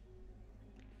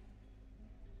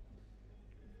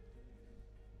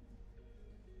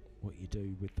 What you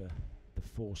do with the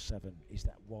 4-7, is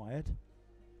that wired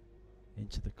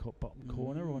into the bottom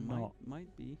corner or not?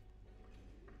 Might be.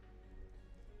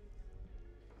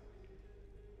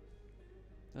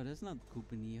 Oh, that's not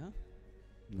Kupini, huh?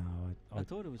 No, I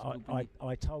thought it was Kupini.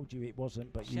 I told you it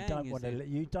wasn't, but you Shang don't is want to. there.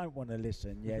 You don't want to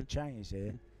listen. Yeah, Chang is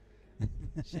here.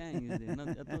 Shang is there.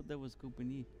 I thought that was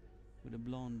Kupini with a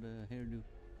blonde hairdo.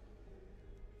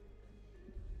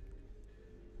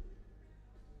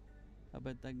 I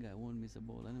bet that guy won't miss a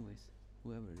ball anyways,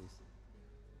 whoever it is.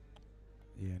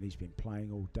 Yeah, and he's been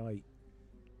playing all day.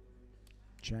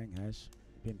 Chang has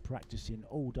been practicing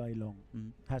all day long.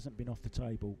 Hasn't been off the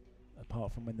table,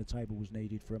 apart from when the table was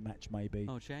needed for a match maybe.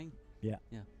 Oh, Chang? Yeah.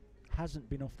 Yeah. Hasn't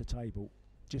been off the table.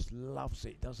 Just loves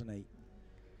it, doesn't he?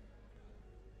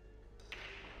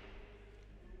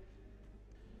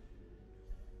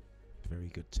 Very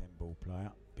good 10-ball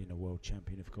player. Been a world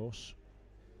champion, of course.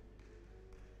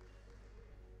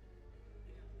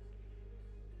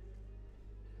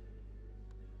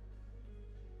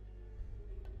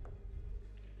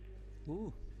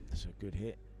 Ooh. That's a good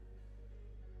hit.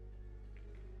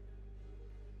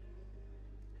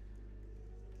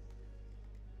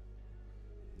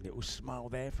 Little smile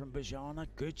there from Bajana.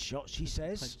 Good shot, she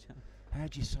says. How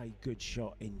do you say good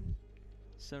shot in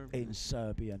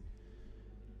Serbian?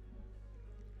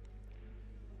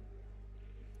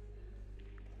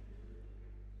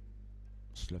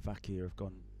 Slovakia have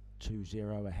gone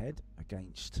 2-0 ahead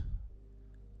against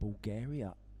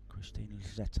Bulgaria. Kristina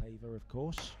Zeteva, of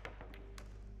course.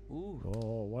 Ooh.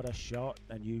 Oh, what a shot.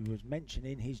 And you was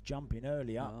mentioning his jumping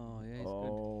earlier. Oh, yeah, he's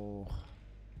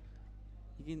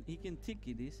good. He can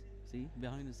tiki this. See,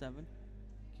 behind the 7.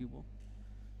 Cue ball.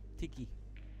 Tiki.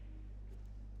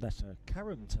 That's a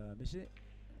carom term, is it?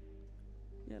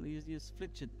 Yeah, you just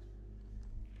flitch it.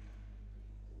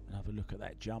 And have a look at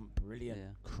that jump. Brilliant.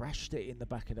 Yeah. Crashed it in the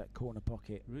back of that corner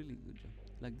pocket. Really good jump.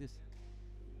 Like this.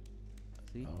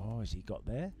 See? Oh, has he got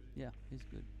there? Yeah, he's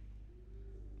good.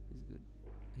 He's good.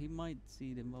 He might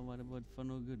see them, but what about for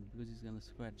no good because he's gonna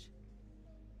scratch.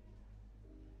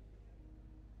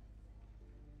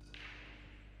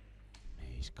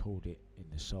 He's called it in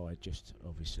the side, just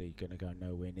obviously going to go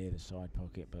nowhere near the side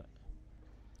pocket, but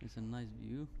it's a nice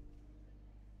view.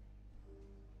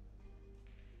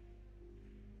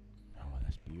 Oh,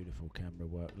 that's beautiful camera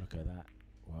work. Look at that.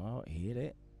 Wow, he hit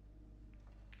it.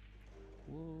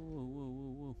 Whoa, whoa, whoa,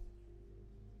 whoa, whoa.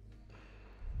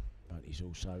 But he's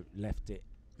also left it.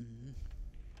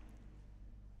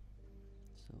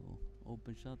 So,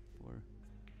 open shot for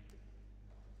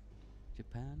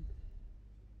Japan.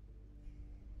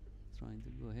 Trying to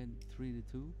go ahead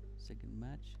 3-2, second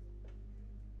match.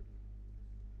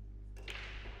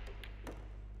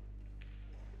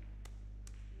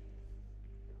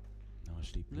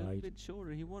 Nicely A little played. bit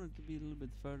shorter. He wanted to be a little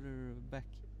bit further back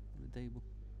on the table.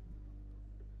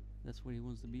 That's where he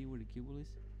wants to be, where the cue ball is.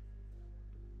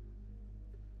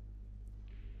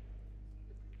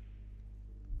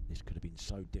 This could have been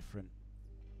so different.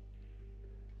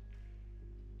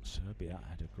 Serbia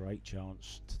had a great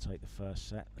chance to take the first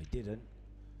set. They didn't.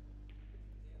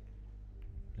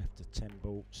 Left a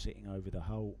 10-ball sitting over the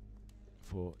hole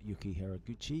for Yuki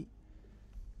Haraguchi.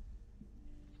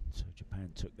 So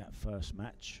Japan took that first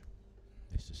match.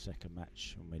 This is the second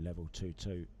match and we're level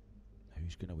 2-2.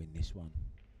 Who's going to win this one?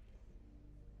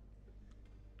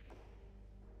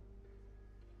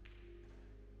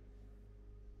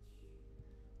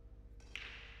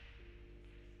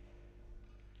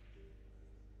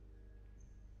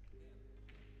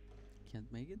 Can't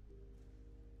make it?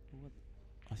 Or what?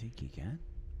 I think he can.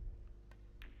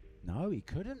 No, he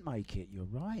couldn't make it. You're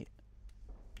right.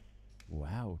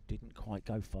 Wow, didn't quite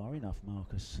go far enough,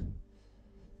 Marcus.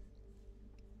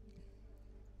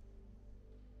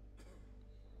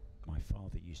 My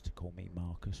father used to call me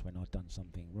Marcus when I'd done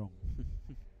something wrong.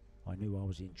 I knew I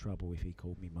was in trouble if he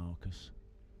called me Marcus.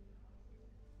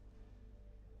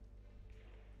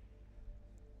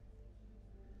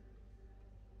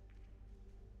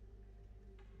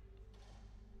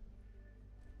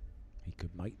 He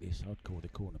could make this. I'd call the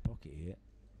corner pocket here.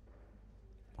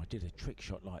 I did a trick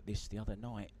shot like this the other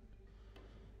night.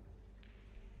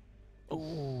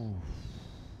 Oh,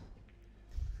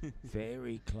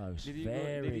 very close. Did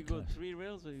you go 3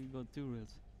 rails or you go 2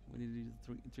 rails when you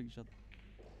did the trick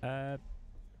shot?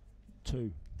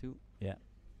 2. 2. Yeah,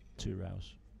 2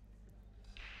 rails.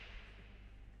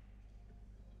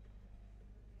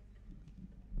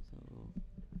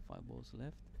 goes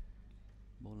left.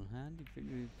 Ball in hand. You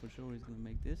figure for sure he's gonna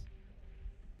make this.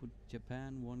 Put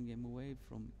Japan 1 game away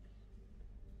from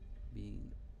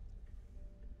being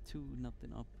 2-0 up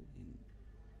in the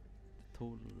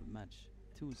total match.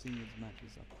 2 singles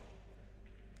matches up.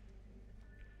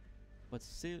 But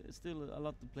still a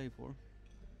lot to play for.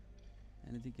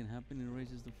 Anything can happen in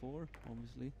races to 4,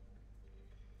 obviously.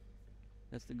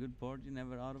 That's the good part, you're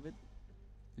never out of it.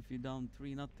 If you're down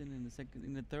 3-0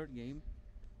 in the third game,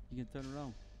 you can turn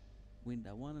around. Win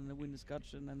that one and then win the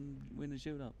scotch and then win the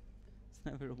shootout. It's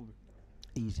never over.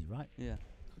 Easy, right? Yeah.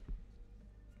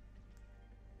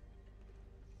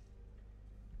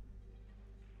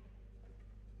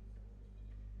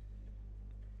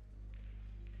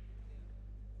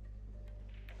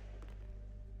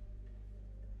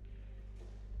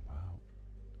 Wow.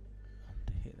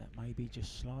 To hit that maybe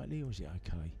just slightly, or is it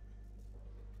okay?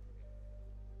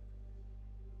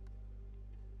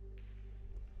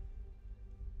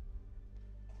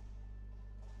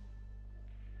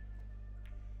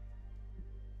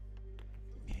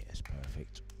 Yeah, it's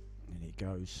perfect. And it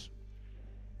goes.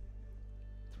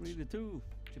 3-2,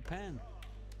 Japan.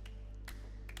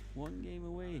 1 game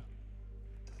away.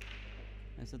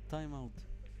 That's a timeout.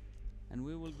 And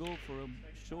we will go for a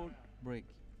short break.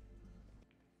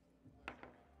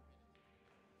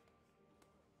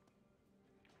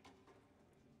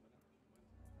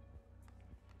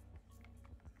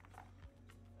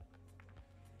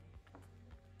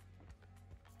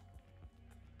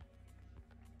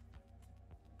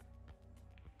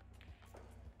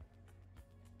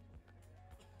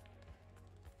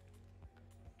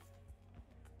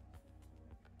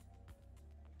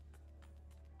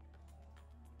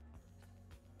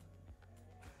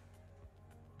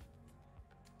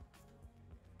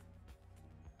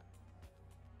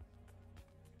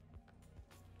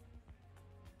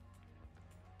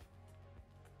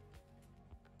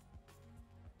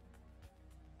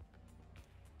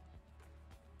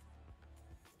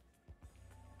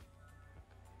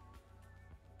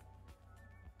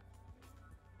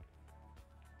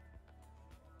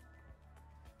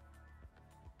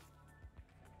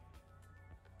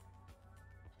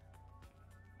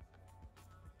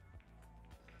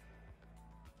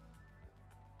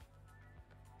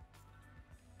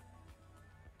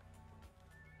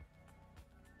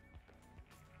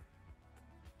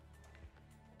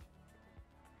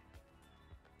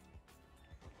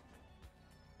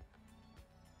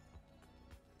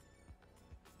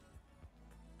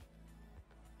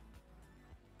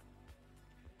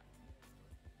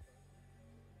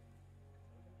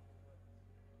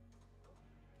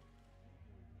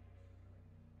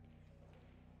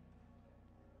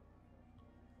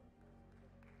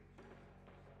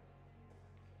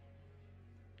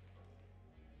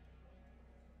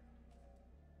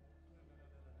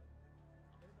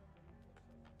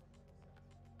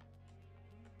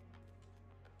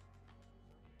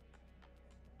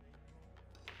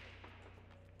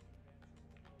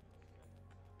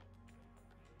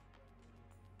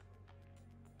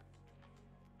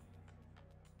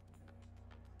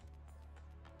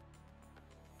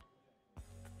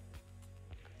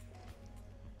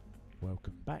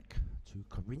 Welcome back to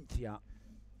Corinthia,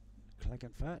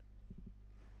 Klagenfurt.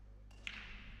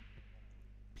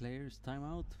 Players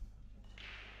timeout.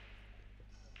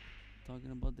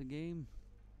 Talking about the game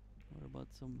or about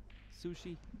some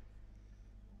sushi.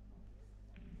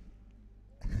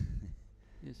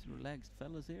 Just relaxed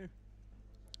fellas here.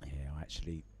 Yeah, I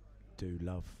actually do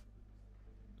love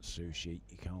sushi.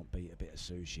 You can't beat a bit of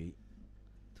sushi.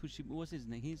 Tushi, what's his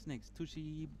name? He's next.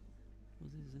 Tushi,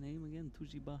 what's his name again?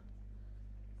 Tushiba.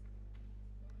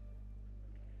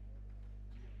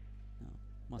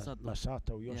 No, Masato.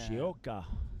 Masato Yoshioka.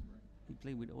 He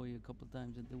played with Oya a couple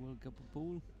times at the World Cup of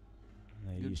Pool.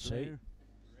 There Good you see. player.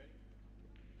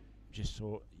 Just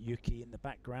saw Yuki in the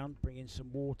background bringing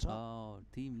some water. Oh,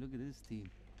 team, look at this team.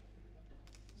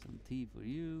 Some tea for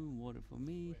you, water for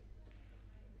me.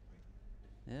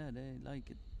 Yeah, they like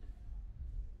it.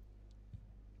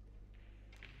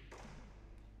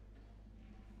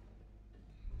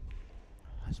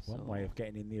 That's one way of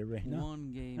getting in the arena.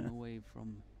 1 game away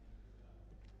from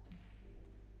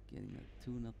getting a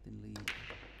 2-0 lead.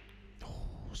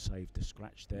 Oh, saved the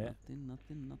scratch there.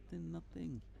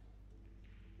 Nothing.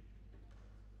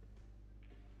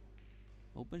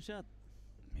 Open shot.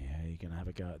 Yeah, you're going to have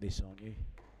a go at this, aren't you?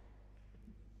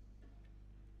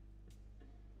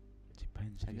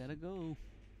 Depends. I gotta go.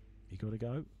 You got to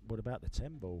go? What about the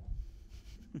 10 ball?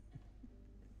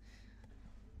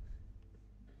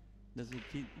 That's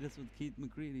what Keith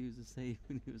McCready used to say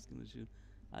when he was gonna shoot.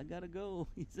 I gotta go,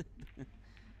 he said.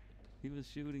 He was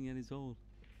shooting at his hole.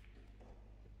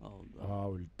 Oh, God.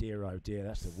 Oh dear,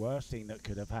 that's the worst thing that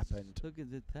could have happened. Look at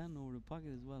the 10 over the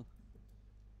pocket as well.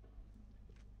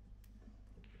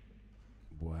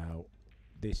 Wow,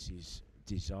 this is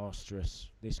disastrous.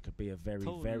 This could be a very,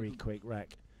 Totally. very quick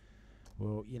rack.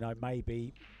 Well, you know,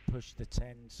 maybe push the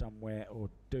 10 somewhere or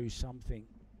do something.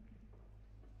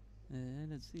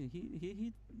 Let's see.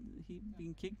 He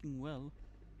been kicking well.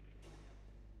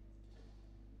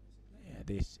 Yeah,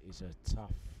 this is a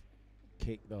tough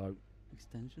kick though.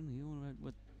 Extension. He only had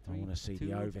what? I want to see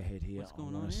the overhead here. What's going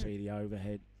I on want to here? see the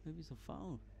overhead. Maybe it's a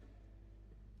foul.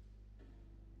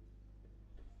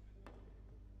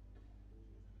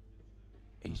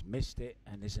 He's missed it,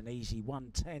 and there's an easy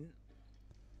 110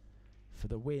 for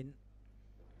the win.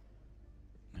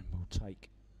 And we'll take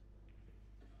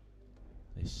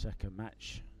this second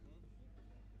match.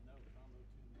 No, combo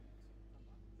 10 wins.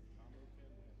 Combo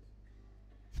 10 wins.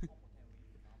 Combo 10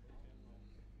 wins.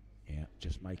 Yeah,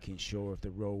 just making sure of the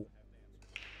rule.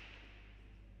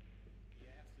 He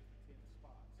asked if the 10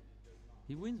 spots. It does not.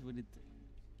 He wins with it.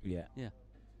 Yeah. Yeah.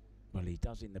 Well, he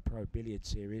does in the Pro Billiard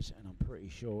Series, and I'm pretty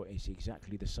sure it's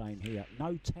exactly the same here.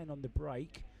 No 10 on the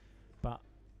break, but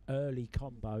early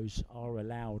combos are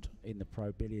allowed in the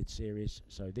Pro Billiard Series,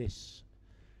 so this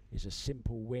is a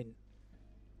simple win.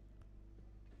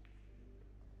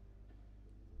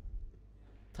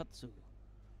 Tatsu.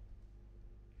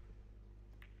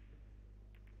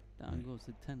 Down goes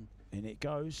the 10. In it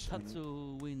goes.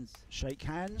 Tatsu wins. Shake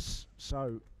hands.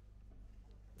 So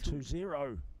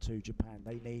 2-0 to Japan.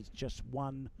 They need just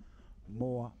one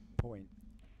more point.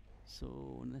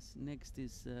 So next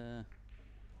is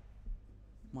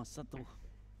Masato.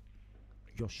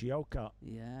 Yoshioka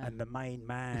Yeah. and the main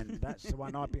man. That's the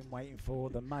one I've been waiting for.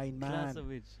 The main man.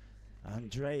 Klasovic.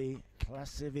 Andrei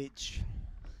Klasovic.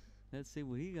 Let's see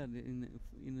what he got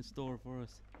in the store for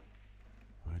us.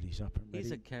 Well, he's up and ready.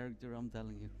 He's a character, I'm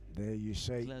telling you. There you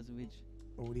see Klasovic.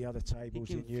 all the other tables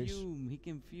He in can use. fume. He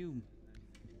can fume.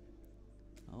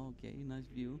 Okay, nice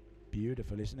view.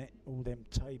 Beautiful, isn't it? All them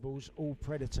tables, all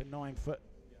Predator 9-foot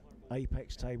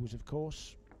Apex tables, of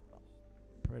course.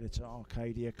 Predator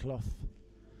Arcadia Cloth.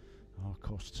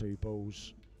 Arcos II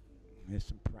balls. There's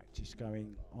some practice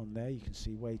going on there. You can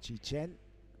see Wei Chi Chen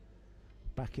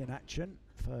back in action.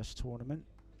 First tournament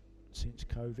since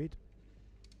COVID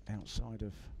outside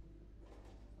of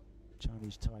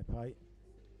Chinese Taipei.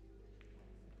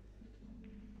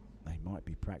 They might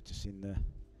be practicing the...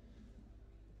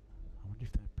 I wonder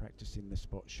if they're practicing the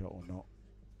spot shot or not.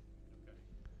 Okay.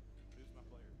 Who's my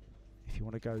player? If you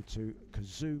want to go to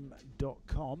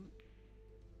Kozoom.com,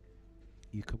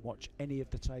 you can watch any of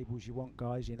the tables you want,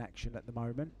 guys, in action at the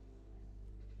moment.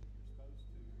 You're supposed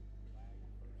to lag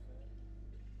the first set.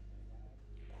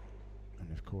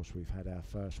 And of course, we've had our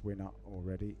first winner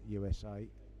already. USA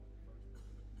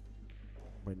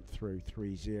went through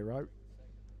 3-0.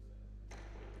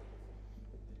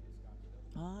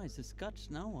 Ah, it's a Scotch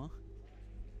now, huh?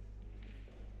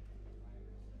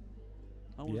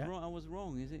 I was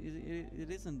wrong. It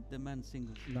isn't the men's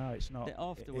singles. No, it's not.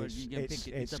 Afterwards, you can pick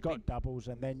it. It's got pick. doubles,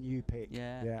 and then you pick.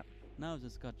 Yeah. Yeah. Now it's a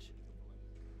Scotch.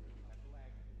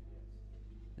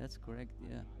 That's correct.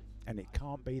 Yeah. And it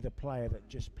can't be the player that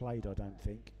just played, I don't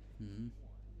think. Mm-hmm.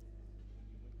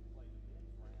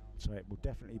 So it will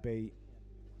definitely be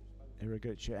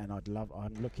Iraguchi, and I'm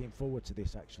looking forward to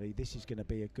this, actually. This is going to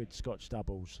be a good Scotch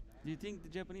doubles. Do you think the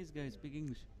Japanese guys speak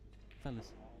English,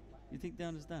 fellas? You think they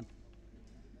understand?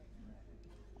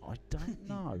 I don't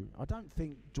know. I don't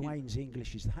think Dwayne's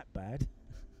English is that bad.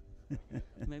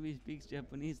 Maybe he speaks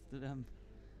Japanese to them.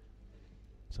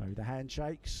 So the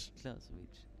handshakes.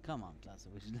 Klasovic. Come on,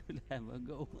 Klasovic. Have a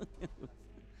go.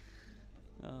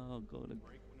 Oh, go to.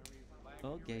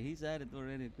 Okay, he's at it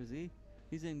already, because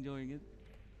he's enjoying it.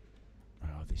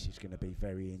 Oh, this is going to be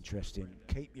very interesting.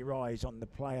 Keep your eyes on the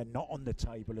player, not on the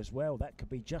table as well. That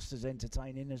could be just as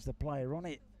entertaining as the player on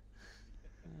it.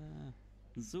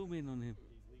 Zoom in on him.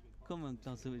 Come on,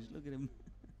 Klasovic, look at him.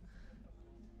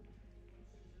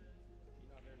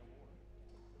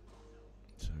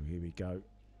 So here we go.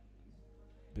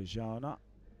 Bajana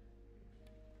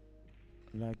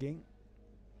lagging.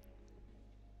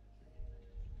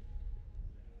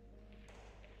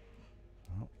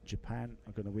 Oh, Japan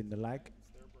are going to win the lag.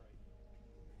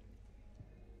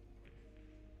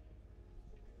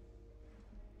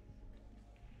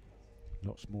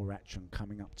 Lots more action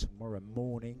coming up tomorrow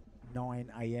morning.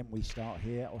 9 AM we start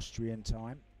here, Austrian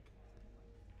time.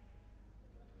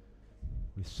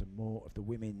 With some more of the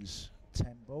women's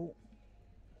 10 ball.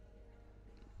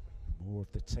 More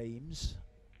of the teams.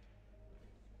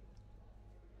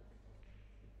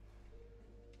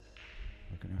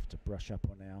 We're going to have to brush up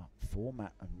on our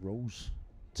format and rules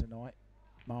tonight,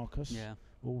 Marcus. Yeah.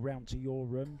 All round to your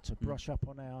room to brush up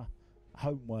on our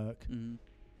homework.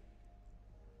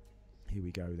 Here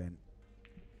we go then.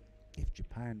 If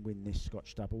Japan win this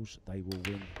Scotch doubles, they will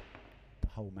win the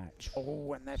whole match.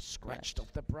 Oh, and they've scratched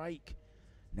off the break.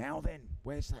 Now then,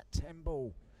 where's that 10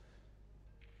 ball?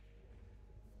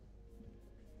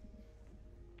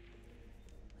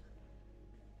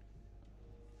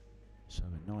 So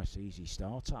a nice easy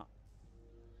starter.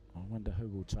 I wonder who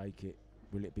will take it.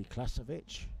 Will it be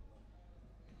Klasovic?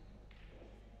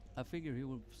 I figure he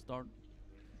will start.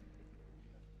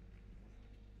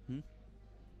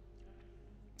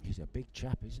 He's a big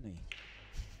chap, isn't he?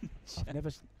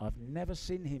 I've never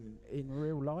seen him in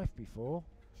real life before.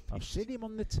 I've seen him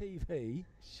on the TV.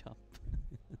 Shut.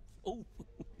 Oh,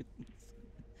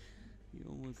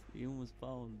 he almost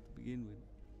fouled to begin with.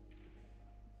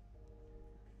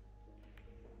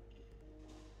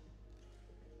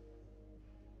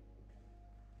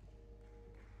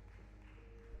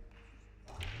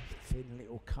 Thin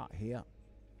little cut here.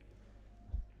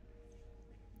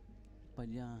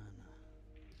 Pajana.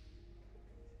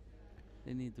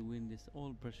 They need to win this,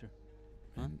 all pressure.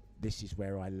 And this is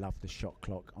where I love the shot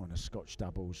clock on a Scotch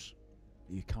doubles.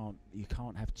 You can't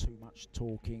have too much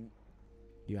talking.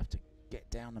 You have to get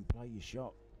down and play your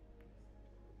shot.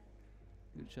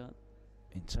 Good shot.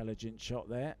 Intelligent shot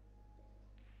there.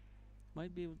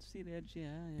 Might be able to see the edge, yeah.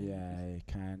 Yeah, you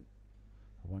can.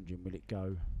 I'm wondering, will it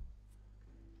go?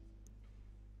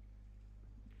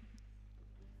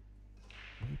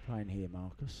 What are you playing here,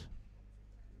 Marcus?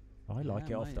 I like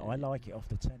it off. I like it off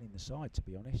the 10 in the side, to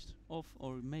be honest. Off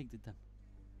or make the 10.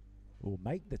 Or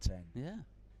make the 10. Yeah.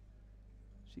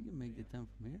 She can make the 10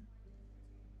 from here.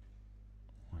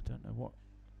 I don't know what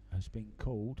has been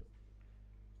called.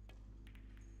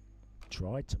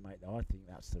 Tried to make. I think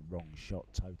that's the wrong shot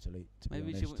totally. To be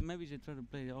honest. Maybe she tried to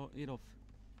play it off.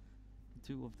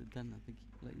 2 of the 10. I think.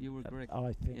 Like you were correct.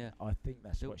 I think. Yeah. I think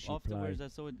that's what she played. Afterwards, I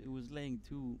saw it was laying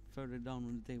 2 further down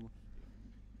on the table.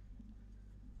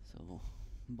 So,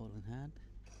 ball in hand.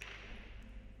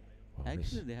 Well,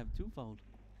 actually, they have 2 fouled.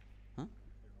 Huh?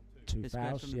 2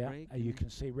 fouls, yeah. You can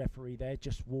see referee there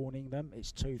just warning them.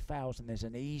 It's 2 fouls, and there's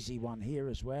an easy one here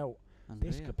as well.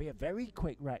 Andrea. This could be a very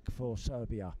quick wreck for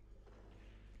Serbia.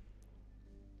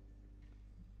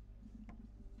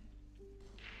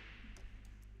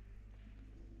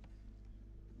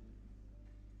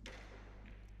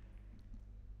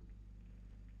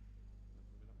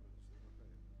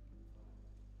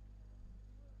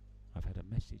 I've had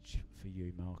a message for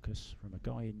you, Marcus, from a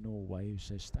guy in Norway who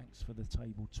says thanks for the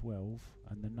table 12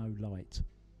 and the no light.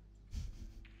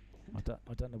 I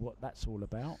don't know what that's all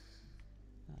about.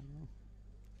 I don't know.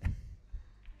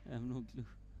 I have no clue.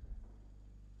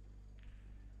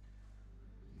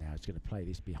 Now he's going to play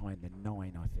this behind the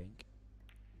 9, I think.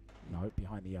 No,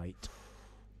 behind the 8.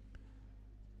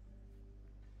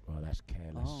 Well, that's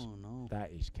careless. Oh no.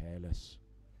 That is careless.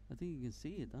 I think you can see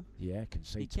it, huh? Yeah, can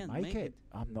see He to can't make make it.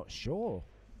 I'm not sure.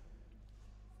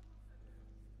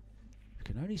 You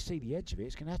can only see the edge of it.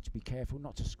 It's going to have to be careful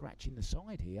not to scratch in the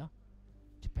side here.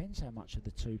 Depends how much of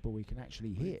the 2 ball he can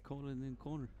actually hit. Call it in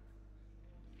corner.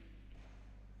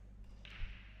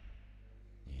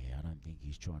 Yeah, I don't think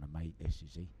he's trying to make this,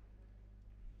 is he?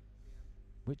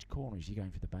 Which corner is he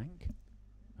going for? The bank?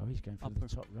 Oh, he's going for the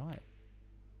top right.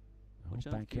 Oh, Watch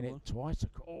out, banking it twice.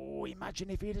 Oh,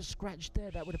 imagine if he'd have scratched there.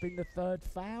 That would have been the 3rd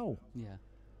foul. Yeah.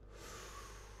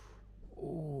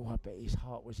 Oh, I bet his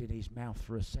heart was in his mouth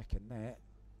for a second there.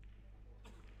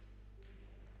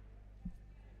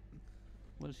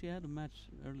 Well, she had a match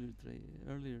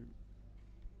earlier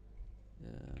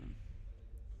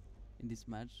in this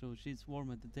match, so she's warm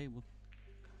at the table,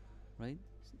 right?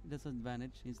 That's an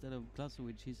advantage. Instead of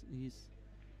Klasovic, this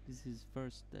is his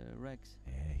first Rex.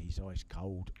 Yeah, he's ice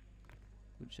cold.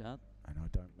 Good shot. And I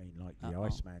don't mean like the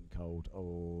Iceman cold.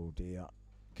 Oh dear.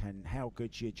 How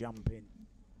good's your jumping?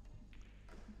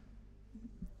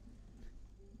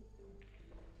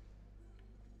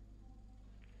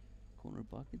 Corner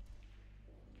pocket.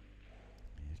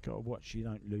 You've got to watch you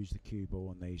don't lose the cue ball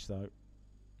on these though.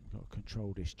 You've got to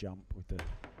control this jump with the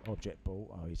object ball.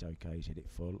 Oh, he's okay. He's hit it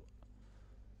full.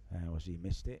 How has he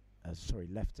missed it? Sorry,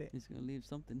 left it. He's going to leave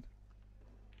something.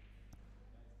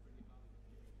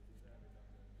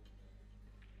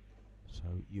 So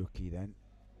Yuki then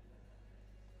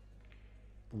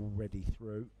already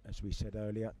through, as we said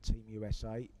earlier. Team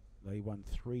USA, they won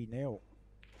 3-0.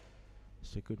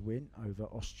 It's a good win over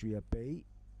Austria B.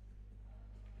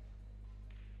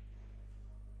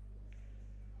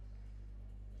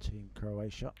 Team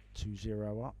Croatia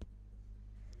 2-0 up.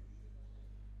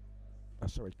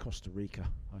 Sorry, Costa Rica,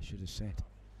 I should have said.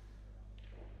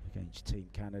 against Team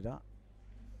Canada.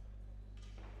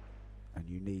 And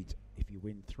you need, if you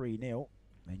win 3-0,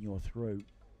 then you're through.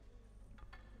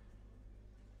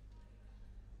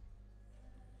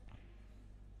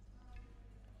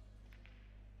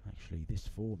 Actually, this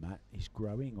format is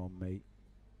growing on me.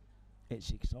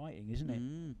 It's exciting, isn't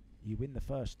it? You win the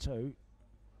first 2,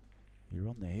 you're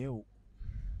on the hill.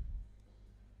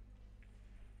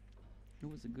 It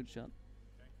was a good shot.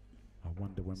 I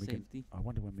wonder when we're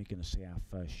going to see our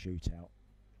first shootout.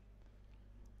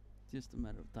 Just a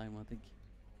matter of time, I think.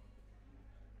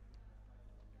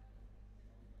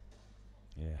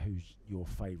 Yeah, who's your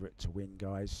favourite to win,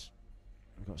 guys?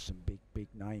 We've got some big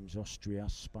names: Austria,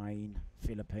 Spain,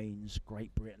 Philippines,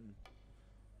 Great Britain.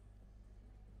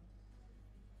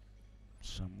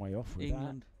 Some way off with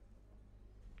England.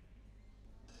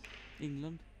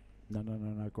 England.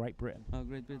 No, Great Britain. Oh,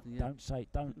 Great Britain. Yeah.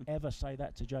 Don't ever say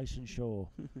that to Jason Shaw.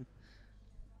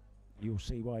 You'll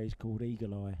see why he's called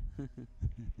Eagle Eye.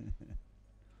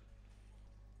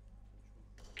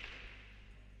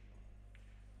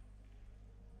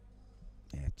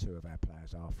 Yeah, 2 of our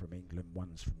players are from England.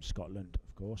 One's from Scotland,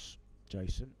 of course.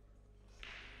 Jason,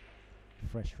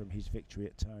 fresh from his victory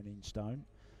at Turning Stone.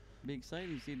 Be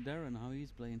exciting to see Darren how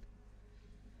he's playing.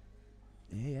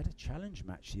 Yeah, he had a challenge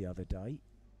match the other day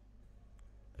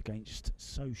against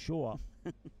So Shaw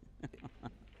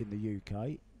in the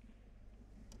UK.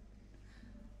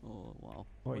 Oh wow!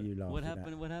 What are you laughing What at?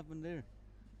 happened? What happened there?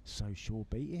 So Shaw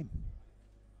beat him.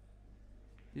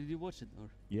 Did you watch it or?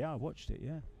 Yeah, I watched it.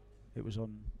 Yeah, it was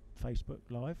on Facebook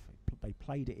Live. They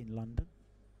played it in London.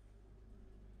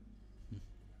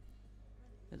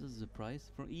 That's a surprise.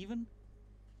 For even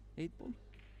 8 ball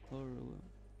or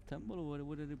 10 ball, or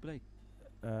what did he play?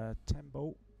 10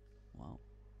 ball. Wow.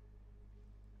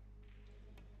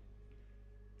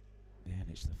 Yeah, and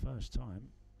it's the first time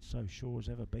So Shaw's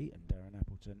ever beaten Darren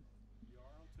Appleton. You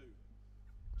are on 2.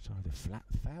 So the flat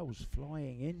fouls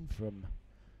flying in from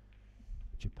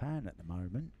Japan at the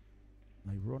moment.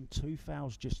 They were on 2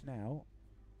 fouls just now.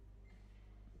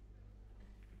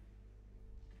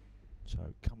 So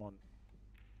come on,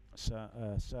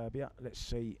 Serbia. Let's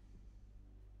see.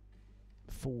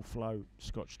 Full flow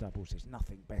Scotch doubles. There's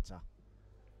nothing better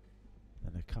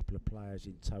than a couple of players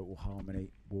in total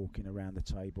harmony walking around the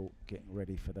table, getting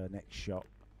ready for their next shot.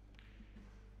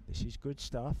 This is good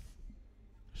stuff.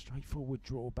 Straightforward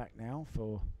draw back now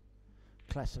for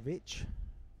Klasovic.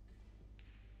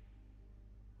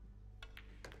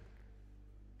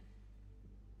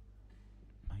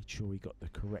 Made sure he got the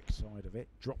correct side of it.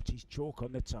 Dropped his chalk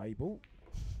on the table.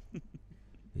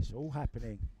 It's all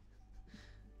happening.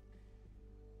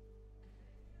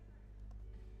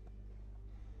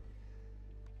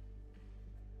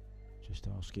 Just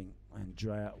asking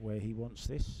Andrea where he wants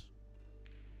this.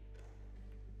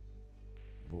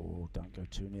 Oh, don't go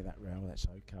too near that rail, that's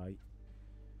okay.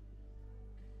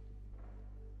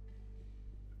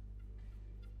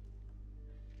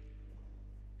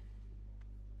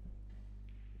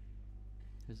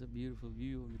 There's a beautiful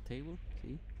view of the table,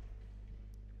 see?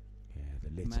 Yeah, the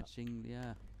lit matching,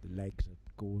 up. The legs are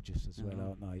gorgeous as well,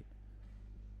 aren't they?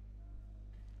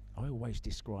 I always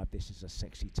describe this as a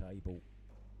sexy table.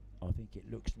 I think it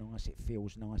looks nice, it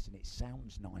feels nice, and it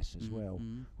sounds nice as well.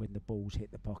 When the balls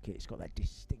hit the pocket, it's got that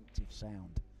distinctive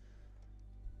sound.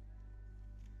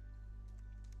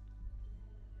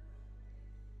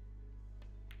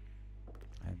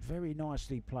 And very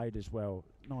nicely played as well.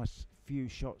 Nice few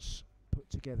shots put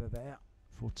together there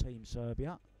for Team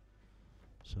Serbia.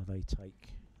 So they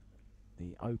take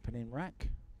the opening rack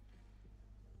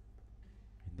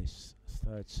in this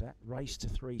 3rd set. Race to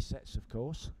 3 sets, of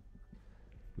course.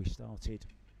 We started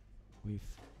with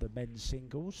the men's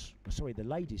singles, sorry, the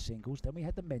ladies singles, then we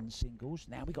had the men's singles,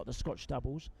 now we got the Scotch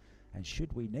doubles, and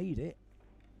should we need it,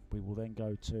 we will then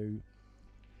go to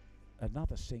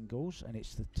another singles, and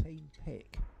it's the team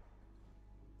pick.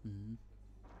 It's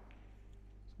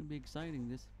going to be exciting,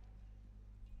 this.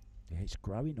 Yeah, it's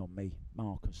growing on me,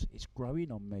 Marcus, it's growing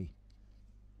on me.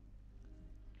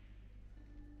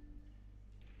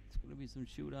 It's going to be some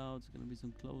shootouts, going to be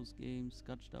some close games,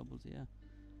 Scotch doubles, yeah.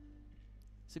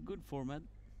 It's a good format.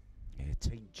 Yeah,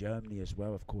 Team Germany as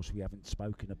well, of course, we haven't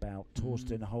spoken about.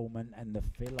 Torsten Holman and the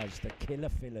fillers, the killer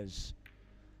fillers.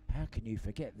 How can you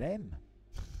forget them?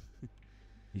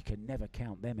 You can never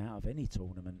count them out of any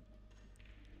tournament.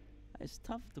 It's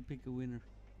tough to pick a winner,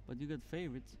 but you got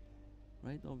favorites,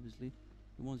 right? Obviously,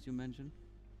 the ones you mentioned.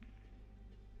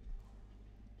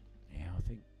 Yeah, I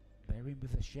think they're in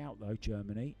with a shout though,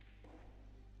 Germany.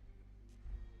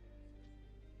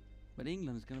 But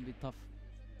England is going to be tough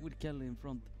with Kelly in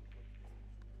front.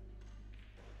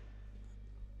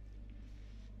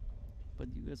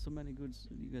 got so many good.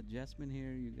 You got Jasmine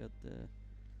here. You got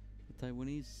the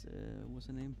Taiwanese. What's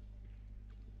her name?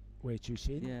 Wei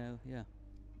Chu-sin. Yeah, yeah.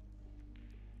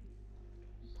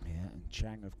 Yeah, and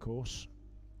Chang, of course.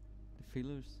 The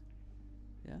fillers.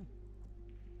 Yeah.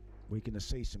 We're going to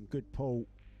see some good pool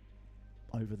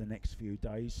over the next few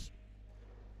days.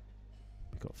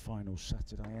 We've got finals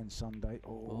Saturday and Sunday.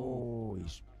 Oh,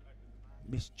 he's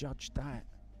misjudged that.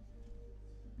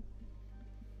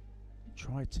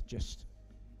 Tried to just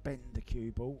bend the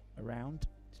cue ball around.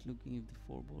 Just looking if the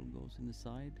 4 ball goes in the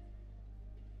side.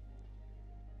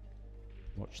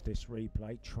 Watch this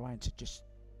replay, trying to just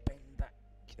bend that.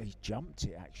 He jumped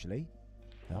it actually.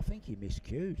 I think he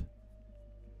miscued.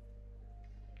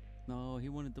 No, he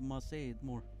wanted to masse it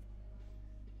more.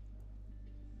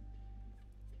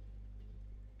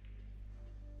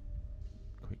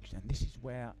 Quick, and this is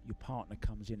where your partner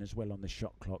comes in as well on the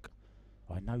shot clock.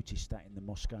 I noticed that in the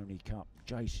Moscone Cup.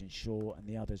 Jason Shaw and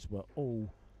the others were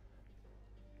all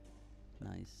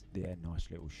nice. Yeah, nice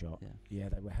little shot. Yeah. Yeah,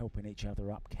 they were helping each other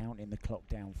up, counting the clock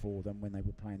down for them when they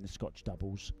were playing the Scotch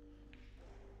doubles.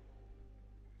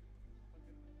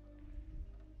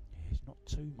 Yeah, there's not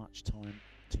too much time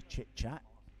to chit-chat.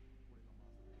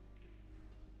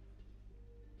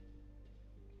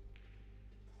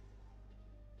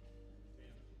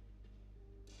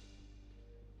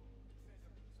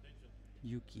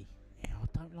 Yuki. Yeah, I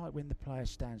don't like when the player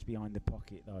stands behind the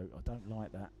pocket though. I don't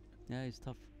like that. Yeah, it's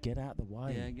tough. Get out the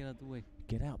way. Yeah, get out the way.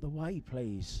 Get out the way,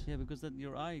 please. Yeah, because then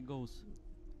your eye goes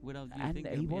without you And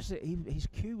thinking. he wasn't. His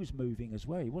cue was moving as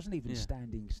well. He wasn't even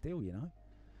standing still. You know.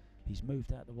 He's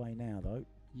moved out the way now, though.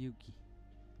 Yuki.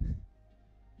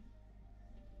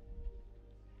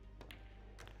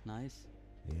 Nice.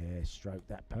 Yeah, stroked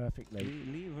that perfectly.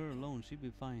 Leave her alone. She'll be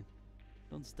fine.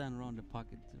 Don't stand around the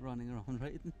pocket running around,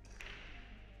 right?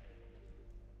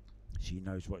 She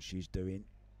knows what she's doing.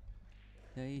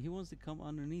 Yeah, he wants to come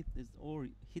underneath this or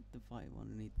hit the 5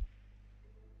 underneath.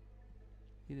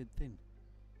 Hit it thin.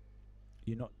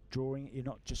 You're not drawing it. You're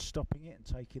not just stopping it and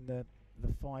taking the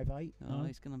 5-8. No,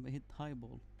 he's gonna hit high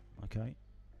ball. Okay.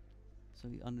 So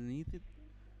he underneath it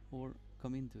or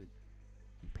come into it.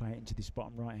 Play it into this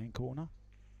bottom right-hand corner.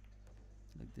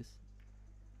 Like this.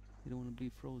 You don't want to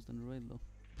be frozen on the rail though.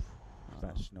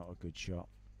 That's not a good shot.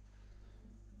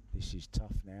 This is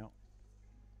tough now.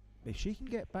 If she can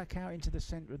get back out into the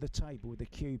centre of the table with the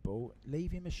cue ball,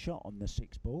 leave him a shot on the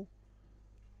 6 ball.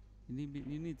 You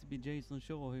need to be Jason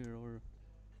Shaw here or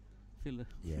Phil.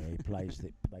 Yeah, he plays.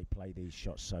 They play these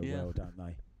shots so well, don't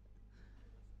they?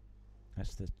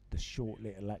 That's the short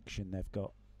little action they've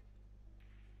got.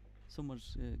 So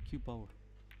much cue power.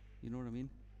 You know what I mean?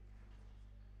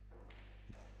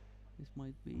 This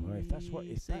might be Well, if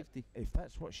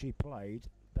that's what she played,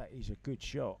 that is a good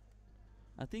shot.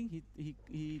 I think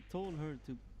he told her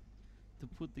to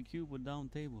put the cue ball down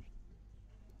table.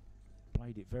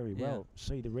 Played it very well.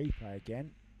 See the replay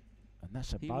again, and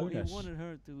that's a He bonus. wanted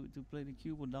her to play the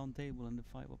cue ball down table and the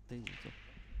 5 up table, so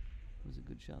it was a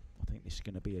good shot. I think this is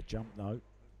going to be a jump though,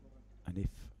 and if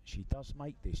she does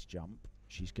make this jump,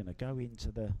 she's going to go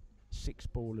into the 6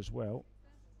 ball as well.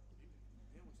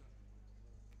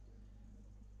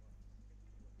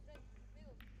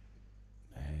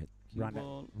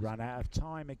 Run out of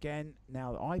time again.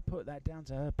 Now I put that down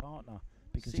to her partner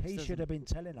because he should have been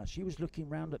telling her. She was looking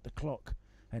round at the clock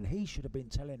and he should have been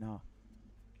telling her,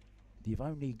 you've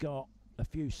only got a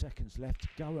few seconds left,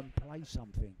 go and play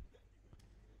something.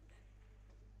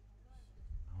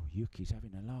 Oh, Yuki's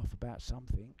having a laugh about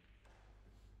something.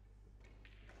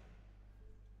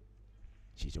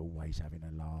 She's always having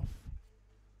a laugh.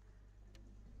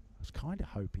 I was kind of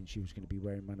hoping she was going to be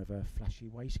wearing one of her flashy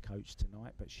waistcoats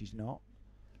tonight, but she's not.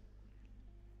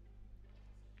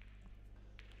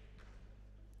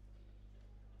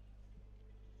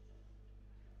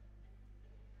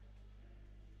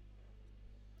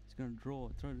 He's going to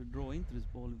try to draw into this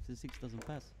ball if the 6 doesn't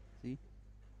pass. See?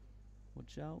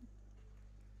 Watch out.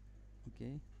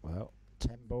 Okay. Well,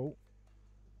 10 ball.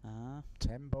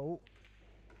 10 ball.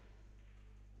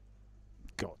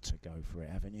 Got to go for it,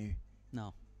 haven't you?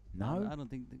 No. No? I don't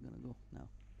think they're going to go. No.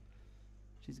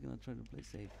 She's going to try to play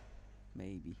safe.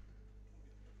 Maybe.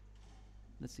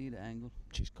 Let's see the angle.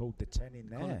 She's called the 10 in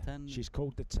there. She's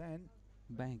called the 10.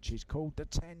 Banked. She's called the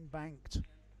 10 banked.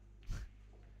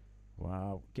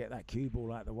 Wow. Get that cue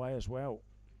ball out of the way as well.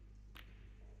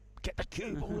 Get the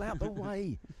cue ball out the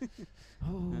way.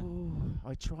 Oh,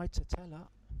 I tried to tell her.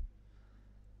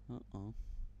 Uh-oh.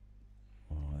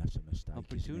 Oh, that's a mistake.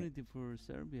 Opportunity for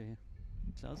Serbia here.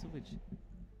 Klasovic.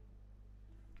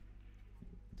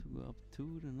 To go up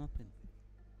 2-0.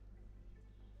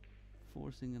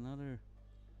 Forcing another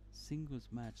singles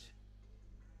match.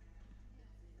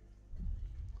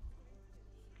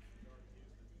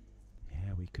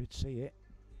 Yeah, we could see it.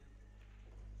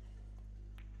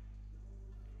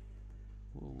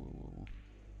 Whoa, whoa, whoa.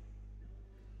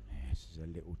 Yeah, this is a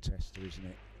little tester, isn't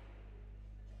it?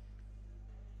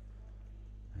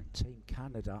 And Team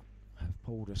Canada have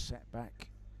pulled a setback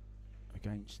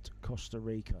against Costa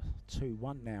Rica.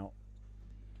 2-1 now.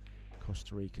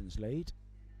 Costa Ricans lead.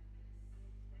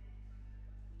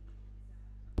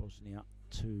 Bosnia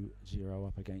 2-0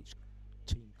 up against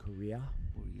Team Korea.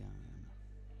 Korean.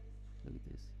 Look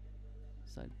at this.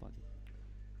 Side pocket.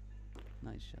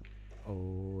 Nice shot.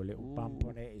 Oh, a little bump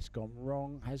on it. It's gone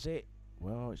wrong, has it?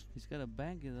 Well, He's got to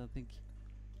bank it, I think.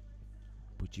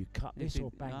 would you cut this or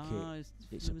bank it?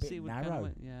 It's a let me bit see what narrow. Kind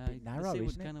of yeah, Bit narrow, let's see what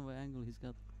isn't it? kind of an angle he's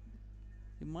got.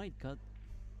 He might cut.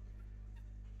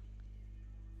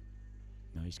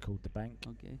 No, he's called the bank.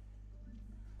 Okay.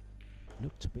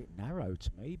 Looked a bit narrow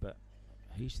to me, but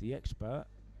he's the expert.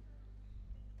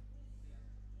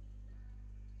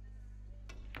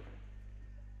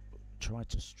 Tried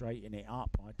to straighten it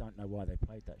up. I don't know why they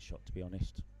played that shot, to be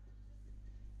honest.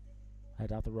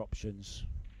 Had other options,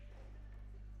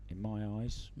 in my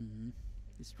eyes. Mm-hmm.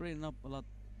 You straighten up a lot.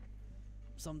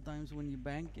 Sometimes when you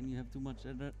bank and you have too much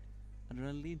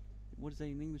adrenaline. What is that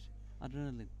in English?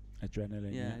 Adrenaline.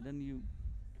 Adrenaline. Yeah. Then you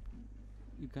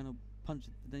kind of punch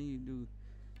it. Then you do.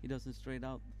 It doesn't straight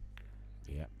out.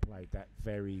 Yeah, played that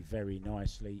very, very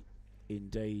nicely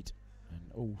indeed. And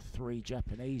all three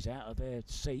Japanese out of their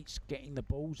seats, getting the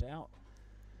balls out,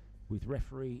 with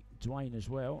referee Dwayne as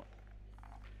well.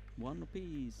 One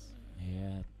apiece.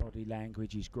 Yeah, body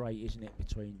language is great, isn't it,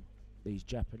 between these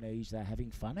Japanese? They're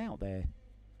having fun out there.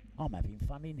 I'm having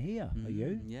fun in here. Are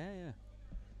you? Yeah, yeah.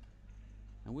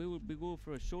 And we will be go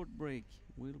for a short break.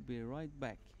 We'll be right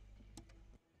back.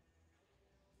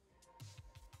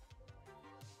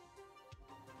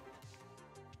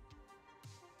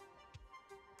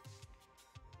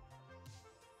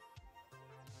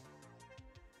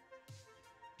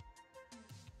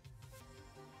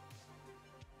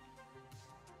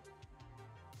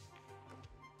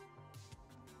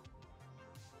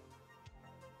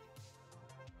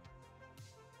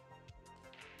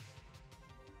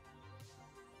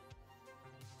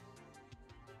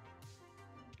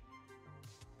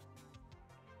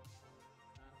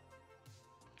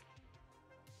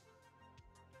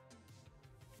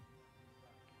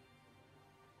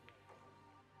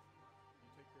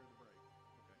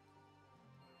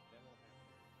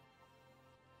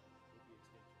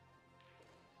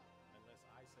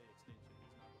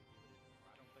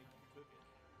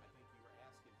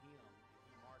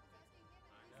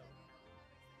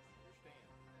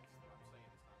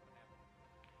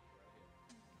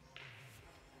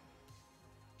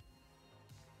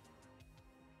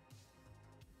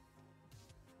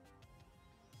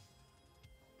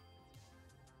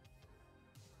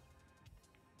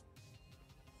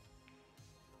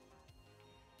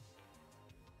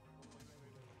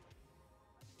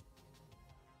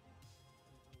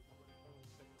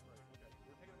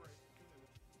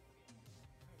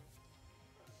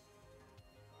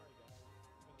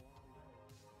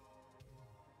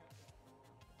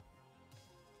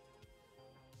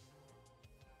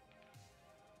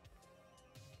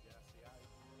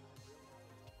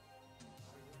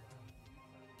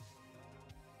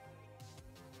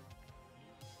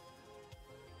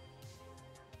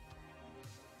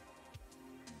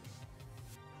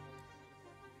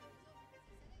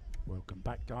 Welcome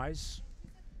back, guys,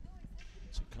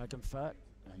 to Klagenfurt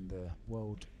and the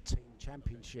World Team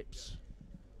Championships.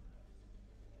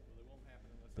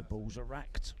 The balls are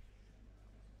racked.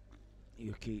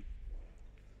 Yuki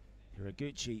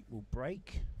Hiraguchi will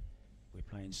break. We're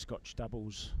playing Scotch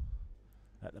doubles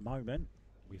at the moment.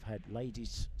 We've had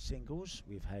ladies singles,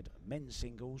 we've had men's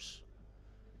singles.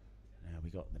 Now we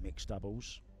got the mixed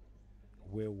doubles.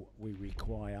 Will we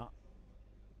require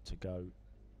to go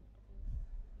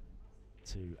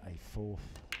to a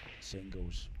fourth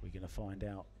singles? We're going to find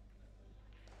out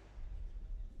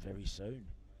very soon.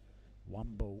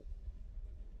 One ball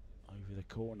over the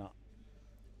corner.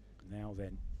 Now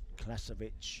then,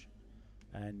 Klasovic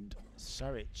and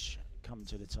Saric come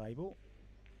to the table.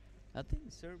 I think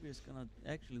Serbia is gonna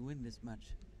actually win this match.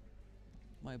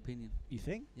 My opinion. You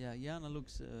think? Yeah, Jana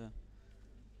looks.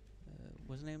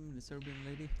 What's her name? The Serbian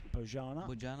lady. Bojana.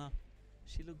 Bojana.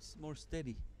 She looks more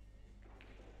steady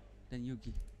than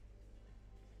Yuki,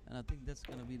 and I think that's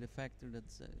gonna be the factor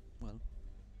that's. Well,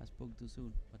 I spoke too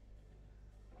soon, but.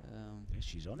 Yeah,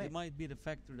 she's on it. It might be the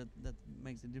factor that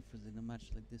makes a difference in a match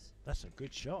like this. That's a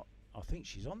good shot. I think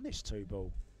she's on this 2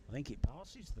 ball. I think it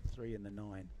passes the 3 and the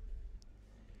 9.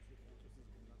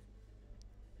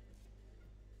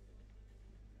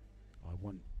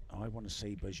 I want to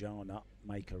see Bajana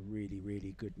make a really,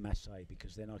 really good masse,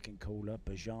 because then I can call her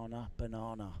Bajana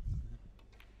Banana.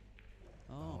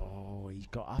 Oh, he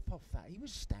got up off that. He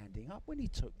was standing up when he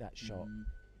took that shot.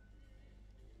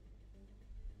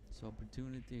 So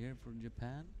opportunity here for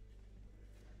Japan.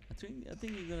 I think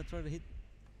you're gonna try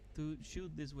to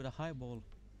shoot this with a high ball.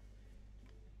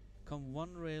 Come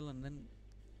one rail and then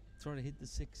try to hit the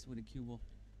 6 with a cue ball.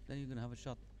 Then you're gonna have a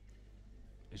shot.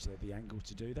 Is there the angle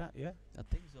to do that? Yeah. I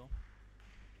think so.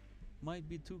 Might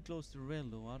be too close to the rail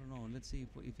though. I don't know. Let's see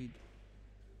if he.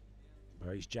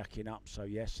 Well, he's jacking up, so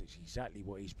yes, it's exactly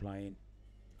what he's playing.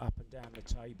 Up and down the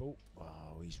table.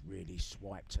 Oh, he's really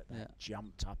swiped at that. Yeah.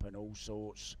 Jumped up and all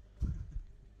sorts.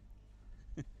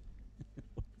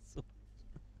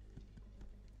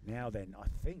 Now then, I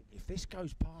think if this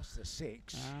goes past the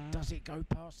 6, does it go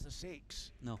past the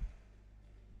 6? No.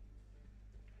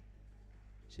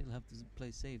 She'll have to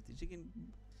play safety. She can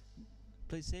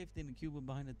play safety in the cue ball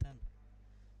behind the 10.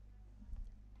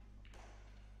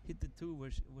 Hit the 2 where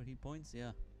he points,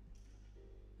 yeah.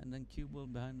 And then cue ball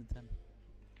behind the 10.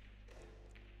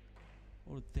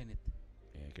 Or thin it.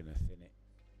 Yeah, gonna thin it.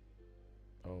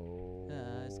 Oh.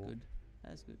 That's good.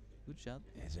 That's good. Good shot.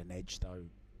 There's an edge though,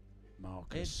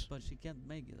 Marcus. Edge, but she can't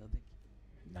make it, I think.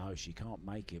 No, she can't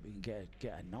make it. We can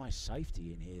get a nice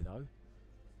safety in here though.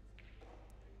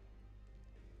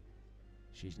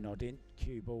 She's nodding.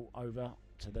 Cue ball over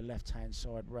to the left-hand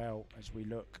side rail as we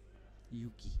look.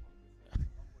 Yuki.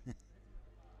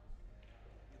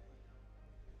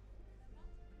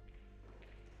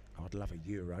 I'd love a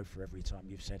euro for every time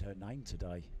you've said her name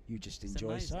today. You just It's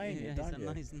enjoy saying it, don't you?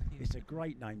 Nice name. It's a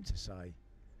great name to say.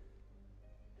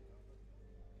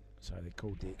 So they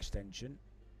called the extension.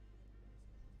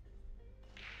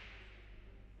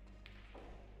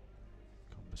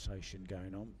 Conversation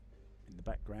going on in the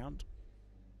background.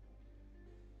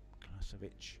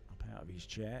 Klasovic up out of his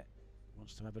chair.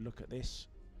 Wants to have a look at this.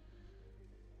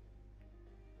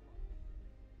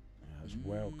 That was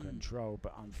well controlled,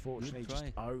 but unfortunately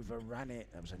just overran it.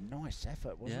 That was a nice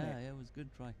effort, wasn't it? Yeah, it was a good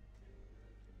try.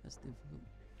 That's difficult.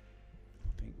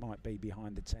 I think might be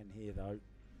behind the 10 here though.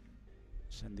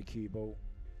 Send the cue ball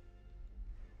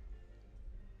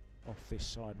off this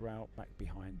side rail, back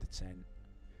behind the 10.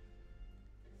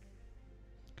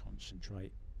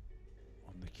 Concentrate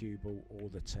on the cue ball or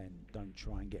the 10. Don't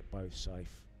try and get both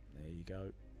safe. There you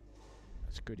go.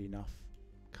 That's good enough.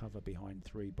 Cover behind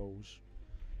 3 balls.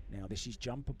 Now this is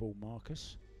jumper ball,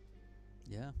 Marcus.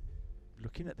 Yeah.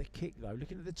 Looking at the kick though,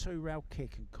 looking at the 2-rail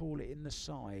kick and call it in the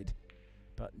side,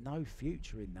 but no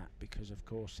future in that because of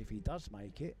course if he does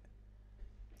make it,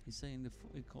 he's saying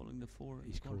he's calling the 4.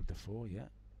 He's called the 4, yeah.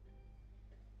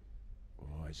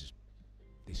 Oh,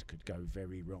 this could go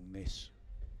very wrong. This.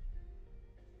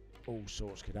 All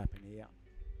sorts could happen here.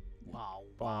 Wow!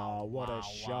 Wow! What a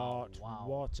shot! Wow.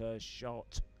 What a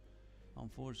shot!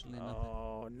 Unfortunately, nothing.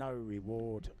 Oh, no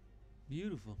reward.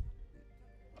 Beautiful.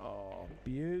 Oh,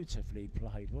 beautifully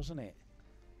played, wasn't it?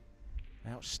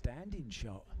 Outstanding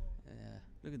shot. Yeah.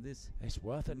 Look at this. It's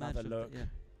worth The another matchup, look. yeah.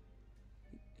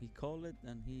 He called it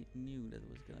and he knew that it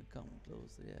was gonna come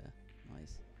closer. Yeah.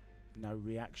 Nice. No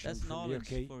reaction That's from knowledge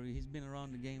Yuki. he's been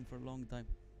around the game for a long time.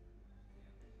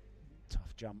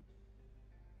 Tough jump.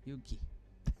 Yuki.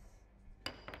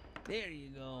 There you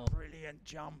go. Brilliant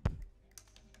jump.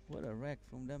 What a wreck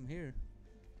from them here.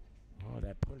 Oh,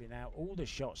 they're pulling out all the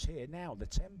shots here now. The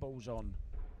 10 ball's on.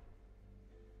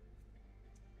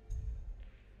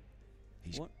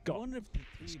 He's got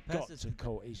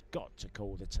to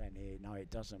call the 10 here. No, it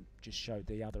doesn't. Just showed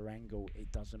the other angle.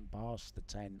 It doesn't pass the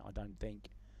 10, I don't think.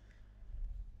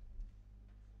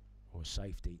 Or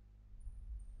safety.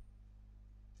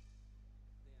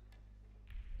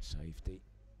 Safety.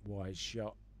 Wise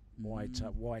shot. Why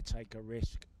take a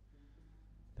risk?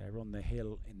 They're on the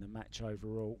hill in the match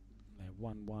overall.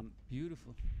 They're 1-1.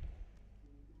 Beautiful.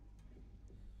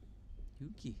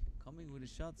 Yuki coming with the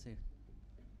shots here.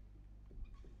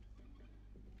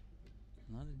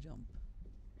 Another jump.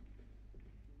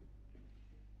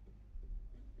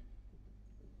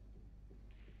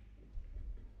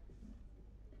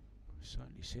 We've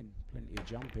certainly seen plenty of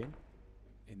jumping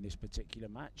in this particular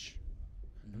match.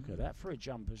 Look at that for a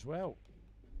jump as well.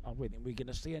 I think we're going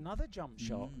to see another jump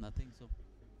shot. I think so.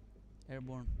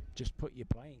 Airborne. Just put your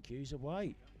playing cues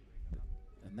away.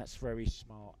 And that's very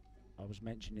smart. I was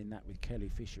mentioning that with Kelly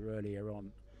Fisher earlier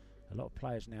on. A lot of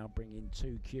players now bring in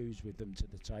 2 cues with them to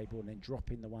the table and then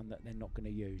drop in the one that they're not going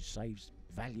to use. Saves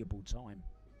valuable time.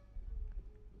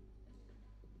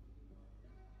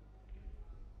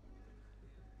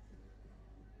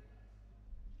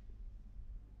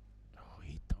 Oh,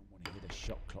 you don't want to hear the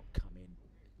shot clock come in.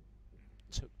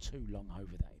 took too long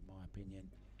over that, in my opinion.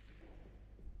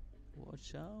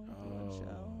 Watch out, watch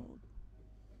out.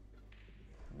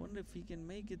 I wonder if he can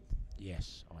make it.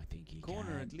 Yes, I think he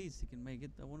Corner can. at least he can make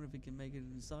it. I wonder if he can make it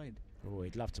inside. Oh,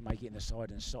 he'd love to make it in the side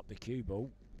and stop the cue ball.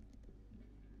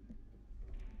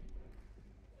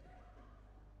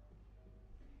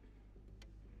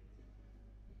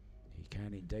 He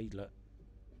can indeed, look.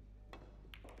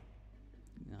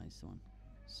 Nice one.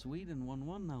 Sweden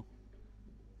 1-1 now.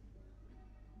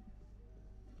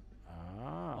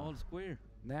 Ah. All square.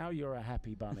 Now you're a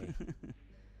happy bunny.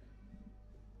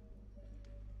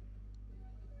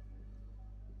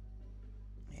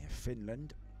 Yeah,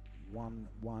 Finland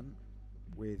 1-1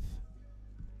 with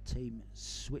Team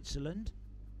Switzerland.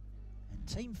 And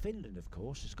Team Finland, of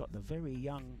course, has got the very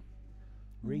young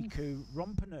Riku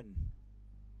Rompinen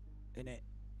in it.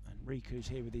 And Riku's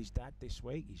here with his dad this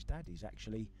week. His dad is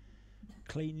actually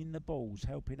cleaning the balls,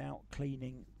 helping out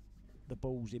cleaning the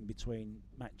balls in between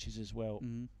matches as well.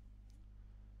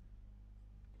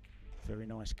 Very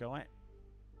nice guy.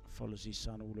 Follows his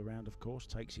son all around, of course,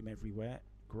 takes him everywhere.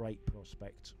 Great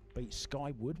prospect. Beat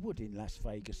Sky Woodward in Las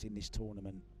Vegas in this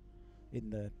tournament, in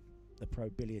the Pro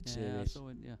Billiard Series. Yeah, I saw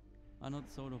it, yeah. I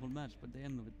not saw the whole match, but the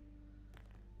end of it.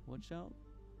 Watch out.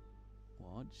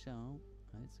 Watch out.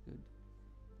 That's good.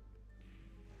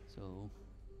 So...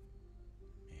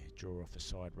 yeah, draw off the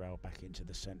side rail back into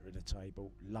the centre of the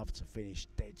table. Love to finish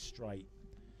dead straight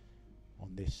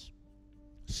on this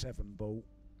 7 ball.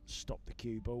 Stop the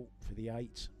cue ball for the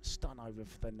 8. Stun over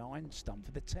for the 9. Stun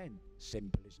for the 10.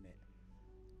 Simple, isn't it?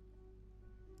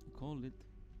 Called it.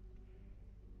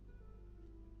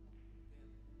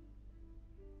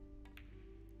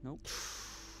 Nope.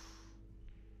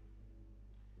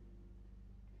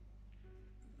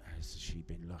 Has she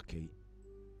been lucky?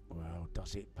 Well,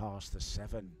 does it pass the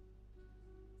 7?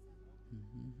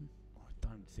 I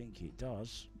don't think it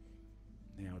does.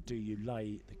 Now, do you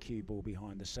lay the cue ball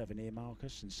behind the 7 here,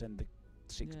 Marcus, and send the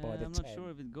 6 by the 10? I'm not sure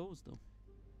if it goes though.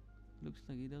 Looks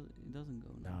like it doesn't go.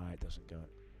 No, it doesn't go.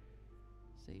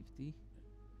 Safety.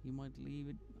 You might leave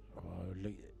it. Oh,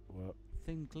 well,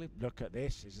 Thin clip. look at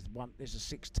this. There's a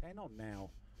 6-10 on now.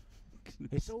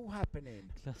 It's all happening.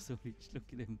 Klasovic, look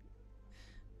at him.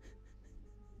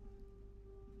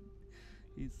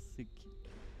 He's sick.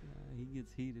 He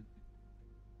gets heated.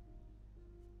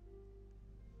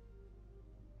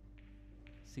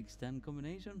 6-10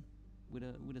 combination with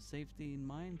a safety in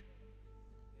mind.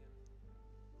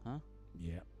 Huh?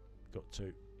 Yeah, got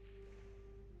to.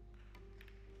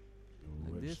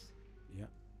 Oh, Like this. Yeah,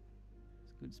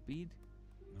 It's good speed.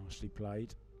 nicely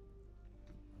played.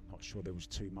 I'm not sure there was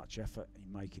too much effort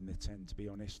in making the 10, to be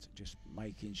honest. Just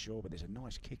making sure, but there's a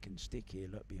nice kick and stick here,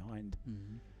 look, behind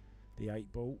the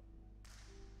 8 ball.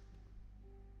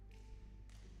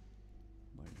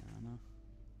 Mariana.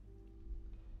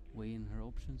 Weighing her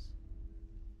options.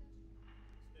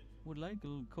 Would like a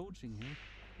little coaching here,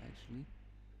 actually.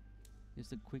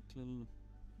 Just a quick little...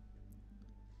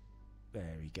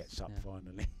 There, he gets up Yeah.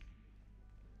 finally.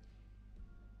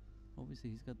 Obviously,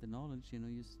 he's got the knowledge, you know,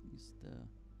 just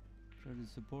try to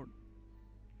support.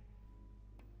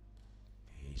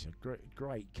 He's a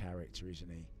great character, isn't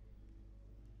he?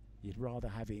 You'd rather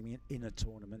have him in a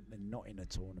tournament than not in a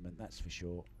tournament, that's for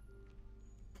sure.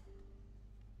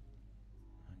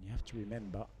 And you have to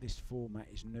remember, this format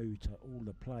is new to all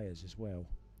the players as well.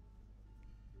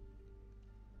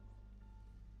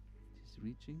 She's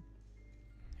reaching.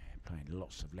 Yeah, playing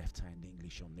lots of left-hand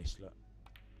English on this, look.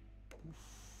 Oof.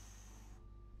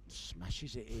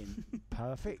 Smashes it in.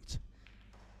 Perfect.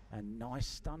 And nice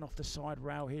stun off the side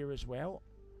rail here as well.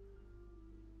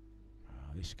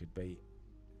 Oh, this could be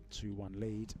 2-1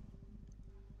 lead.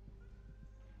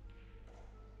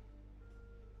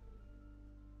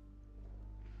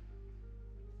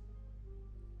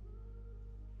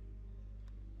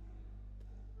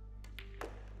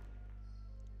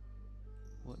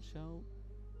 Watch out.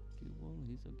 Cue ball,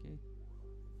 he's okay.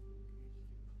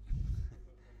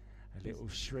 A little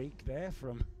shriek there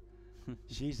from...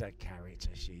 She's a character,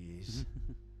 she is.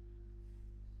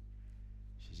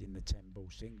 She's in the 10 ball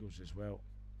singles as well.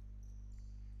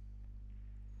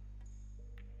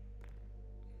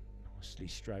 Nicely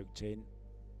stroked in.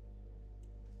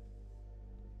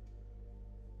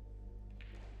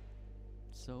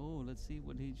 So let's see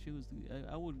what he chooses.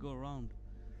 I would go around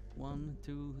 1,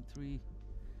 2, 3,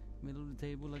 middle of the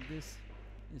table like this,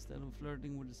 instead of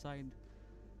flirting with the side.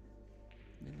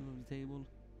 Middle of the table.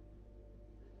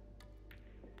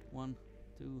 1,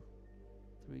 2,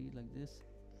 3 like this.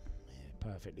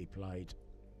 Yeah, perfectly played.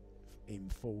 In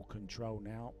full control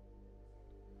now.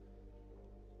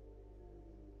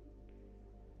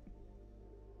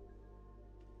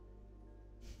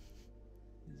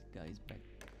 guy's back.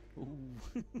 Ooh.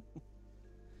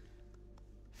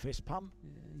 Fist pump.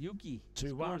 Yuki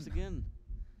 2-1. scores again.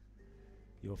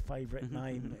 Your favourite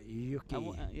name,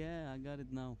 Yuki. Yeah, I got it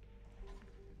now.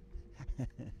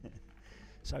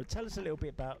 So tell us a little bit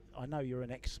about, I know you're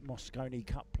an ex-Mosconi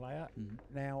Cup player.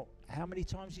 Now, how many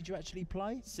times did you actually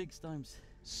play? 6 times.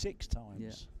 6 times?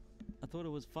 Yeah. I thought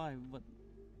it was 5, but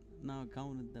now I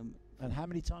counted them. And how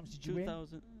many times did you win?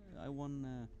 2000, I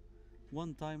won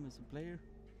 1 time as a player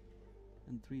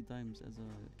and 3 times as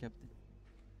a captain.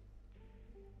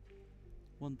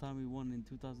 1 time we won in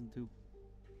 2002.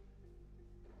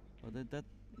 But at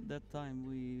that time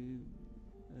we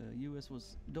US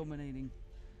was dominating.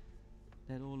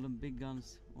 They had all them big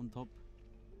guns on top.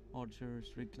 Archer,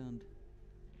 Strickland,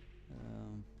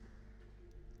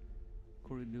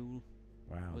 Corridul.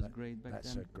 Wow, was great back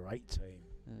that's then. a great team.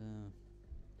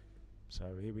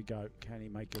 So here we go. Can he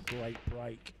make a great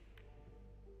break?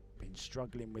 Been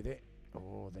struggling with it.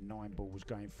 Oh, the 9 ball was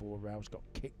going 4 rails. Got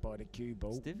kicked by the cue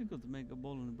ball. It's difficult to make a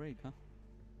ball on a break, huh?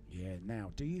 Yeah.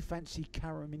 Now, do you fancy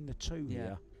Karam in the 2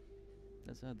 here?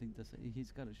 I think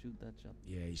he's got to shoot that shot.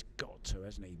 Yeah, he's got to,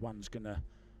 hasn't he? One's gonna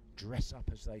dress up,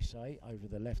 as they say, over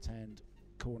the left-hand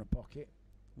corner pocket.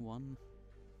 1,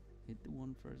 hit the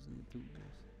 1 first and the 2 goes.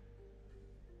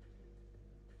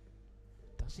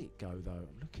 Does it go though?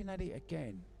 I'm looking at it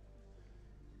again.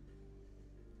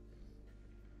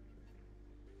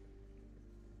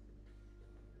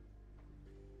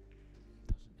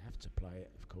 Doesn't have to play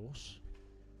it, of course.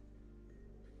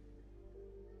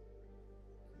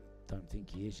 Don't think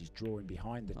he is. He's drawing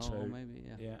behind the 2. Oh, maybe,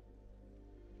 yeah. Yeah.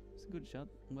 It's a good shot.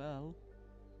 Well,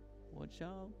 watch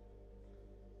out.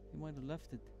 He might have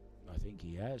left it. I think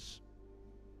he has.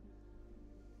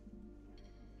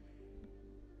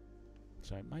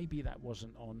 So maybe that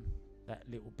wasn't on that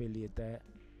little billiard there.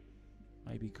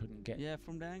 Maybe couldn't get. Yeah,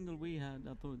 from the angle we had,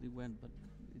 I thought it went, but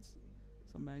it's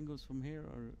some angles from here,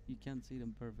 or you can't see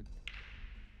them perfect.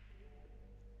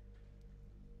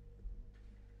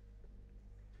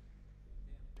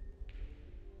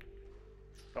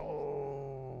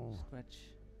 Oh! Scratch.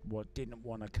 What, didn't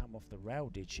want to come off the rail,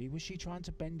 did she? Was she trying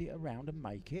to bend it around and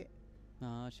make it?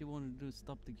 Nah, she wanted to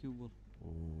stop the cue ball.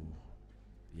 Oh,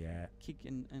 yeah. Kick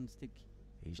and stick.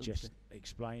 He's just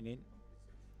explaining.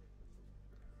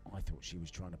 I thought she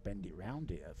was trying to bend it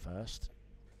round it at first.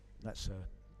 That's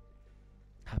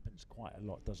happens quite a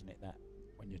lot, doesn't it? That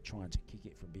when you're trying to kick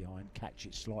it from behind, catch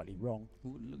it slightly wrong.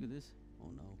 Ooh, look at this.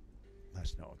 Oh no.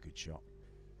 That's not a good shot.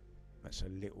 That's a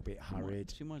little bit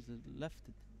hurried. She must have left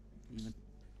it even.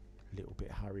 A little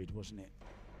bit hurried, wasn't it?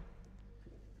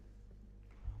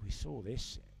 We saw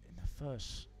this in the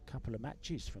first couple of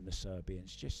matches from the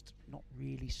Serbians, just not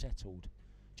really settled.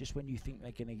 Just when you think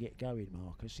they're going to get going,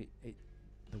 Marcus,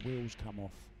 the wheels come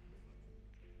off.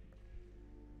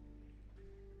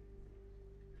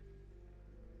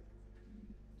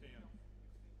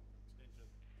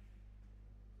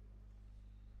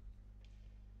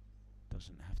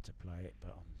 Doesn't have to play it,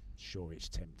 but I'm sure it's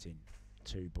tempting.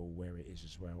 2 ball where it is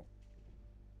as well.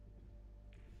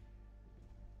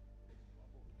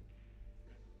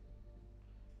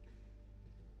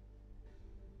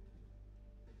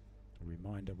 A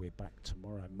reminder, we're back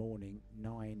tomorrow morning,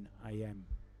 9 AM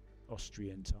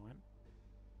Austrian time,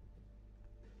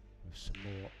 with some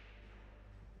more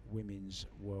Women's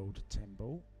World 10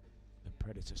 ball. The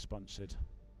Predator sponsored.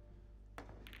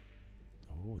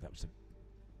 Oh,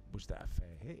 was that a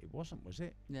fair hit? It wasn't, was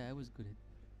it? Yeah, it was good hit.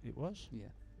 It was?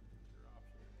 Yeah.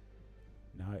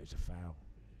 No, it was a foul.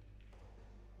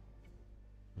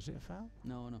 Was it a foul?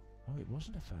 No. Oh, it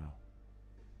wasn't a foul.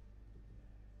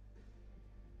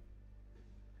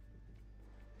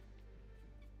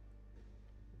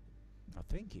 I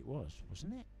think it was,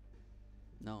 wasn't it?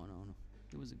 No.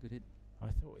 It was a good hit. I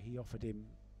thought he offered him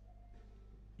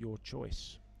your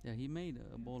choice. Yeah, he made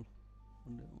a ball.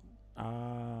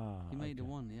 He made the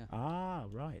 1, yeah. Ah,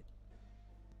 right.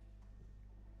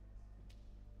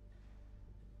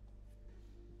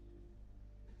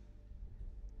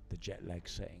 The jet lag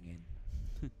setting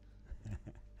in.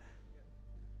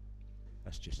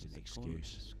 That's just an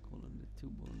excuse. Calling the 2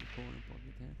 ball in the corner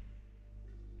pocket there.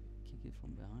 Kick it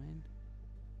from behind.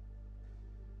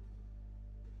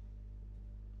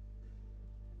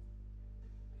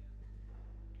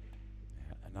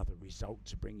 Another result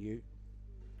to bring you.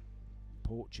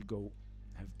 Portugal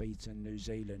have beaten New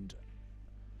Zealand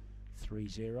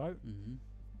 3-0.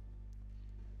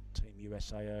 Team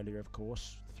USA earlier, of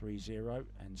course, 3-0.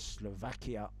 And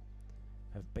Slovakia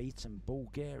have beaten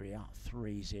Bulgaria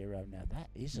 3-0. Now that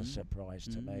is a surprise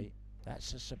to me.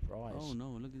 That's a surprise. Oh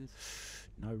no, look at this.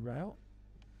 No rail.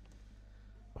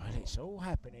 Well, it's all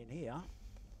happening here.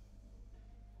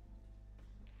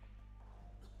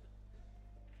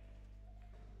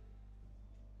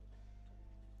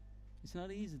 It's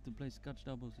not easy to play Scotch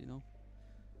doubles, you know.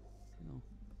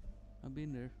 I've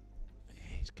been there.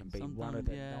 It can be one of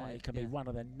the it can be one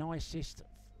of the nicest,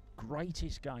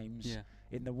 greatest games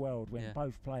in the world when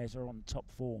both players are on top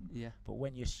form. Yeah. But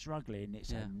when you're struggling,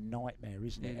 it's a nightmare,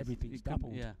 isn't it? Everything's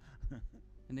doubled. Yeah.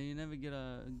 And then you never get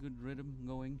a good rhythm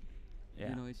going. Yeah.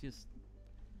 You know, it's just,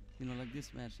 you know, like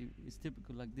this match, it's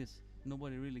typical like this.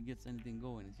 Nobody really gets anything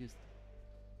going. It's just,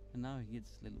 and now he gets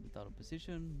a little bit out of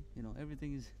position. You know,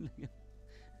 everything is like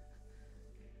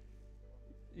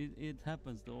it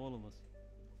happens to all of us.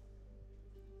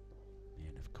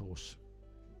 And of course,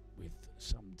 with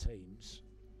some teams,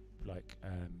 like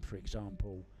for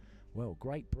example, well,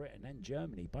 Great Britain and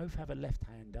Germany both have a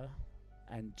left-hander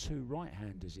and 2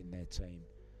 right-handers in their team,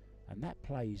 and that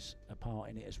plays a part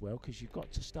in it as well, because you've got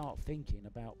to start thinking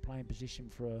about playing position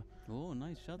for a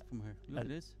nice shot from her. Look at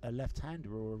this. A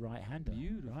left-hander or a right-hander.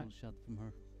 Beautiful shot from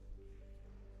her.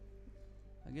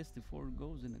 I guess the 4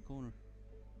 goes in the corner.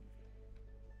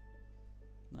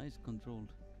 Nice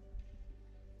controlled.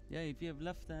 Yeah, if you have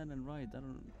left hand and right,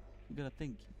 you gotta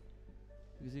think.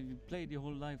 Because if you played your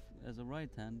whole life as a right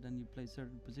hand, then you play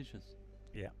certain positions.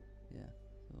 Yeah. Yeah.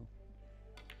 So.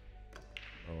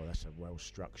 Oh, that's a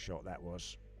well-struck shot. That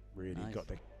was really Nice. Got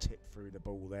the tip through the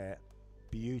ball there.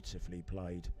 Beautifully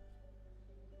played.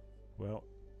 Well,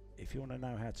 if you want to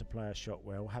know how to play a shot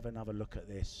well, have another look at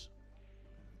this.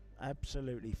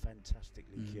 Absolutely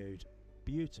fantastically cued.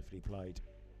 Beautifully played.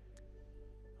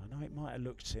 I know it might have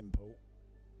looked simple,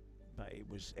 but it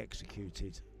was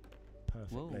executed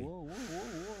perfectly. Whoa, whoa, whoa,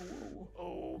 whoa, whoa, whoa.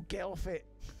 Oh, get off it.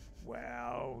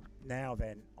 Well, now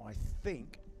then, I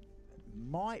think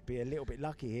might be a little bit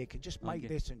lucky here. Can just make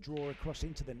this and draw across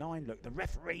into the 9. Look, the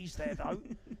referee's there though.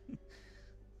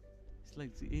 It's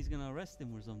like he's gonna arrest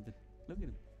him or something. Look at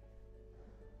him.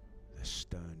 The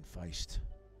stern-faced.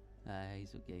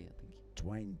 He's okay, I think.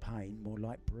 Dwayne Payne, more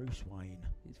like Bruce Wayne.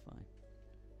 He's fine.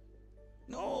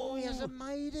 No, he hasn't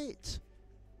made it.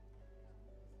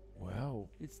 Well,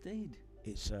 it stayed.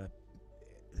 It's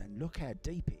and look how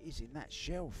deep it is in that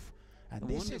shelf. And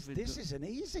this isn't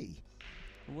easy.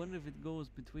 I wonder if it goes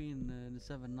between the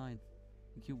 7-9,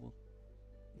 the cue ball.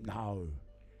 No.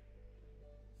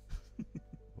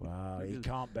 Wow, he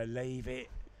can't believe it.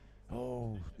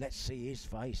 Oh, let's see his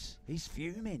face. He's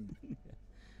fuming.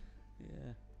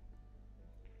 Yeah.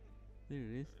 There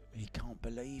it is. He can't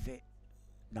believe it.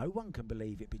 No one can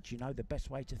believe it, but you know the best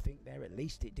way to think there, at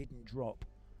least it didn't drop,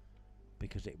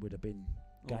 because it would have been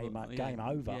game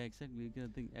over. Yeah, exactly. You gotta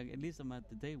think, at least I'm at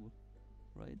the table,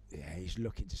 right? Yeah, he's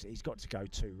looking to see. He's got to go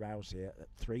 2 rails here,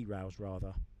 3 rails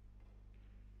rather.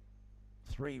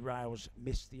 3 rails,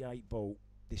 missed the 8 ball.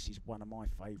 This is one of my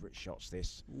favourite shots,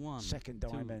 this. 1, second 2,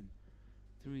 diamond.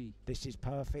 3. This is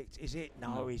perfect, is it?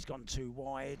 No, he's gone too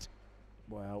wide.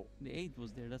 Well, the 8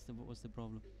 was there. That's what was the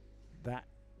problem. That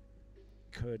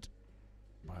could.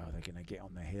 Well, they're going to get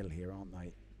on the hill here, aren't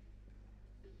they?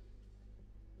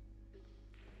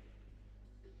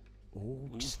 Oh,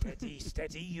 steady,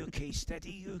 steady, Yuki,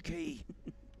 steady, Yuki.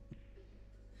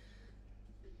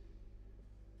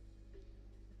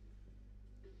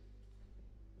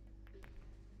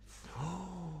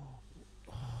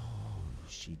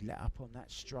 She let up on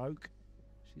that stroke.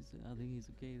 I think he's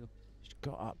okay though. She's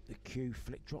got up the cue,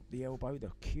 dropped the elbow.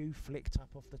 The cue flicked up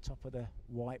off the top of the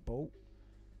white ball.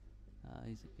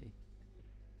 He's okay.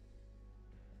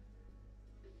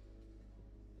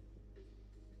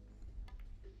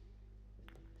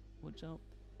 Watch out.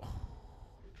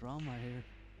 Drama here.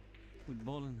 With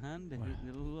ball in hand.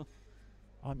 Well,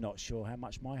 I'm not sure how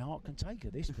much my heart can take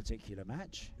of this particular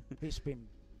match. It's been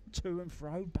to and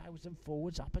fro, backwards and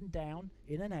forwards, up and down,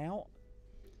 in and out.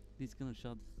 This kind of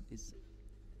shot is...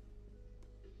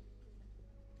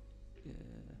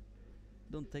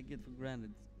 don't take it for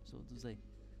granted, so to say.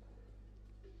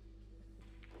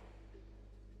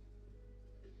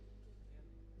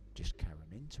 Just carry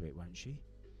him into it, won't she?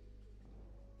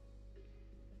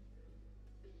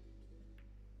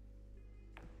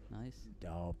 Nice.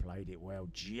 Oh, played it well.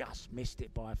 Just missed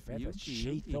it by a feather.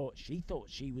 She thought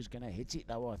she was going to hit it,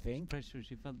 though. I think. Pressure.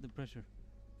 She felt the pressure.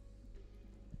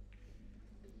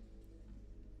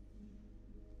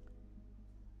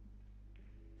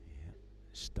 Yeah,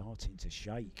 starting to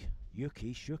shake.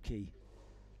 Yuki shooky.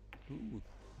 Ooh.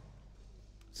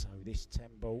 So this 10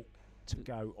 ball to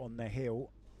go on the hill.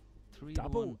 3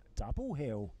 double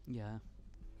hill. Yeah.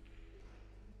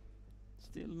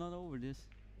 Still not over this.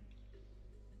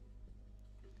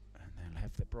 And they'll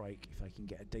have the break if they can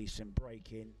get a decent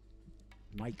break in.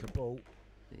 Make a ball.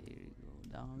 There you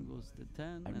go. Down goes the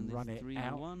 10 and run it's it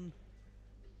out. 3-1.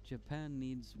 Japan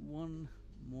needs one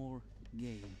more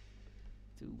game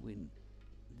to win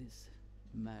this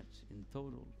match in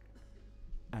total.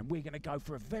 And we're going to go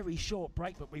for a very short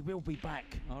break, but we will be back.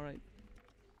 All right.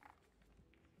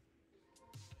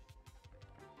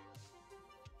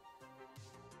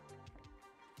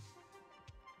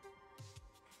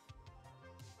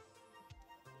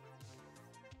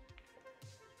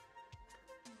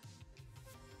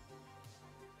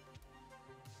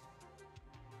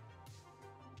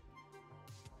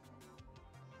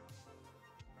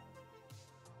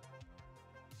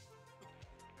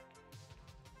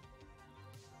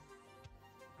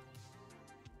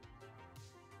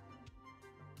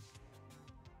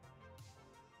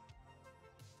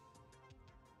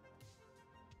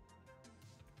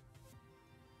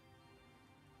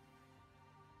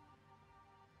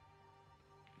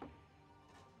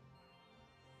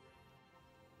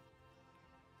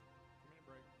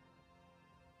 Break.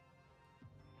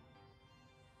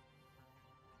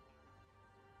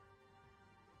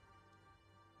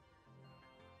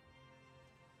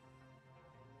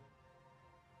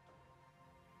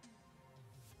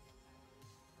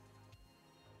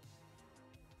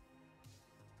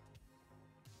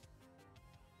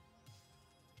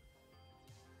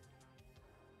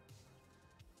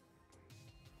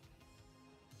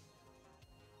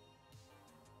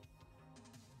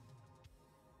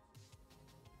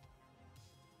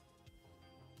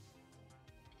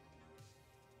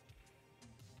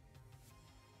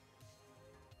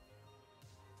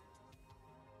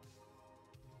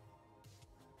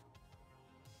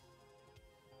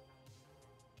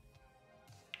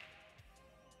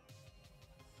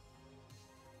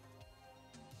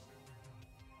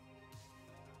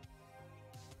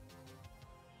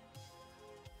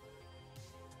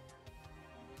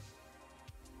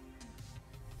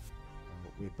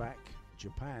 We're back.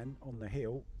 Japan on the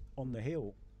hill. Okay.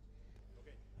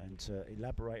 And to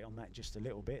elaborate on that just a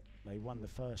little bit, they won the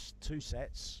first 2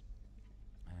 sets,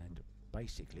 and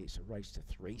basically it's a race to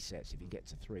 3 sets. If you get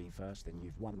to 3 first, then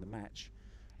you've won the match,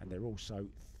 and they're also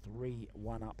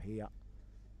 3-1 up here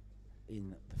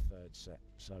in the 3rd set.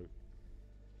 So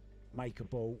make a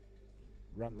ball,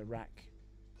 run the rack,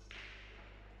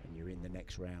 and you're in the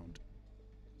next round.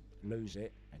 Lose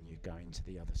it, and you go into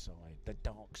the other side, the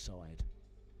dark side.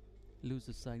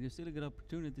 Loser side. You still got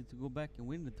opportunity to go back and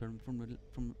win the tournament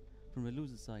from the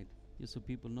loser side. Just so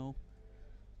people know,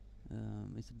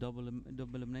 it's a double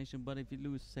elimination. But if you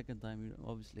lose second time, you're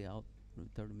obviously out from the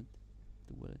tournament,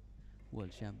 the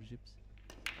World Championships.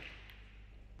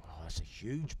 Oh, that's a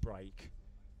huge break.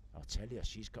 I'll tell you,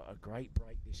 she's got a great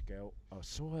break, this girl. I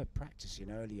saw her practicing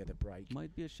earlier, the break.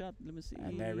 Might be a shot. Let me see.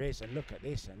 And there is, and look at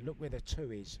this, and look where the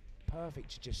 2 is.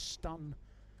 Perfect to just stun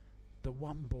the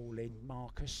 1 ball in,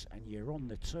 Marcus, and you're on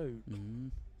the 2.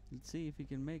 Let's see if he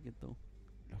can make it, though.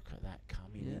 Look at that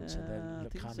coming Yeah, into I the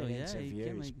think coming so, yeah, into he view.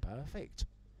 can It's make it. perfect.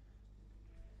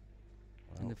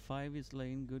 Well, And the 5 is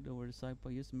laying good over the side,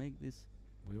 but just make this.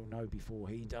 we'll know before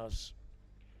he does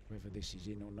whether this is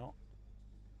in or not.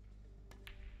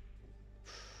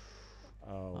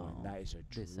 Oh, and that is a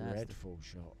disaster. dreadful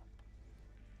shot.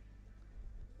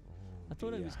 Oh, I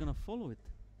thought I was dear. gonna follow it.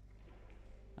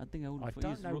 I think I would.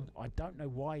 I don't know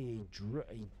why he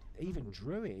even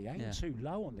drew it. He ain't Yeah. too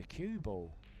low on the cue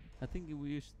ball. I think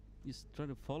we just try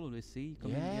to follow the C.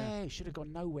 Come in, Yeah, he should have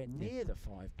gone nowhere near the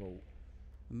 5 ball.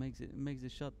 It makes the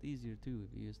shot easier too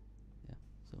if you just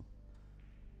So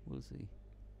we'll see.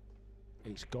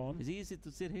 It's gone. It's easy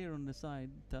to sit here on the side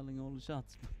telling all the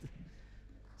shots, but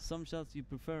some shots you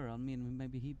prefer. I mean,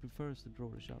 maybe he prefers to draw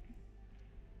the shot.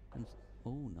 And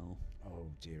oh no. Oh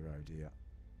dear, oh dear.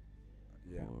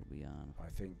 Yeah. Poor Biana. I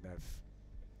think they've.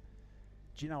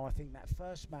 Do you know? I think that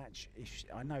first match.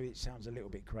 I know it sounds a little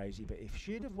bit crazy, but if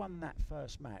she'd have won that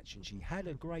first match and she had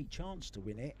a great chance to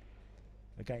win it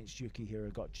against Yuki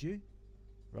Hirogotchu,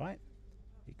 right?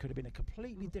 It could have been a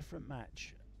completely different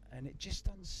match, and it just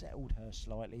unsettled her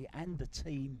slightly, and the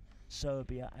team,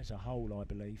 Serbia as a whole, I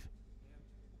believe.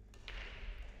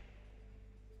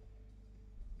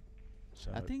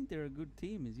 So I think they're a good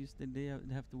team. It's just that they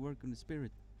have to work on the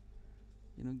spirit.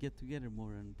 You know, get together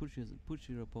more and push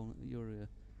your opponent, your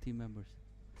team members.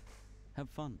 Have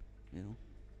fun, you know.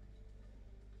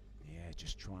 yeah,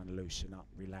 just try and loosen up,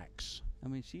 relax. I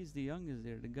mean, she's the youngest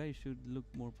there. The guy should look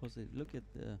more positive. Look at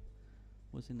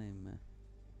what's her name?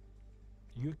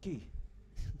 Yuki.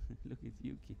 Look at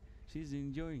Yuki. She's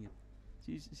enjoying it.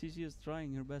 She's just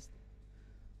trying her best.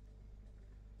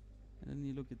 And then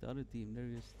you look at the other team. They're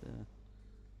just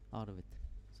out of it,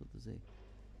 so to say.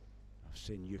 I've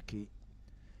seen Yuki.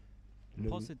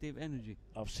 Positive energy.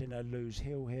 I've seen her lose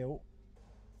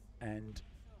and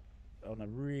on a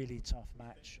really tough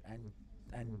match,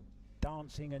 and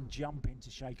dancing and jumping to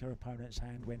shake her opponent's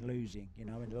hand when losing, you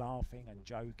know, and laughing and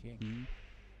joking.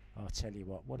 I'll tell you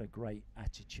what a great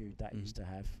attitude that is to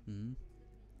have.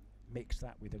 Mix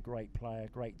that with a great player,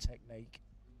 great technique.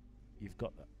 You've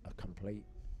got a complete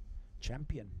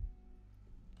champion.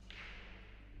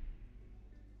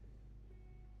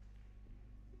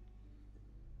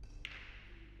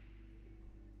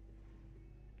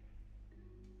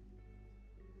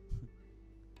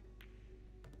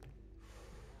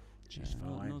 She's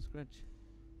fine. No scratch.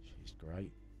 She's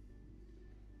great.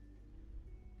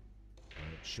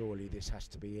 Surely this has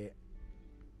to be it.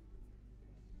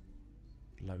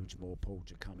 Loads more pool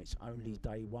to come. It's only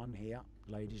day one here,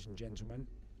 ladies and gentlemen.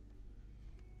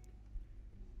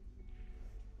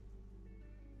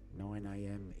 9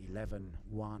 AM, 11,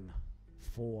 1,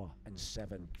 4 and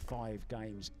 7. 5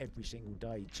 games every single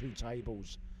day. 2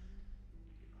 tables.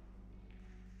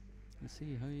 Let's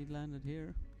see how he landed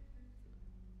here.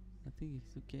 I think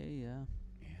he's okay, yeah.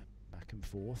 Yeah, back and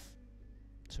forth.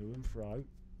 To and fro.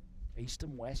 East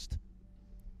and west.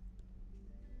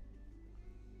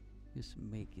 Just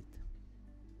make it.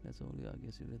 That's all, I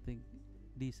guess. I think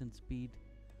decent speed.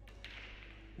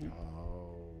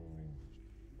 Oh,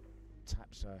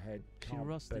 taps her head. She Can't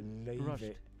rushed believe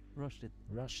it. Rushed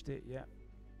it. Yeah.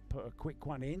 Put a quick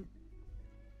one in.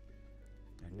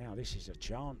 And now this is a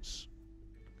chance.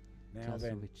 Now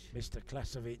then, Mr.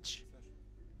 Klasovic.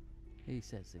 He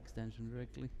says extension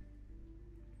directly.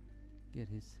 Get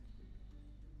his.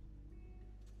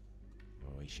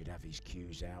 Oh, he should have his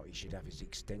cues out. He should have his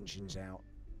extensions out.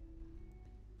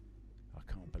 I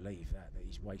can't believe that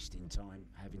he's wasting time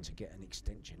having to get an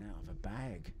extension out of a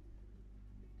bag.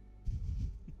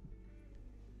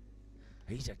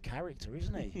 He's a character,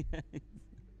 isn't he?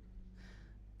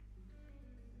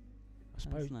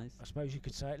 Nice. I suppose you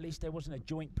could say at least there wasn't a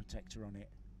joint protector on it.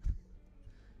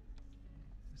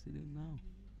 What's he doing now?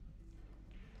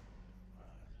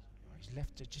 He's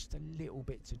left her just a little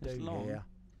bit to That's do long. here.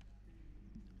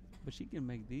 But she can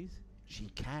make these. She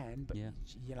can, but yeah.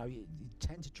 You know, you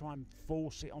tend to try and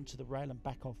force it onto the rail and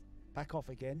back off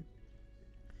again.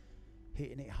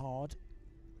 Hitting it hard.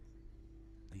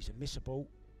 He's a missable.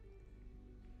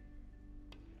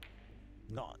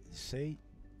 Not, see?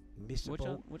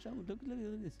 Missable. Watch out, look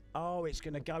at this. Oh, it's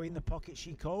going to go in the pocket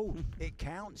she called. It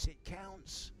counts, it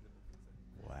counts.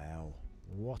 Wow,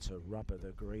 what a rubber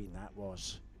the green that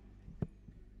was.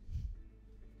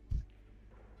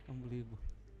 Unbelievable.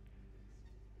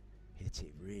 Hit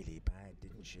it really bad,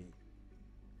 didn't she?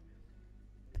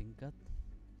 Think that.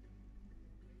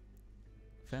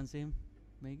 Fancy him?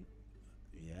 Make it?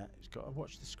 Yeah, he's got to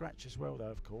watch the scratch as well,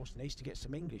 though, of course. Needs to get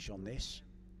some English on this.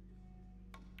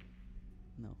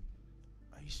 No.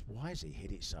 Why has he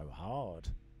hit it so hard?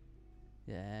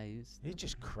 Yeah, he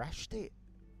just crashed it.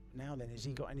 Now then, has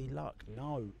he got any luck?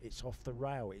 No, it's off the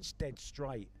rail. It's dead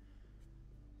straight.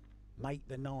 Make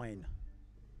the 9.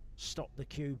 Stop the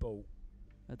cue ball.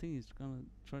 I think he's gonna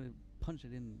try to punch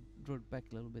it in, draw it back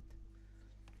a little bit.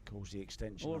 Calls the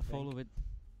extension, or follow it.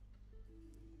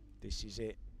 This is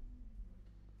it.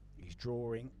 He's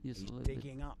drawing. Yes, he's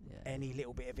digging up. Yeah. Any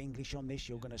little bit of English on this,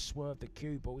 you're going to swerve the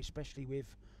cue ball, especially with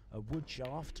a wood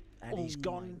shaft. And he's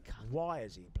gone. Why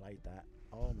has he played that?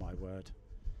 Oh my word.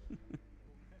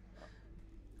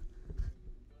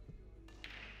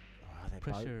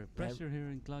 Pressure here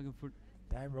in Klagenfurt.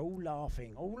 They're all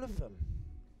laughing, all of them.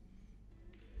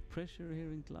 Pressure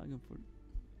here in Klagenfurt.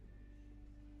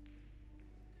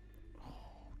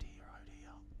 Oh dear, oh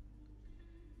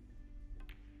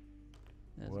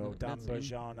dear. Well done,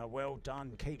 Bojana. Well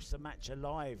done. Keeps the match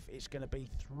alive. It's going to be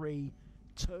 3-2.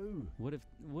 What if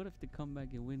they come back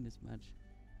and win this match,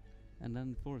 and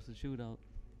then force a shootout?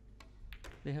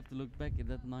 They have to look back at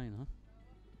that 9,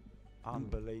 huh?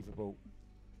 Unbelievable.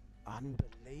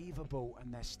 Unbelievable.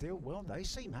 And they're still, well, they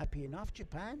seem happy enough,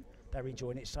 Japan. They're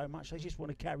enjoying it so much they just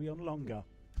want to carry on longer.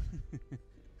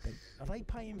 Are they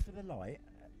paying for the light?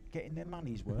 Getting their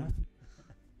money's worth?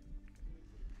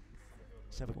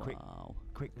 Let's have a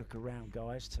quick look around,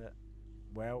 guys.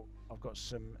 Well, I've got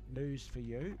some news for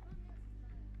you.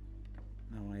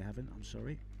 No, I haven't. I'm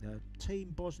sorry. Team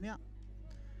Bosnia.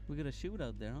 We got a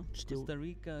shootout there, huh? Costa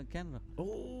Rica, Canada.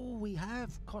 Oh, we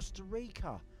have Costa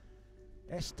Rica.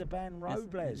 Esteban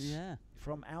Robles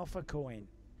from Alpha Coin.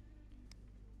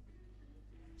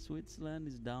 Switzerland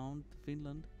is down to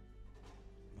Finland.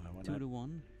 Well,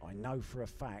 2-1. I know for a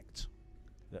fact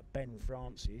that Ben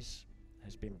Francis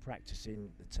has been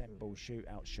practicing the 10-ball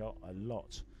shootout shot a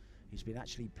lot. He's been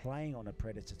actually playing on a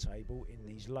Predator table in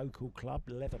his local club,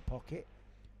 Leather Pocket,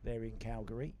 there in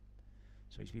Calgary.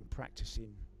 So he's been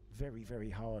practicing very, very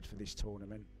hard for this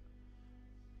tournament.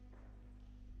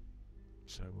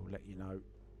 So we'll let you know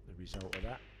the result of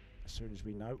that as soon as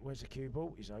we know. Where's the cue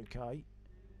ball? Is okay.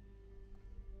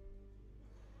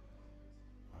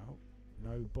 Well,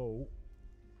 no ball.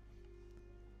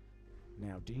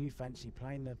 Now, do you fancy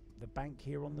playing the bank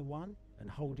here on the 1 and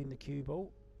holding the cue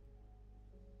ball?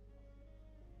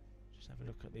 Just have a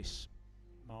look at this,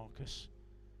 Marcus.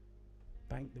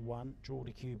 Bank the 1, draw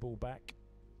the cue ball back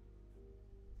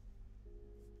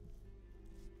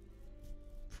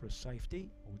for a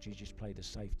safety, or do you just play the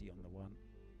safety on the 1?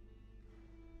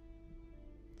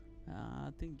 I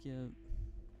think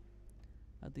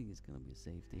it's gonna be a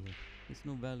safety here. There's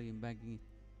no value in banking it.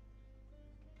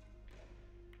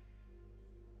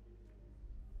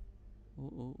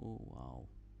 Oh, wow.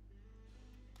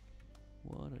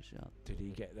 What a shot. Did he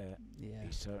get there? Yeah.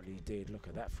 He certainly did. Look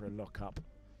at that for a lock-up.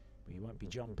 But he won't be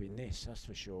jumping this, that's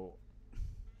for sure.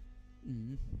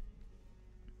 Mm-hmm.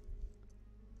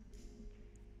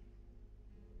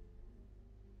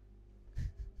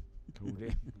 Called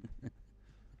him.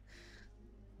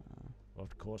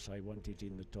 Of course, I wanted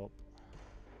in the top.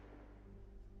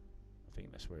 I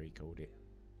think that's where he called it.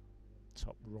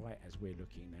 Top right as we're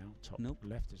looking now. Top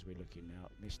left as we're looking now.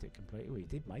 Missed it completely. Well, he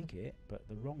did make it, but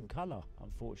the wrong colour,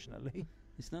 unfortunately.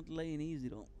 It's not laying easy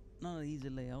though. Not an easy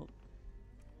layout.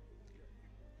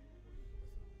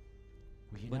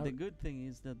 Well, but the good thing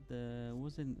is that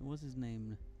what's his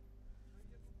name?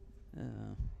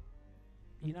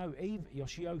 You know, even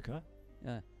Yoshioka.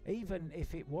 Even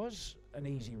if it was an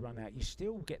easy run out, you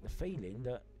still get the feeling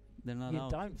that they're not you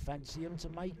out. don't fancy them to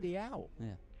make the out.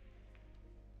 Yeah.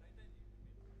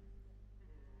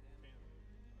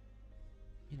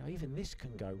 You know, even this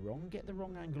can go wrong. Get the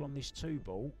wrong angle on this 2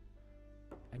 ball,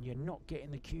 and you're not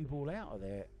getting the cue ball out of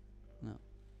there. No.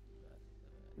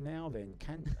 Now then,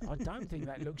 I don't think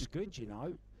that looks good, you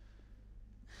know.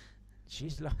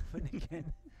 She's laughing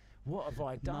again. What have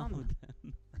I done?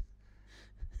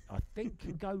 I think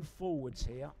can go forwards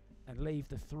here and leave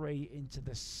the 3 into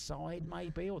the side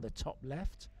maybe, or the top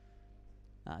left.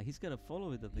 He's got to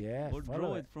follow it, I think. Yeah, or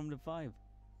draw it from the 5.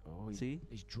 Oh, see?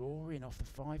 He's drawing off the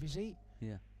 5, is he?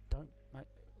 Yeah.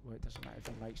 Well, it doesn't matter if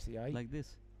he makes the 8. Like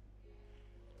this.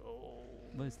 Oh.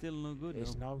 But it's still no good.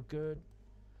 It's no good.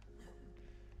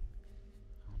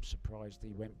 I'm surprised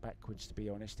he went backwards, to be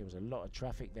honest. There was a lot of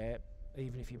traffic there.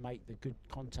 Even if you make the good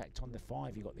contact on the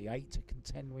 5, you've got the 8 to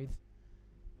contend with.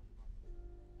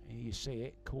 Here you see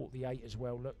it. Caught the 8 as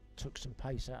well. Look, took some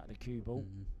pace out of the cue ball.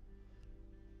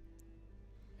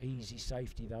 Easy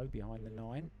safety, though, behind the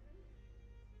 9.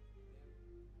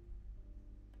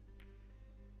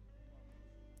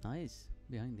 Nice.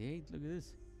 Behind the 8, look at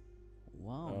this.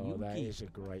 Wow, Oh, Yuki. that is a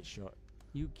great shot.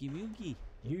 Yuki.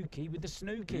 Yuki with the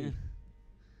snooky. Yeah.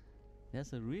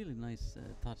 That's a really nice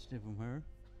touch there from her.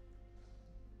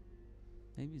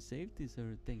 Maybe safety is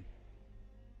her thing.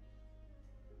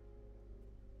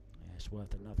 Yeah, it's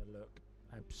worth another look.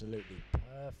 Absolutely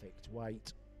perfect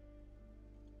weight.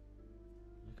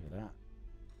 Look at that.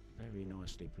 Very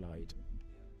nicely played.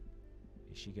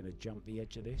 Is she going to jump the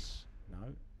edge of this?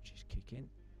 No, she's kicking.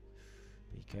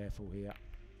 Be careful here.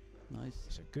 Nice.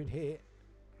 It's a good hit,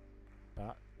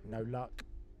 but no luck.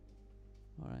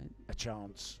 All right. A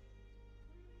chance.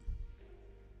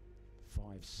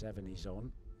 5-7 he's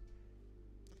on.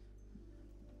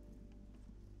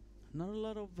 Not a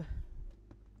lot of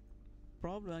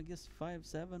problem, I guess.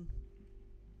 5-7.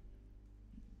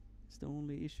 It's the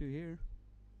only issue here.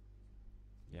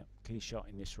 Yeah, key shot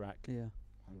in this rack. Yeah.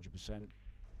 100%.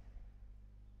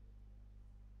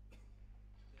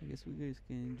 I guess we guys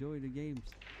can enjoy the games.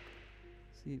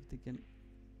 See if they can.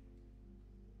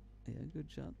 Yeah, good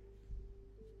shot.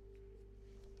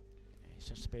 It's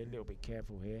just to be a little bit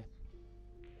careful here.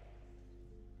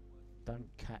 Don't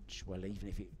catch. Well, even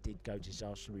if it did go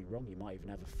disastrously wrong, you might even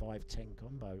have a 5-10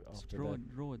 combo after that.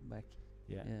 Draw it back.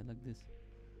 Yeah. Yeah, like this.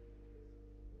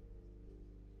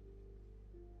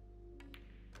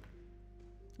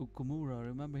 Okumura,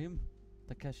 remember him?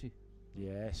 Takashi.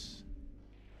 Yes.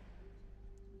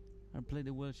 I played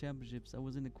the World Championships. I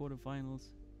was in the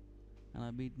quarterfinals, and I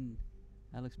beaten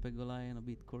Alex Pegolai, and I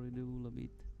beat Corey Dool, I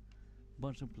beat a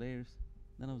bunch of players.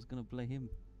 Then I was gonna play him,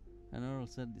 and Earl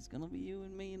said, "It's gonna be you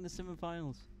and me in the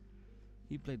semifinals."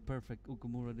 He played perfect.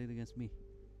 Okumura did against me.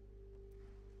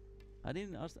 I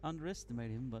didn't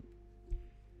underestimate him, but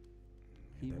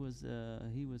he was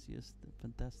just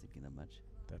fantastic in that match.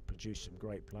 They've produced some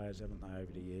great players, haven't they,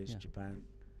 over the years? Yeah. Japan.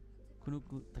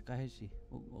 Kunuku Takahashi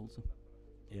also.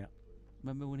 Yeah.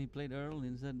 Remember when he played Earl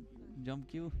and said, "Jump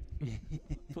cue"?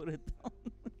 Put it down.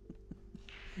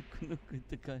 Kunuku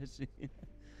Takahashi.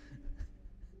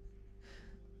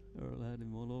 Earl had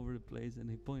him all over the place, and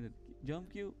he pointed, "Jump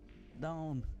cue,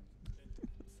 down."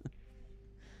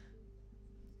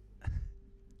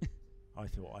 I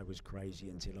thought I was crazy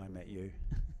until I met you.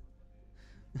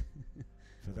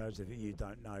 For those of you who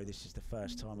don't know, this is the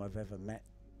first time I've ever met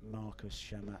Marcus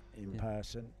Shamat in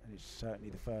person, and it's certainly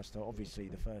the first, obviously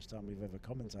the first time we've ever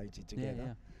commentated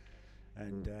together.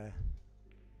 And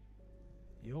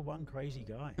you're one crazy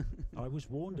guy. I was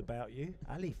warned about you.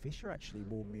 Ali Fisher actually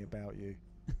warned me about you.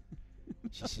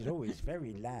 She said, "Oh, he's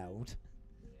very loud."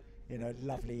 You know,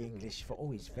 lovely English for,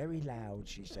 "Oh, he's very loud,"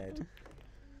 she said.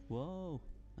 Whoa,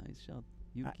 nice shot,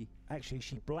 Yuki. Actually,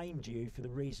 she blamed you for the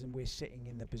reason we're sitting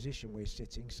in the position we're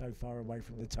sitting so far away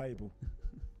from the table.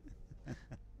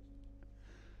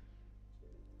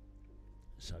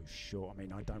 So short. I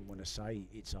mean, I don't want to say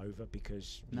it's over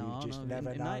because you just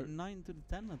never know. 9 to the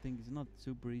 10, I think, is not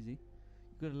super easy. You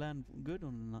got to land good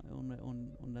on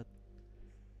that.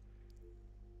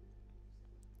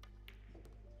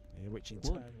 Yeah, which in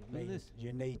turn means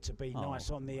you need to be nice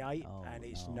on the 8, and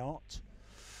it's not.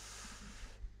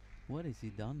 What has he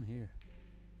done here?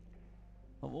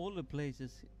 Of all the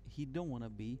places he don't want to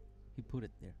be, he put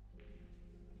it there.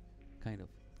 Kind of,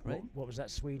 right? What was that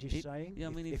Swedish saying? Yeah, I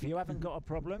mean, if you haven't got a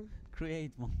problem,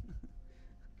 create one.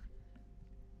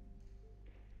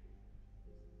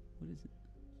 What is it?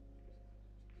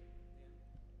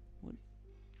 What?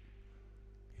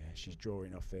 Yeah, she's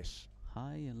drawing off this.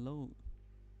 High and low.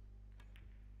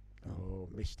 Oh,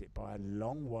 missed it by a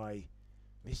long way.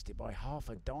 Missed it by half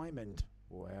a diamond.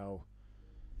 Well,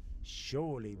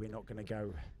 surely we're not going to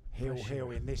go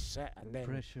hill in this set and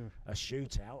then a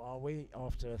shootout, are we,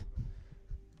 after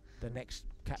the next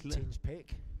captain's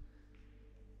pick?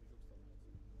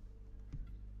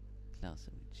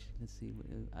 Klausowicz. Let's see.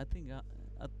 I think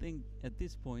at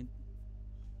this point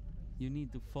you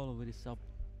need to follow this up.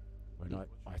 Well,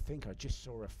 I think I just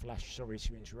saw a flash. Sorry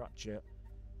to interrupt you.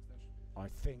 I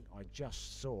think I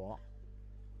just saw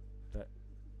that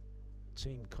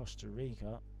Team Costa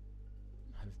Rica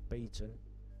have beaten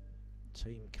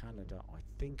Team Canada. I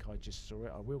think I just saw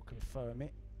it. I will confirm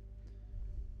it.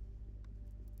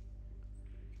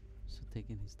 So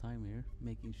taking his time here,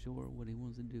 making sure what he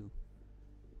wants to do.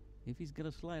 If he's got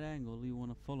a slight angle, you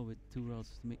want to follow it 2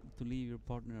 rounds to leave your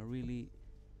partner a really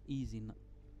easy.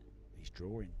 He's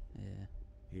drawing. Yeah.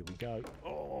 Here we go.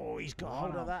 Oh, he's got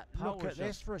hold of that. Look at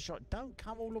this for a shot. Don't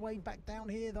come all the way back down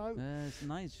here, though. It's a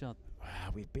nice shot.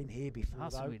 We've been here before,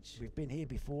 though. We've been here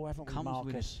before, haven't we,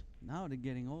 Marcus? Now they're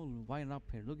getting all wired up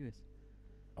here. Look at this.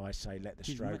 I say let the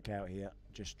stroke out here.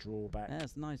 Just draw back.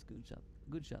 That's nice. Good shot.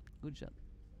 Good shot. Good shot.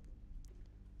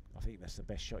 I think that's the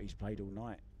best shot he's played all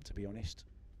night, to be honest.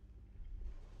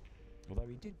 Although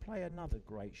he did play another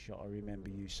great shot, I remember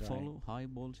you saying. Follow, high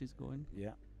ball she's going.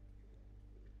 Yeah.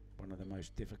 One of the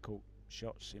most difficult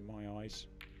shots in my eyes.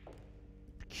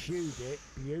 Cued it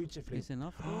beautifully. It's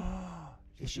enough, though.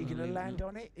 Is she going to land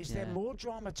on it? Is there more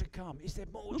drama to come? Is there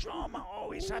more drama?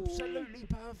 Oh, it's absolutely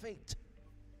perfect.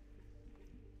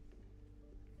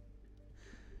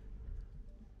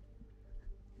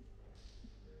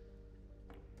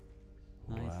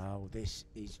 Nice. Wow, this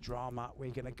is drama.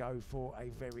 We're going to go for a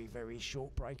very, very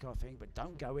short break, I think, but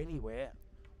don't go anywhere.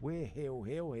 We're hill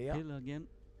here. Hill again.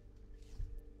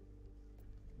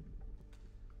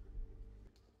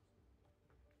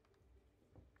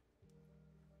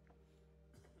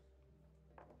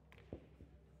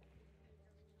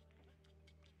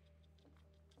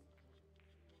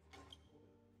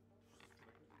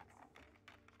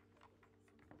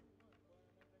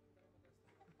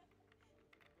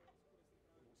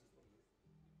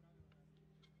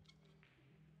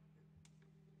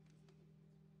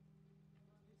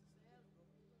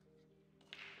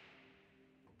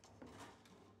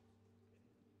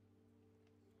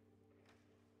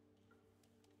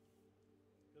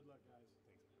 Good luck, guys.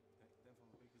 Thanks. 10 from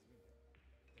the weakest winner.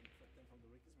 10 from the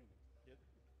weakest winner. Yep.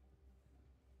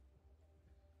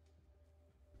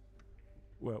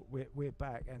 Well, we're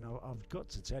back, and I've got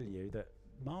to tell you that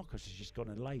Marcus has just gone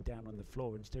and laid down on the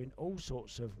floor and is doing all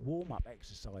sorts of warm-up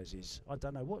exercises. I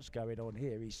don't know what's going on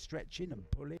here. He's stretching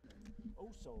and pulling,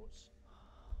 all sorts.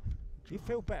 Do you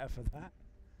feel better for that?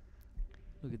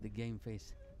 Look at the game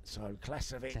face. So,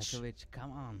 Klausowicz,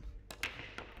 come on.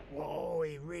 Whoa,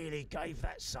 he really gave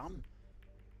that some.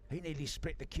 He nearly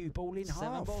split the cue ball in half.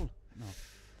 7 ball. No.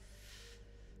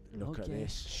 Look at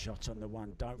this shot on the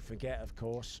 1. Don't forget, of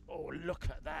course. Oh, look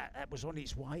at that. That was on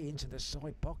its way into the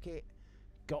side pocket.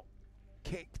 Got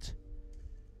kicked.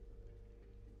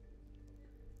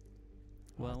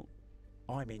 Well,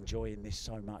 I'm enjoying this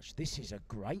so much. This is a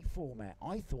great format.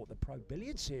 I thought the Pro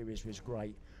Billiard Series was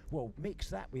great. Well, mix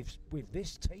that with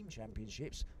this team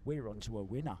championships, we're on to a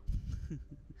winner.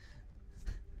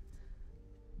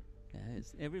 Yeah,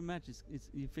 every match is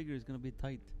you figure it's going to be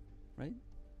tight, right?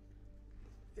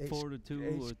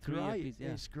 4-2 or 3 great. apiece. Yeah.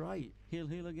 It's great. Heel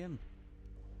again.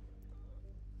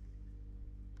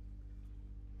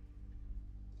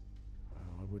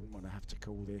 Oh, I wouldn't want to have to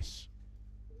call this.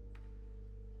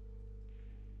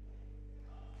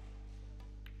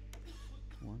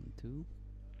 One, two.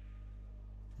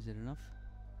 Is it enough?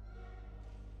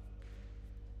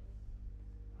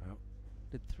 Well,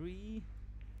 The 3.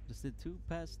 Does the 2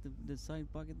 pass the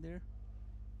side pocket there?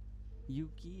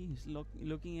 Yuki is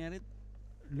looking at it.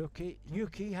 looky.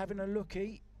 Yuki having a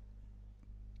looky.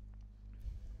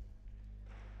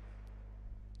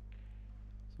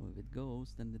 So if it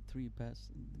goes, then the 3 pass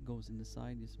goes in the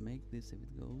side. Just make this if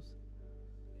it goes.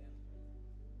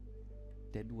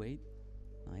 Dead weight.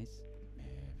 Nice. Yeah,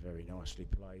 very nicely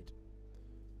played.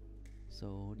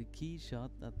 So the key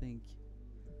shot, I think.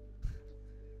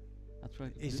 I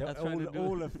tried to Is do, I tried to do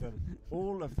all of them?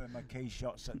 All of them are key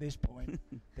shots at this point.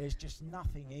 There's just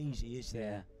nothing easy, is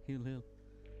there? Yeah, heel.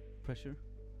 Pressure.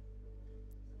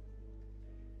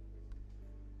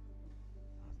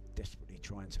 Desperately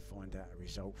trying to find out a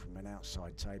result from an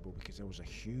outside table because there was a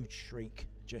huge shriek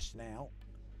just now.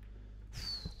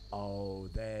 Oh,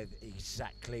 there,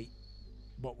 exactly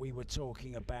what we were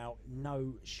talking about.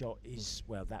 No shot is,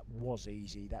 well, that was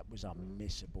easy. That was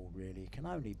unmissable, really. It can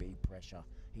only be pressure.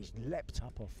 He's leapt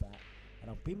up off that. And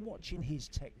I've been watching his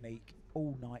technique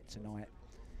all night tonight.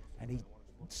 And he,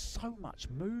 so much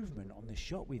movement on the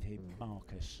shot with him,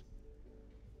 Marcus.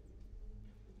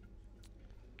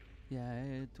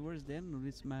 Yeah, towards the end of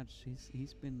this match,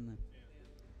 he's been.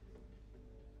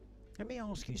 Let me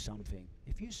ask you something.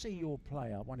 If you see your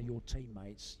player, one of your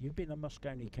teammates, you've been a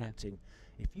Mosconi captain,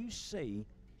 if you see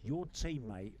your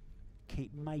teammate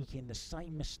keep making the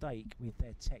same mistake with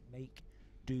their technique,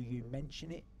 do you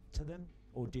mention it to them,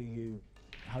 or do you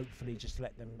hopefully just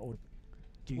let them, or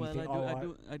do you think,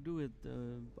 I do it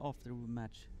after a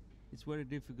match. It's very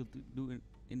difficult to do it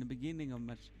in the beginning of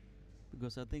match,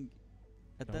 because I think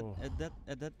at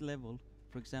that level,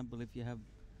 for example, if you have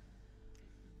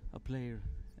a player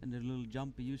and they're a little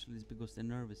jumpy, usually it's because they're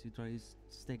nervous. You try to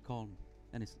stay calm,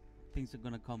 and things are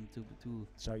gonna come to.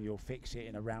 So you'll fix it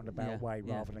in a roundabout way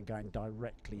rather than going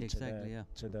directly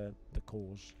to the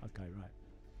cause. Okay, right.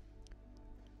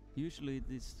 Usually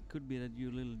this could be that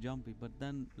you're a little jumpy, but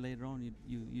then later on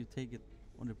you take it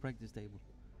on the practice table.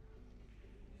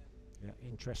 Yeah,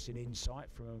 interesting insight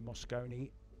from a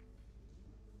Mosconi.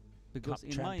 Because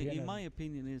in my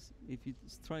opinion is, if you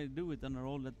try to do it under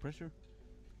all that pressure,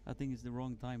 I think it's the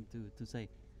wrong time to say,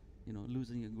 you know,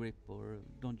 loosen your grip or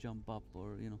don't jump up,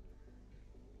 or you know.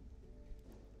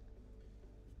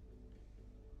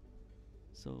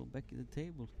 So back at the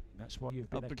table. That's why you've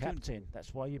been a captain.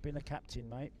 That's why you've been a captain,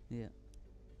 mate. Yeah.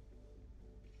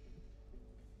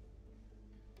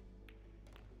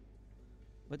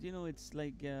 But you know, it's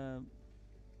like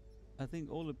I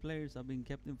think all the players I've been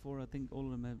captain for, I think all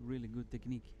of them have really good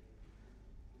technique.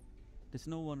 There's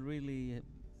no one really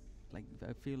like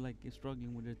I feel like is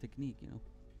struggling with their technique, you know.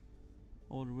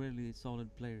 All really solid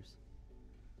players.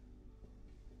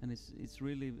 And it's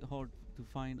really hard to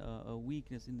find a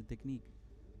weakness in the technique,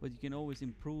 but you can always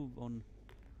improve on,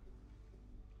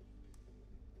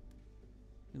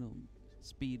 you know,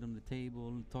 speed on the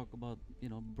table. Talk about, you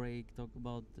know, break. Talk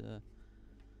about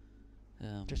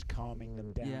just calming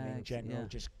them down in general.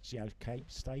 Just, you know,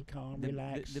 stay calm,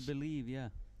 relax. The believe,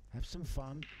 have some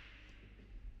fun.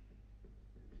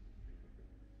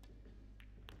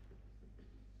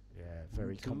 Yeah,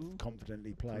 very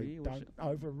confidently played. Don't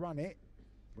overrun it.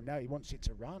 Well, no, he wants it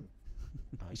to run.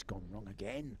 Oh, he's gone wrong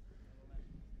again.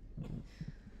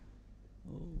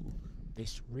 Oh.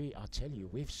 This I tell you,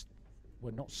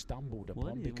 we're not stumbled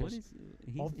upon because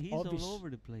he's all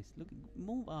over the place. Look,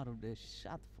 move out of the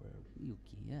shot for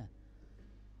Yuki. Yeah,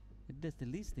 that's the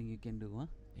least thing you can do, huh?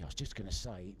 Yeah, I was just going to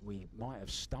say we might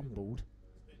have stumbled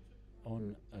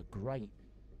on a great,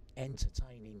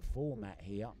 entertaining format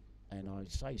here, and I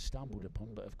say stumbled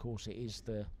upon, but of course it is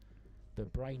the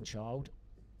brainchild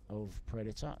of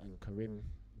Predator and Karim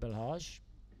Belhaj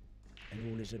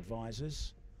and all his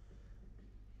advisors.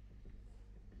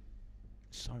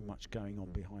 So much going on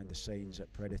behind the scenes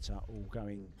at Predator, all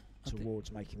going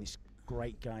towards making this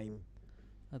great game.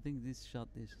 I think this shot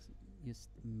is just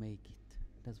make it.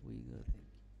 That's what you gotta think,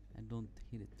 and don't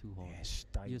hit it too hard. Yeah,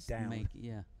 stay just down. Make it,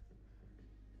 yeah.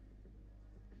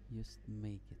 Just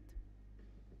make it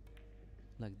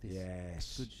like this.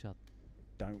 Yes. Good shot.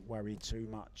 Don't worry too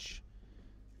much.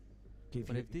 Give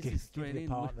your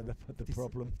partner the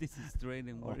problem. This is straight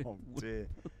in. Oh dear.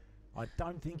 I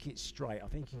don't think it's straight. I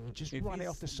think he can just run it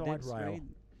off the side rail. Straight,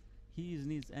 he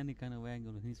needs any kind of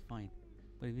angle and he's fine.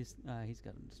 But if he's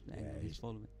got this angle, he's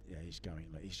following. Yeah, he's going.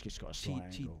 Like, he's just got a slight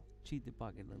angle. Cheat the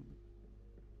pocket a little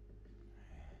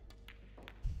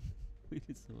bit.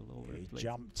 It's all over the He place.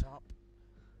 jumped up.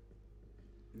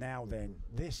 Now then,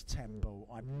 this 10 ball,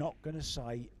 I'm not going to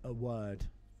say a word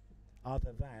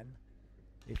other than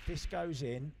if this goes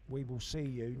in, we will see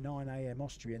you 9 AM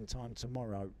Austrian time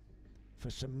tomorrow for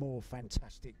some more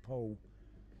fantastic pool.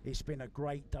 It's been a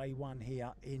great day one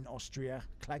here in Austria,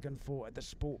 Klagenfurt at the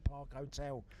Sport Park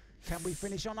Hotel. Can we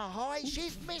finish on a high?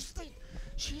 She's missed it.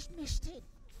 She's missed it.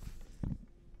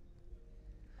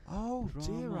 Oh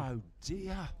dear, oh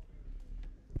dear.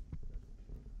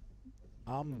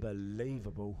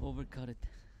 Unbelievable. Overcut it.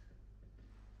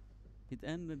 It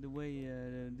ended the way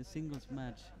the singles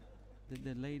match,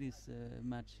 the ladies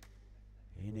match.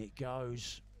 In it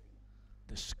goes.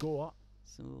 The score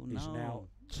So is now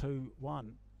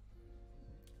 2-1.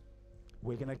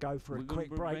 We're going to go for a quick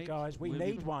break, guys. We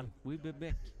need one. We'll be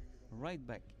back. Right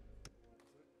back.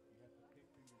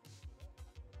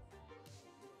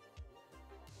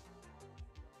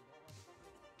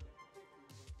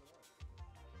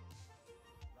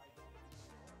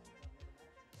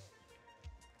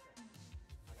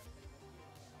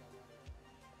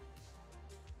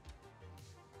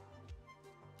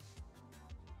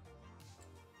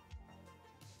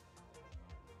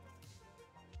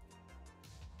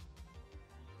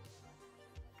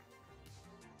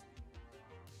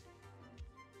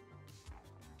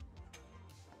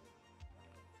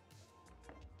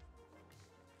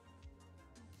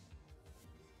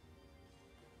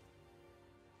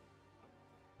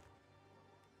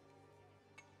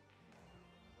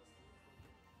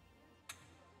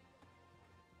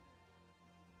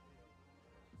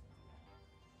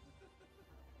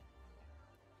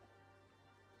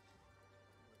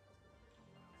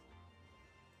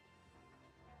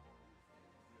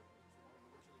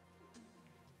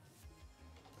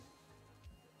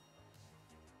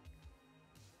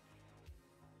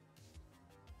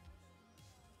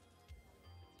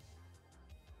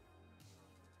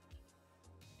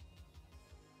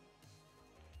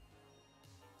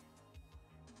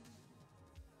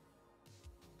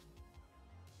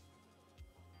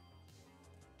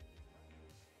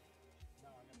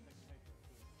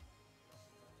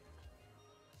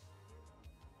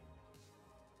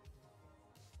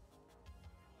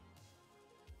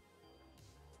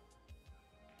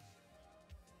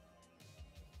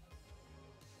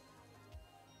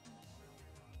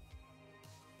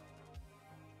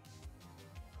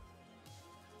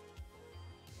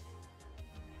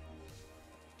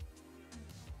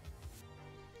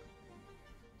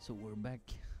 So we're back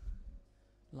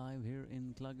live here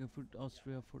in Klagenfurt,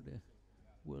 Austria for the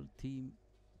World Team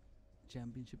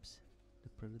Championships, the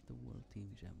Predator World Team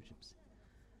Championships.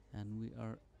 And we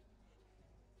are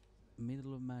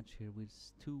middle of match here with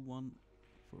 2-1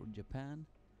 for Japan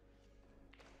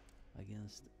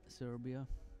against Serbia.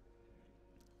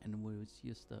 And where it's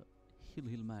just a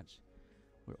hill match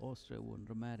where Austria won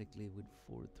dramatically with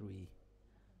 4-3.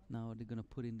 Now they're gonna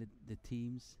put in the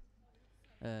teams.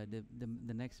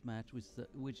 The next match,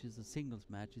 which is a singles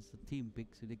match, is a team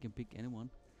pick, so they can pick anyone.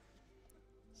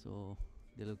 So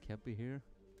they look happy here.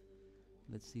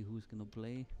 Let's see who's gonna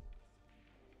play.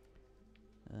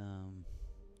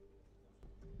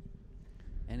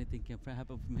 Anything can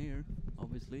happen from here,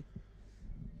 obviously.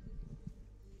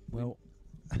 Well,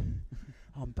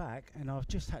 I'm back, and I've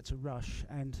just had to rush.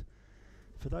 And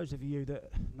for those of you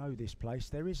that know this place,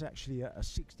 there is actually a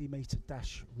 60-meter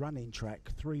dash running track,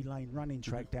 3-lane running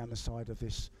track down the side of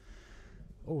this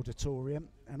auditorium,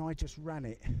 and I just ran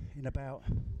it in about,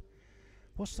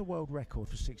 what's the world record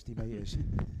for 60 meters?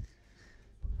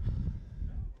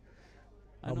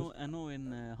 I know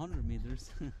in 100 meters.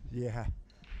 Yeah,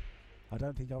 I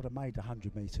don't think I would have made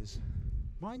 100 meters.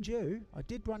 Mind you, I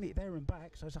did run it there and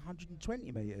back, so it's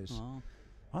 120 meters. Oh.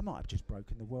 I might have just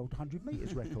broken the world 100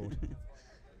 meters record.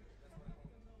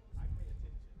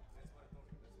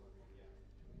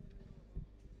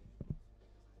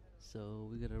 So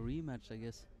we got a rematch, I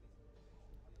guess.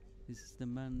 This is the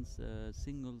men's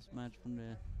singles match from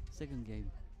the second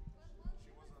game.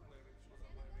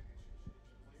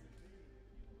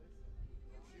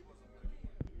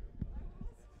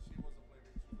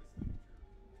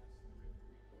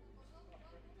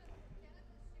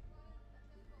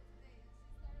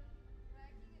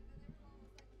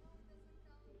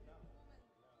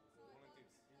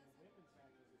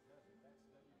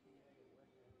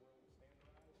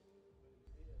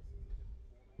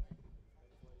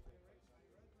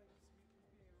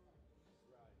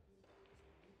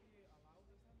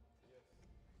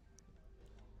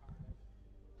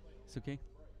 It's okay.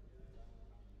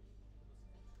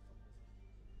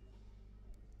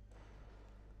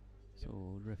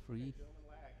 So referee, Gentlemen,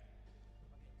 lag.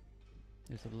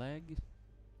 there's a lag.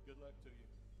 Good luck to you.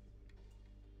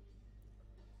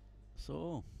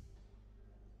 So,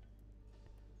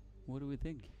 what do we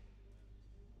think?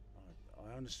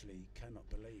 I honestly cannot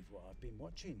believe what I've been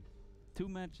watching. 2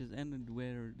 matches ended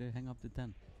where they hang up the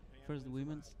 10. First the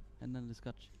women's and then the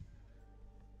Scotch.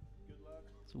 Good luck.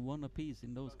 So 1 apiece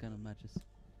in those kind of matches.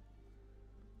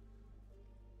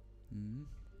 Mm.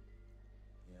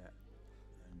 Yeah,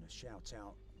 and a shout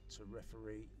out to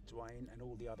referee Dwayne and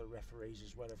all the other referees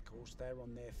as well, of course. They're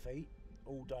on their feet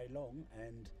all day long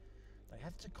and they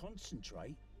have to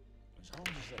concentrate as hard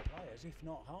as the players, if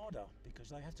not harder, because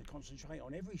they have to concentrate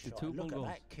on every shot. Two Look ball at goals.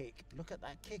 that kick. Look at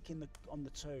that kick on the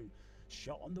 2.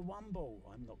 Shot on the 1 ball.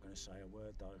 I'm not going to say a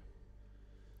word though.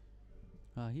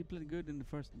 He played good in the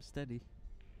first steady,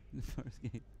 in the first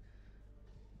game.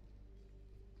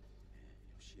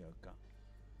 Yoshioka.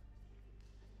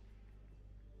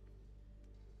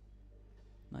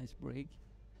 Nice break.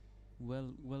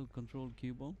 Well controlled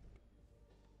cue ball.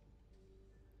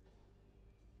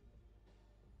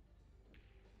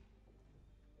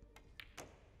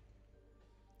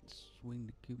 Swing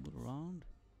the cue ball around.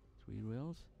 3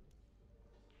 rails.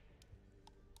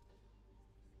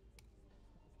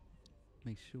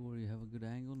 Make sure you have a good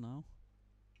angle now.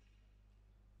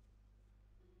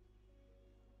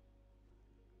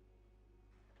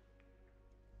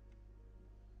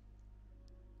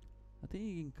 I think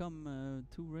he can come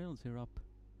 2 rails here up,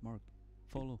 Mark.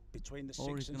 Follow. Between the 6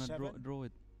 Or he's and gonna 7. draw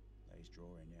it. No, he's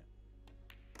drawing, yeah.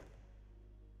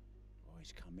 Oh,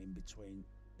 he's come in between.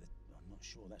 I'm not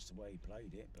sure that's the way he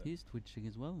played it, but He's twitching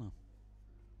as well now.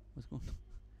 What's going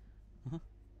on?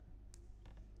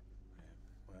 yeah,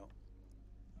 well,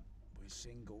 we're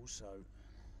single, so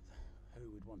who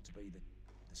would want to be the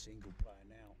single player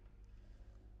now?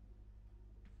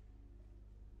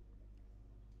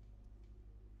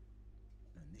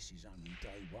 And this is only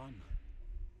day 1.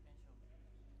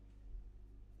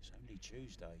 It's only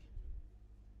Tuesday.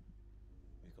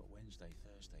 We've got Wednesday,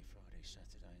 Thursday, Friday,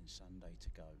 Saturday and Sunday to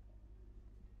go.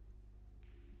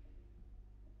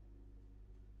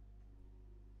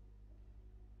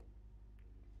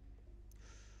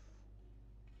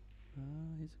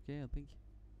 He's okay, I think.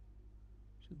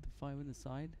 Shoot the 5 in the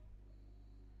side.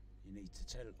 You need to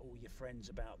tell all your friends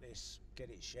about this, get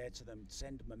it shared to them,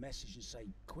 send them a message and say,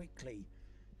 quickly,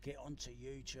 get onto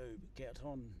YouTube, get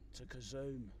on to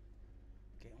Kozoom,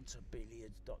 get onto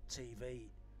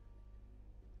Billiard.tv.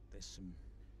 There's some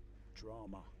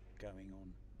drama going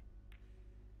on.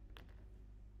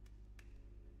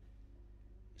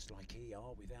 It's like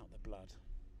ER without the blood.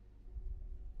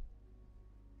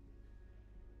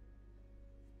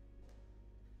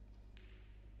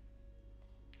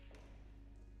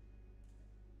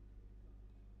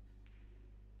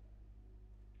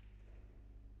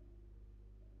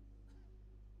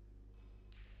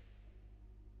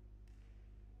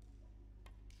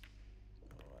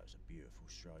 A beautiful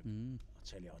stroke. I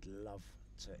tell you, I'd love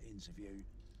to interview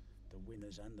the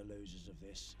winners and the losers of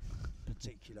this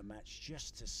particular match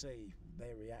just to see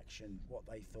their reaction, what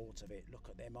they thought of it. Look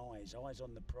at them eyes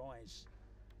on the prize.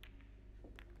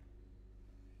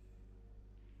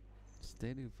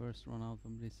 Steady first run out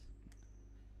from this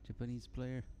Japanese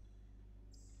player.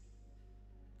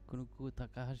 Kunuku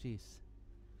Takahashi's.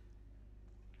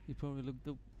 He probably looked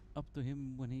up to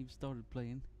him when he started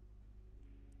playing.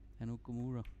 And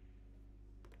Okumura.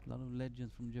 A lot of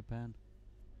legends from Japan.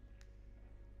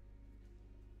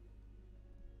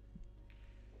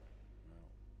 Well,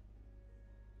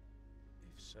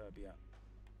 if Serbia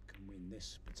can win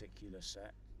this particular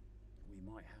set,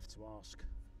 we might have to ask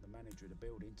the manager of the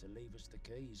building to leave us the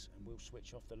keys and we'll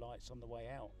switch off the lights on the way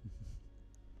out.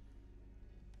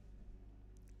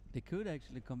 They could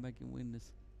actually come back and win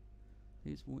this.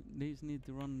 These need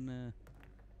to run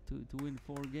to win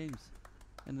 4 games.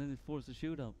 And then it forced a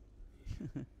shootout.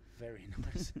 Very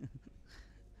nice.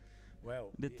 Well,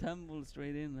 the tumble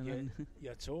straight in and then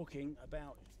you're talking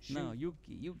about no,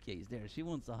 Yuki is there. She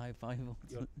wants a high five.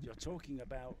 you're talking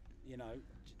about, you know,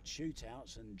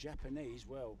 shootouts and Japanese.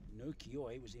 Well,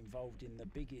 Nukioi was involved in the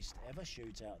biggest ever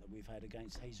shootout that we've had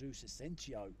against Jesus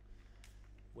Asensio,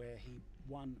 where he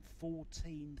won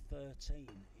 14-13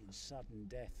 in sudden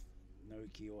death,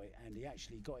 Nukioi, and he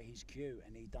actually got his cue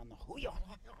and he done the huya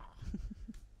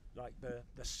like the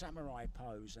samurai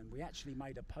pose, and we actually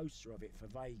made a poster of it for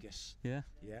Vegas. Yeah,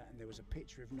 and there was a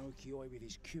picture of Nukioi with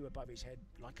his cue above his head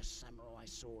like a samurai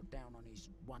sword down on his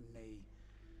 1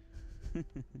 knee.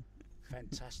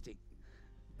 Fantastic.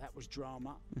 That was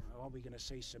drama. Are we going to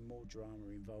see some more drama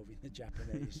involving the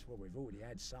Japanese? Well, we've already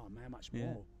had some. How much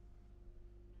more?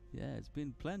 Yeah, it's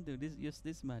been plenty. Just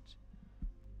this match.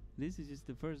 This is just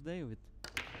the first day of it.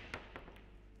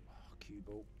 Oh, cue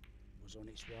ball was on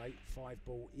its way. 5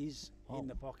 ball is in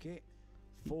the pocket.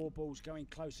 4 balls going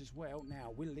close as well.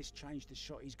 Now, will this change the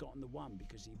shot he's got on the 1?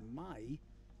 Because he may,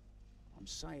 I'm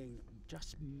saying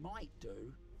just might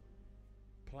do,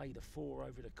 play the 4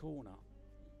 over the corner.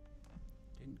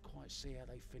 Didn't quite see how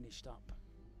they finished up.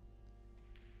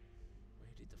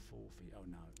 Where did the 4 fit? Oh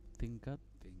no. Thin cut.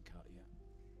 Thin cut, yeah.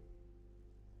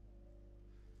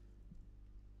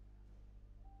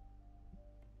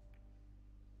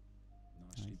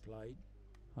 Nicely played.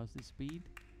 How's the speed?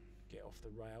 Get off the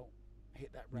rail.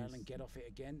 Hit that rail and get off it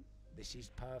again. This is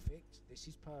perfect. This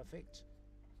is perfect.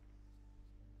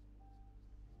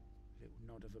 Little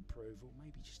nod of approval.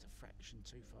 Maybe just a fraction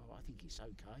too far. I think it's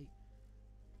okay.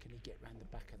 Can he get round the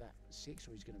back of that 6,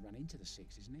 or he's going to run into the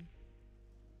 6, isn't he?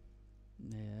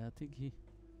 Yeah, I think he...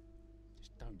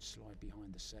 Just don't slide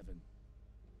behind the 7.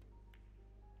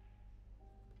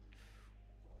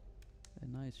 A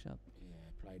nice shot.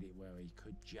 Yeah, played it well. He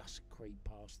could just creep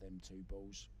past them 2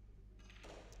 balls.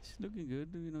 It's looking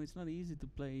good. You know, it's not easy to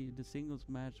play the singles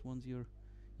match once your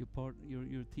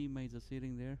teammates are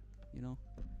sitting there. You know,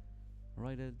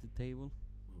 right at the table.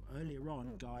 Well, earlier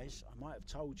on, guys, I might have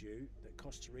told you that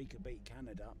Costa Rica beat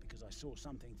Canada because I saw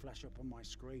something flash up on my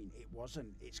screen. It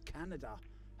wasn't. It's Canada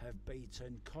have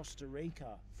beaten Costa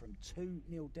Rica from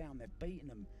 2-0 down. They've beaten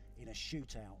them in a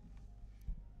shootout.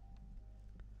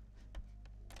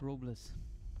 Robles.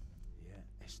 Yeah,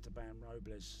 Esteban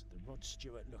Robles, the Rod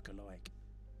Stewart lookalike.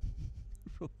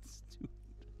 Rod Stewart.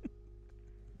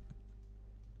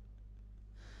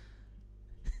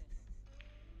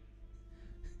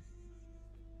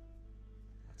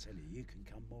 I tell you, you can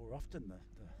come more often.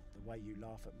 The way you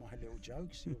laugh at my little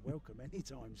jokes, you're welcome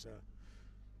anytime, sir.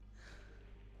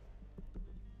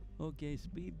 Okay,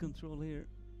 speed control here.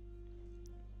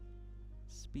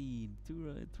 Speed,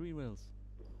 3 rails.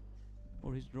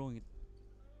 Or he's drawing it.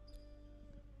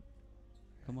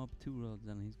 Come up 2 rails,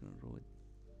 then he's gonna draw it.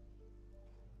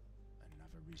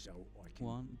 Another result I can.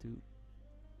 1, 2.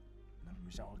 Another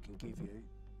result I can give you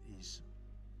is,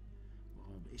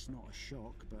 well, it's not a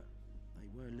shock, but they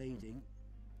were leading.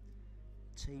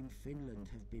 Team Finland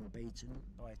have been beaten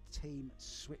by Team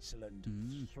Switzerland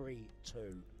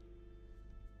 3-2.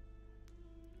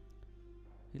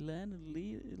 He landed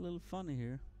a little funny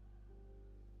here.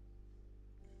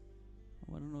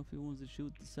 I don't know if he wants to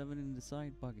shoot the 7 in the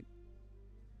side pocket.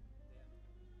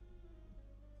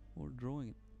 Or drawing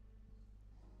it.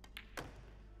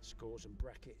 Scores and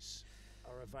brackets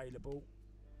are available.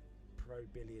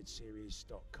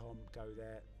 ProBilliardSeries.com. Go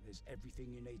there. There's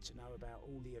everything you need to know about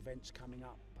all the events coming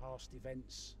up, past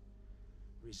events,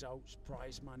 results,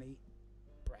 prize money,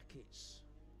 brackets,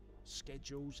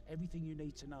 schedules, everything you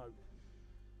need to know.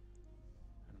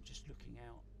 And I'm just looking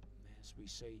out as we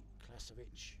see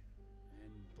Klasovic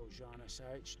and Bojana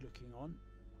Saric looking on.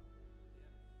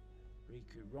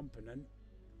 Riku Rompinen,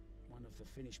 one of the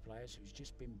Finnish players who's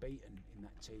just been beaten in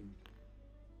that team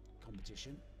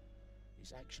competition,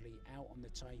 is actually out on the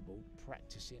table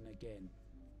practicing again.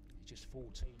 He's just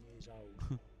 14 years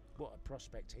old. What a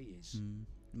prospect he is.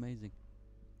 Amazing.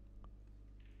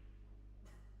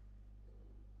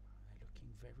 They're looking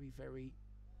very, very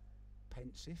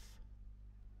pensive.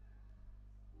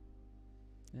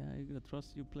 Yeah, you gotta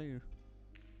trust your player.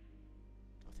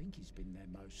 I think he's been their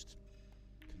most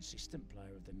consistent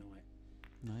player of the night.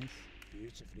 Nice.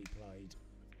 Beautifully played.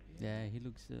 Yeah, he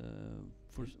looks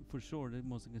for sure the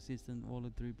most consistent of all the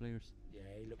 3 players. Yeah,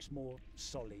 he looks more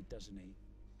solid, doesn't he?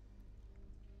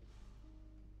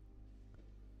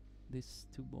 This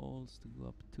 2 balls to go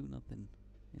up 2-0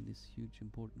 in this huge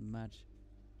important match.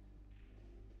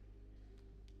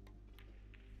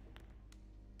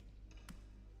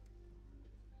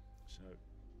 So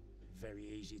very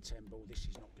easy 10 ball. This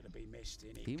is not going to be missed.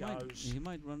 In it goes. He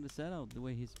might run the set out the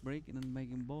way he's breaking and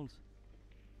making balls.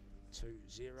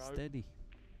 2-0. Steady.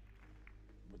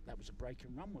 That was a break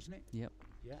and run, wasn't it? Yep.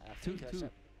 Yeah, I think that's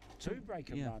 2 break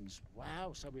and yeah. runs.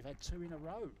 Wow, so we've had 2 in a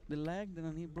row. The lag,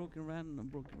 then he broke and ran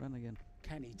again.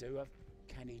 Can he do a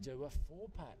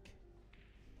 4-pack?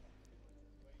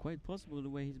 Quite possible the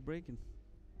way he's breaking.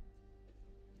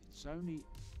 It's only.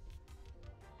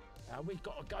 We've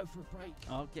got to go for a break.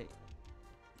 Okay.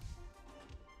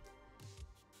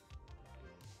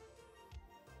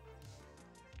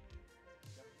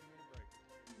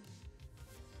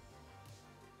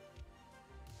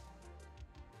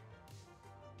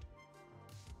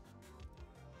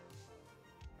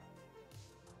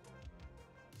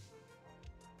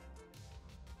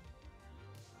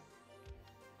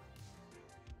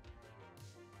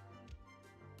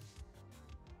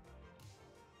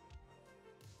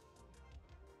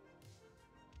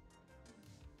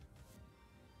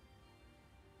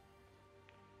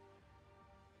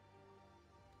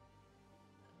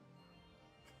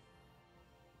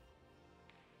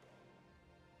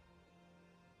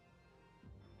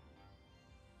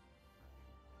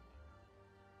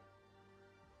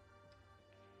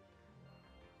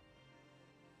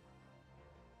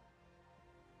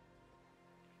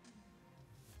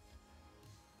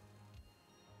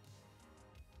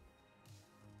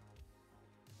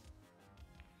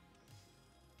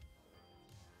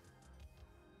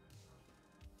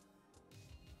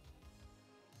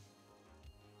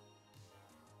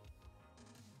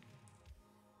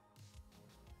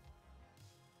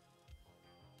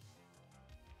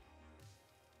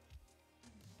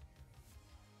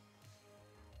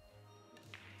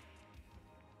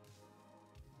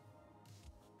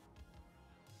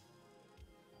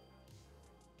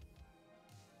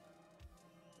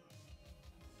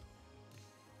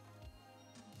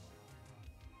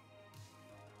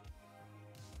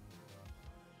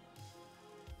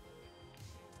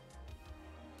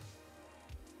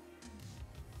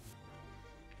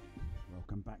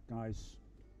 guys.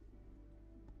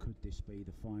 Could this be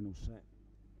the final set?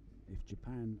 If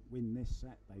Japan win this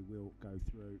set, they will go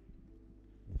through.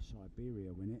 If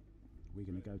Siberia win it, we're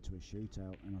going to go to a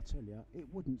shootout, and I'll tell you, it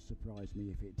wouldn't surprise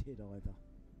me if it did either.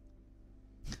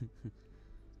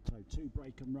 So 2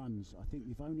 break and runs. I think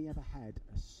we've only ever had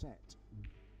a set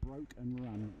broke and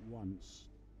run once,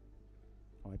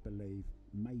 I believe,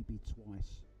 maybe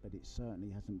twice, but it certainly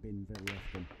hasn't been very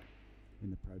often in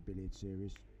the Pro Billiard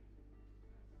Series.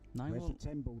 Where's the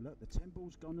 10 ball? Look, the 10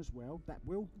 ball's gone as well. That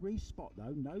will respot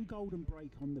though. No golden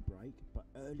break on the break, but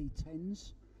early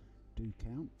 10s do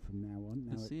count from now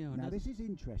on. Now this is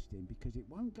interesting because it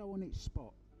won't go on its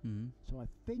spot. So I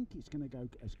think it's going to go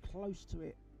as close to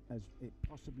it as it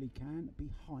possibly can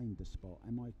behind the spot.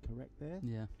 Am I correct there?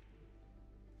 Yeah.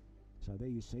 So there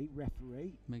you see,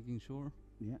 referee. Making sure.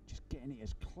 Yeah, just getting it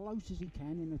as close as he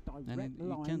can in a direct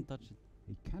line. He can't touch it.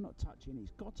 He cannot touch it, and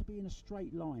it's got to be in a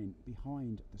straight line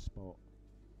behind the spot.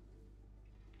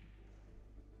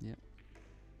 Yeah.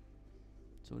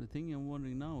 So the thing I'm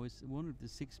wondering now is, I wonder if the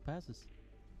 6 passes.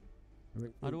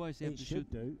 Otherwise, you have to shoot.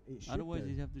 Otherwise,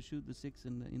 you have to shoot the 6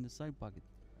 in the side pocket.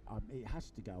 It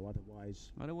has to go,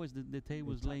 otherwise. Otherwise, the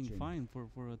table's laying fine for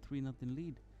a 3-0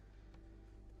 lead.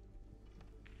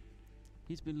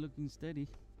 He's been looking steady.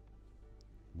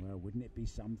 Well, wouldn't it be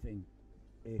something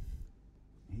if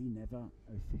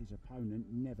his opponent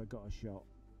never got a shot?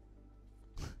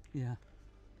 Yeah.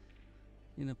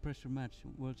 In a pressure match,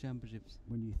 World Championships.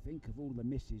 When you think of all the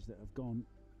misses that have gone,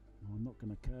 I'm not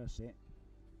going to curse it,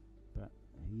 but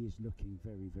he is looking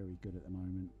very, very good at the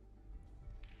moment.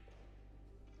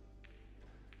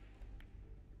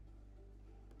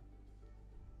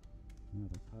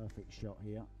 Another perfect shot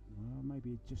here. Well,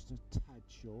 maybe just a tad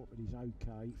short, but he's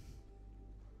okay.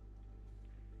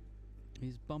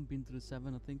 He's bumping to the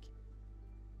 7, I think.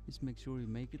 Just make sure he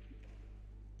make it.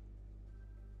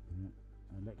 Yeah.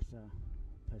 Alexa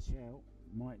Paschal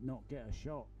might not get a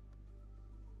shot.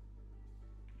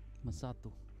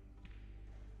 Masato.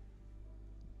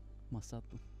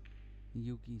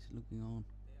 Yuki's looking on.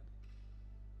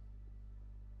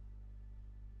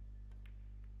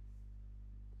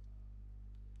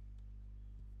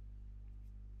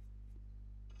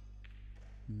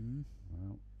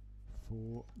 Well,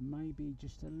 for maybe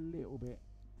just a little bit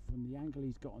from the angle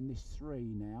he's got on this 3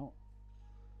 now.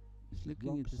 He's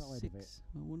looking at the 6.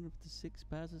 I wonder if the 6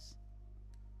 passes.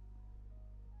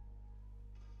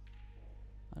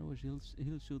 Otherwise,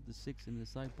 he'll shoot the 6 in the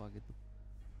side pocket.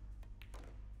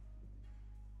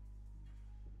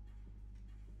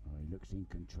 Oh, he looks in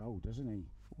control, doesn't he?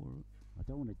 4. I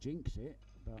don't want to jinx it,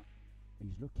 but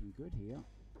he's looking good here.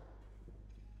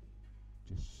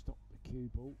 Just stop the cue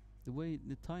ball. The way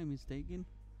the time is taken,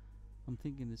 I'm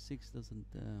thinking the 6 doesn't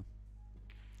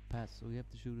pass, so we have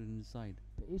to shoot it in the side.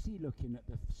 But is he looking at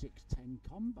the 6-10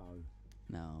 combo?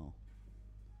 No,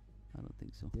 I don't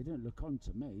think so. Didn't look on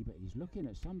to me, but he's looking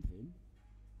at something.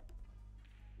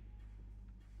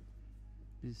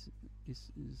 This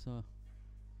is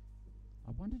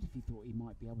I wondered if he thought he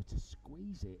might be able to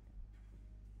squeeze it.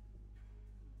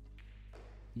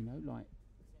 You know, like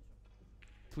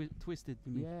twisted.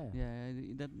 You mean?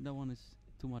 Yeah. That one is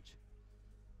too much.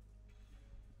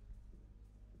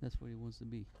 That's where he wants to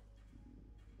be.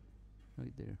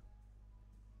 Right there.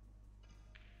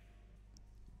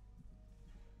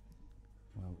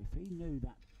 Well, if he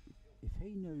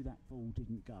knew that ball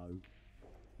didn't go,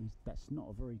 that's not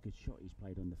a very good shot he's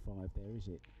played on the 5 there, is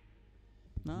it?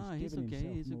 Nah, he's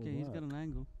okay. He's okay. He's got an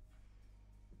angle.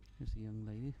 Here's a young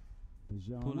lady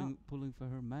pulling for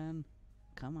her man.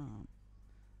 Come on.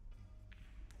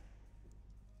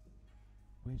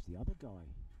 Where's the other guy?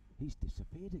 He's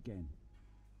disappeared again.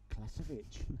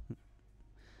 Klasovic.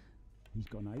 He's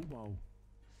gone AWOL.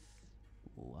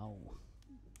 Wow.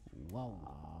 Wow.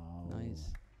 Oh,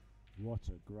 nice. What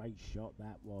a great shot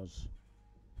that was.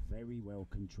 Very well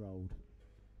controlled.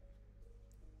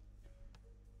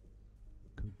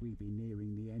 Could we be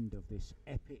nearing the end of this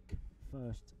epic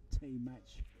first team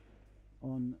match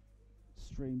on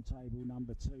stream table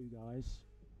number 2, guys?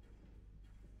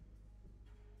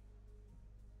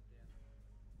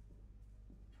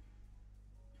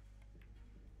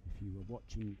 If you were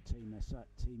watching Team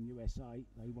USA,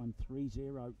 they won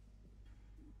 3-0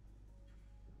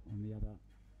 on the other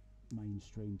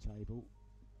mainstream table.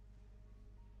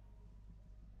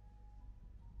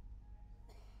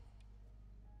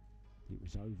 It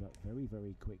was over very,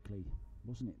 very quickly,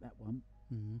 wasn't it, that one?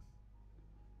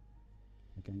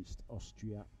 Against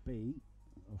Austria B.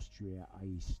 Austria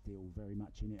A still very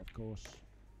much in it, of course.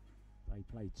 They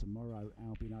play tomorrow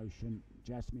Albin Ocean,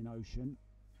 Jasmine Ocean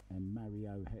and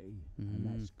Mario He. And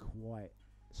that's quite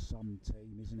some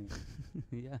team, isn't it?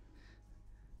 Yeah.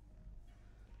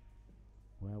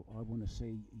 Well, I want to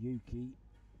see Yuki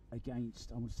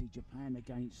against, I want to see Japan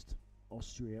against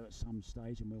Austria at some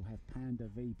stage, and we'll have Panda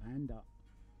v Panda.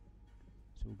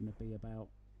 It's all going to be about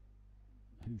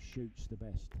who shoots the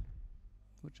best.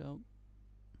 Watch out.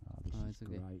 Oh, this is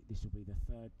great. Okay. This will be the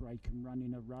third break and run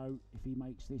in a row if he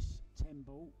makes this 10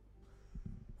 ball.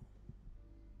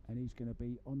 And he's going to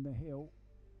be on the hill.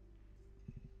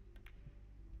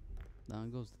 Down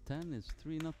goes the 10. It's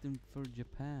 3-0 for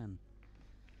Japan.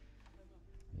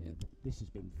 Yeah, this has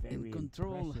been very in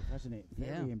control, impressive, hasn't it?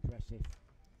 Very impressive.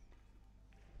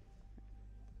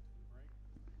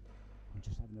 I'm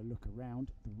just having a look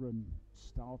around. The room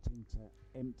starting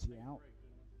to empty out.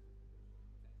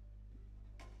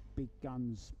 Big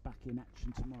guns back in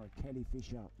action tomorrow. Kelly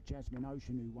Fisher, Jasmine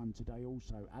Ocean, who won today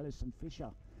also. Alison Fisher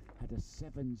had a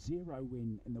 7-0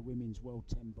 win in the women's World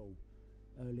 10 ball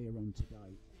earlier on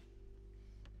today.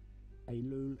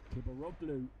 Eylül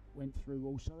Kibaroglu went through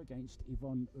also against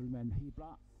Yvonne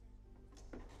Ullmann-Hibla.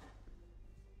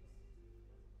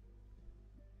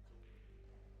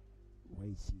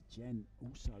 Wei Si Jen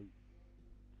also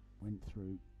went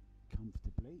through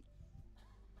comfortably.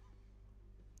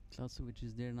 Klausowicz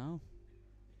is there now.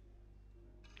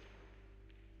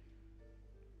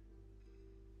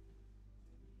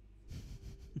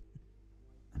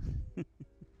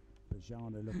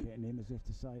 Bajana looking at him as if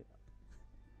to say,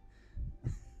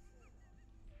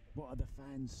 what are the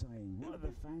fans saying? What are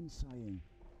the fans saying?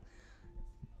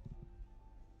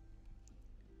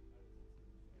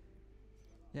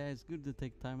 Yeah, it's good to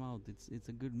take time out. It's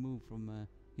a good move from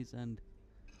his end.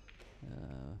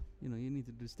 You know, you need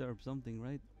to disturb something,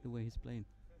 right? The way he's playing.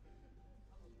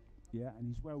 Yeah, and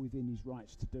he's well within his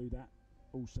rights to do that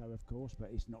also, of course, but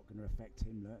it's not going to affect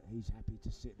him. Look, he's happy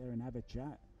to sit there and have a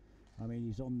chat. I mean,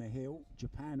 he's on the hill.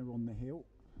 Japan are on the hill.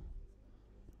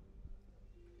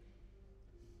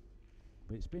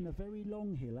 But it's been a very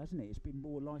long hill, hasn't it? It's been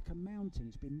more like a mountain.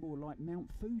 It's been more like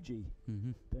Mount Fuji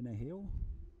than a hill.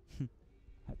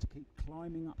 Had to keep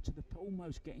climbing up to the,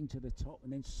 almost getting to the top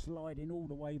and then sliding all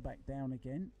the way back down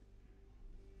again.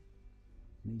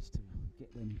 Needs to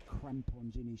get them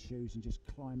crampons in his shoes and just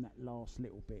climb that last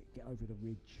little bit, get over the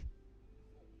ridge.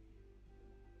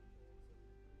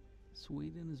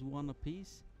 Sweden is 1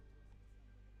 apiece.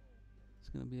 It's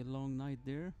going to be a long night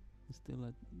there. They're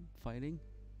still fighting.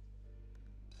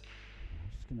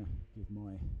 I'm just going to give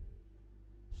my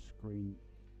screen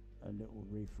a little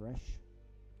refresh.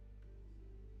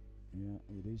 Yeah,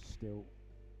 it is still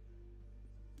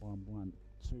 1-1,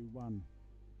 2-1.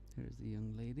 Here's the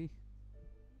young lady.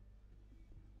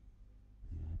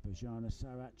 Yeah, Bojana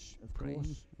Sarac, of Praying.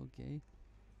 course. Okay.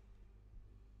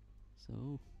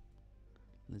 So,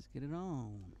 let's get it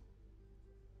on.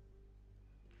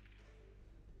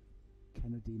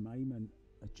 Kennedy Mayman,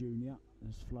 a junior,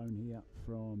 has flown here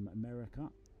from America.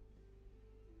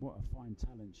 What a fine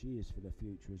talent she is for the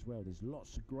future as well. There's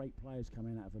lots of great players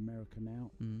coming out of America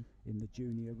now in the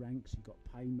junior ranks. You've got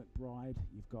Payne McBride,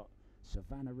 you've got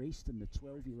Savannah Easton, the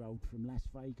 12-year-old from Las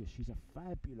Vegas. She's a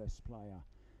fabulous player.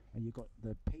 And you've got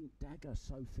the pink dagger,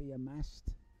 Sophia Mast.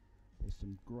 There's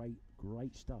some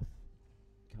great stuff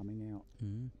coming out.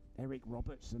 Eric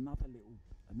Roberts,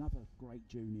 another great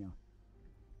junior.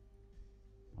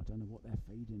 I don't know what they're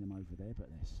feeding him over there, but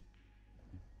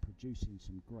they're producing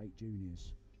some great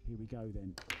juniors. Here we go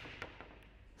then.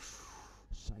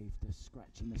 Saved the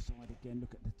scratch in the side again.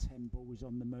 Look at the 10 ball is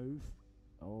on the move.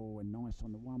 Oh, and nice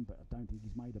on the 1, but I don't think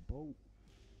he's made a ball.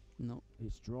 No.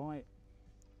 It's dry.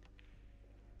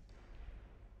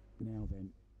 Now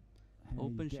then, how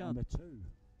open do you get shot on the 2?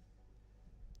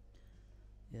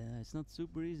 Yeah, it's not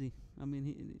super easy. I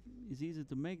mean, it's easy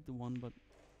to make the 1, but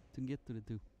to get to the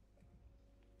 2.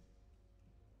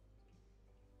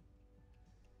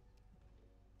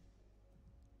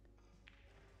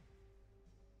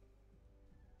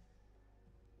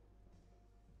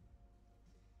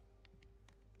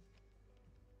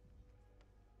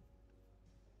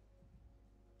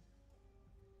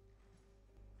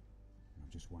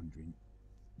 Just wondering,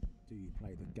 do you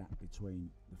play the gap between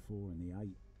the 4 and the 8?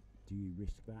 Do you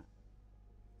risk that?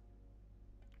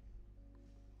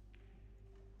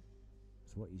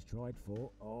 That's what he's tried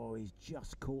for. Oh, he's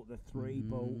just caught the 3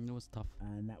 ball. It was tough.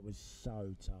 And that was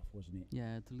so tough, wasn't it?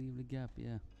 Yeah, to leave the gap,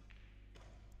 yeah.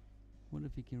 Wonder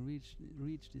if he can reach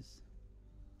this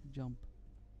jump.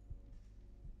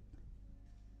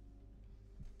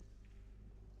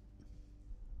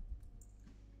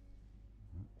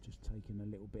 Just taking a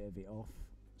little bit of it off,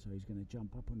 so he's going to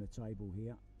jump up on the table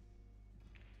here.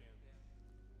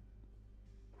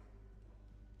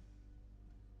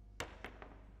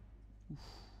 Oof.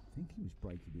 I think he was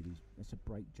breaking with his. That's a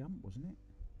break jump, wasn't it?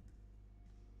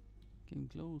 Came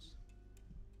close.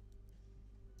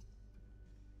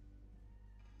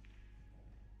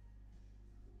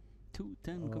 Two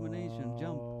 10 combination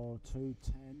jump. Oh, 2-10.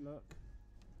 Look.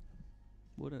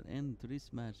 What an end to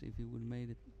this match if he would have made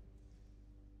it.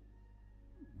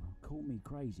 Oh, call me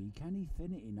crazy. Can he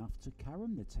thin it enough to carry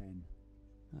the 10?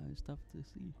 It's tough to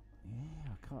see.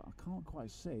 Yeah, I can't quite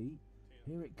see.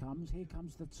 Here it comes. Here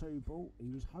comes the 2 ball. He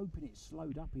was hoping it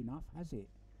slowed up enough, has it?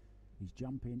 He's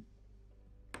jumping.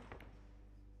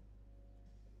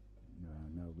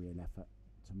 No real effort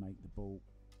to make the ball.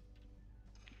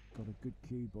 Got a good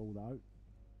cue ball though.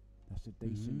 That's a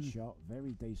decent shot.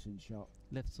 Very decent shot.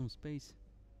 Left some space.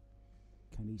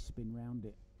 Can he spin round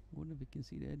it? Wonder if we can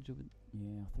see the edge of it.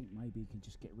 Yeah, I think maybe he can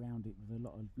just get round it with a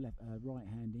lot of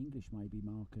right-hand English, maybe,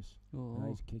 Marcus. Oh.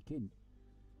 He's kicking.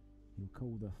 He'll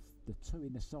call the 2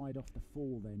 in the side off the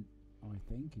 4 then, I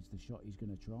think, is the shot he's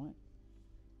going to try.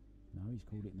 No, he's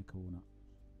called it in the corner.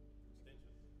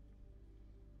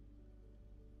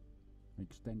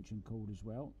 Extension called as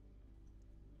well.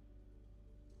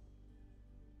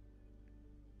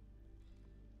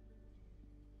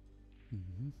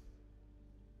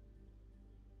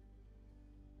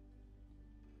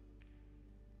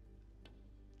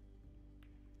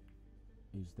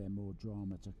 Is there more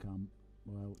drama to come?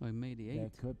 Well, I made the 8.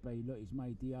 there could be. Look, he's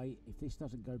made the 8. If this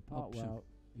doesn't go part Option. well,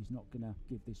 he's not going to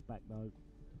give this back though.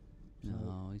 So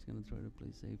No, he's going to try to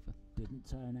play safer. didn't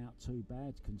turn out too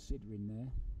bad considering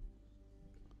there.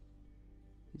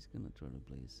 He's going to try to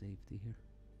play a safety here.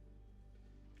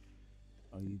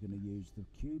 Are you going to use the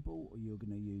cue ball or you're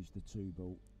going to use the 2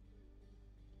 ball?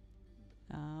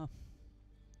 Let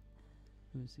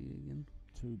me see it again.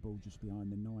 2 ball just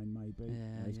behind the 9 maybe.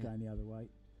 Yeah, He's yeah. going the other way.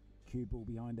 Cue ball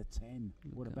behind the 10.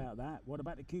 What Look about that? What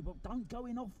about the cue ball? Don't go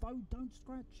in off though. Don't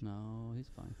scratch. No, he's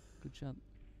fine. Good shot.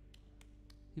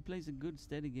 He plays a good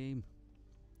steady game.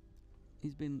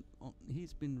 He's been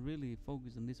really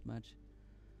focused on this match.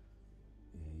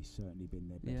 Yeah, he's certainly been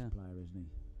their best player, hasn't he?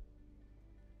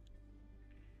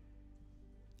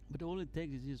 But all it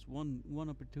takes is just one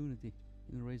opportunity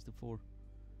in the race to 4.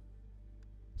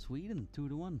 Sweden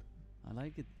 2-1. I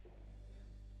like it.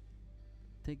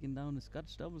 Taking down the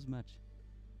Scotch doubles match.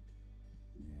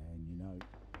 Yeah, and you know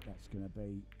that's going to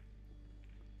be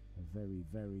a very,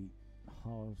 very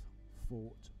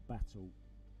hard-fought battle.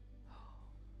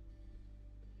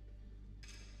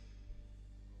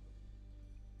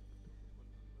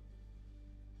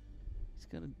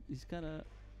 He's got a.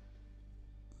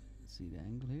 Let's see the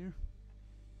angle here.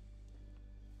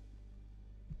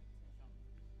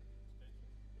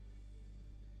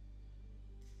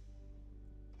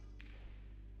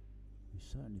 He's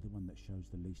certainly the one that shows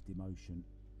the least emotion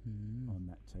on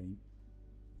that team.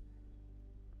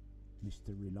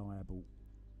 Mr. Reliable.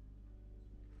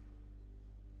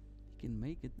 He can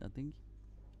make it, I think.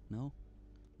 No.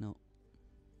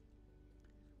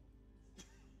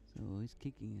 So he's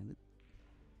kicking at it.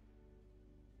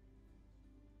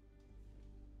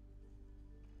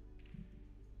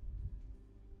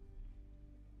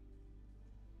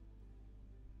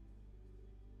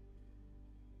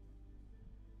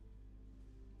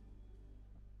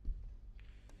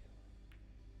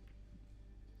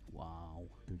 Wow.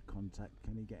 Good contact.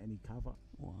 Can he get any cover?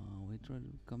 Wow, he tried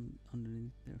to come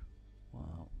underneath there.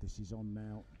 Wow. This is on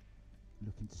now.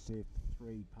 Looking to see if the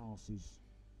 3 passes.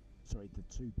 Sorry, the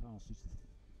 2 passes.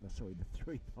 The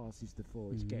 3 passes to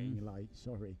 4 is getting late.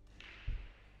 Sorry.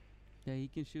 Yeah, he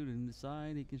can shoot it in the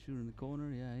side, he can shoot in the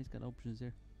corner. Yeah, he's got options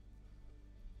there.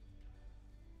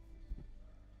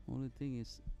 Only thing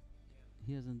is,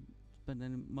 he hasn't spent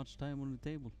any much time on the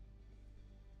table.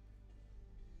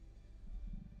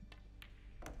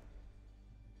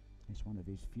 It's one of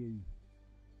his few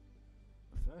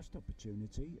first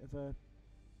opportunity of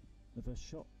a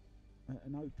shot at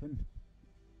an open.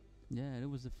 Yeah, it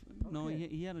was no.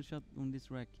 He had a shot on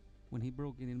this rack when he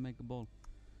broke it and make a ball.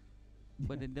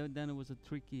 But then it was a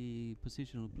tricky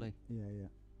positional play. Yeah.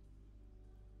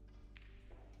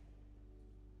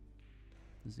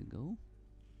 Does it go?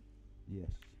 Yes.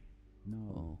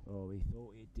 No. Oh, he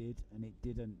thought it did, and it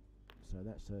didn't. So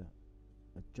that's a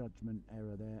judgment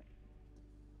error there.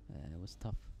 It was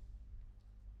tough.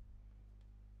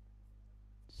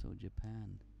 So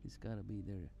Japan, it's gotta be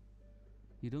there.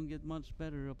 You don't get much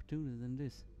better opportunity than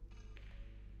this.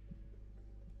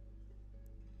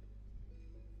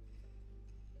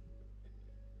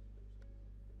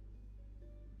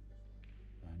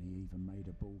 And he even made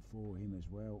a ball for him as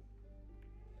well.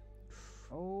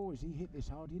 Oh, has he hit this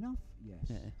hard enough? Yes.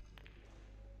 Yeah.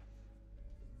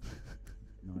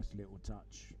 Nice little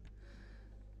touch.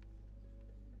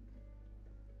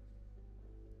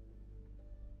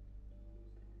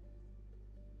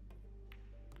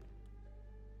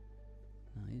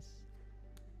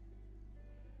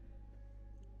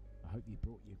 I hope you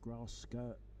brought your grass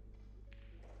skirt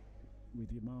with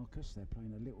you, Marcus. They're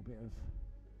playing a little bit of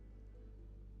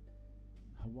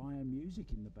Hawaiian music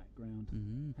in the background.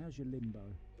 How's your limbo?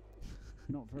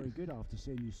 Not very good after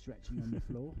seeing you stretching on the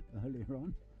floor earlier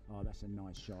on. Oh, that's a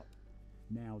nice shot.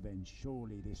 Now then,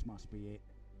 surely this must be it.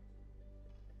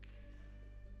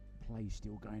 Play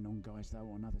still going on, guys,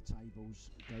 though, on other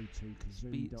tables. Go to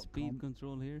Kozoom.com. Speed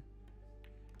control here.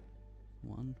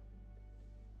 1.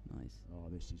 Nice. Oh,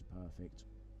 this is perfect.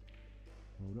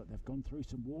 Well, look, they've gone through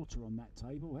some water on that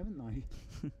table, haven't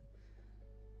they?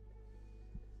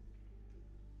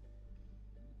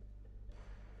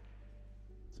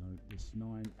 So this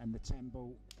 9 and the 10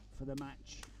 ball for the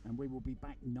match, and we will be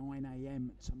back 9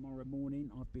 AM tomorrow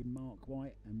morning. I've been Mark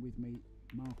White, and with me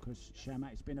Marcus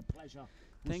Shamak. It's been a pleasure.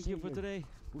 Thank you for today.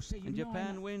 We'll see you. And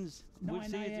Japan wins. We'll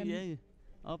see you today.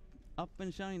 Up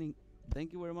and shining.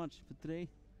 Thank you very much for today,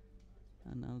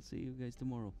 and I'll see you guys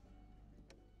tomorrow.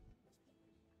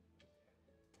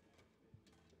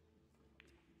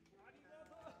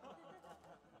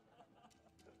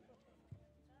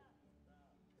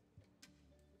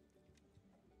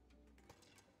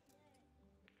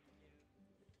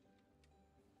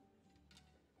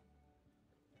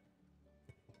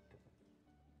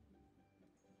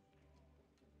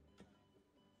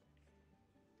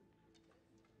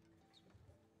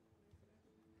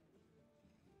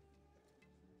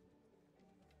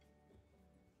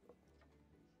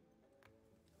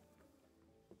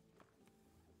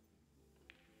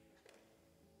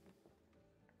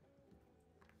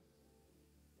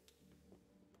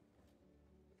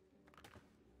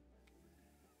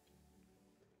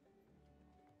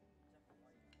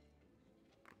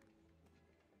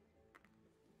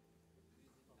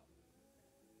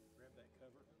 Grab that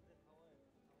cover.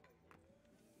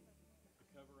 The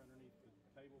cover underneath the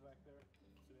table back there.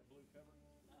 See that blue cover?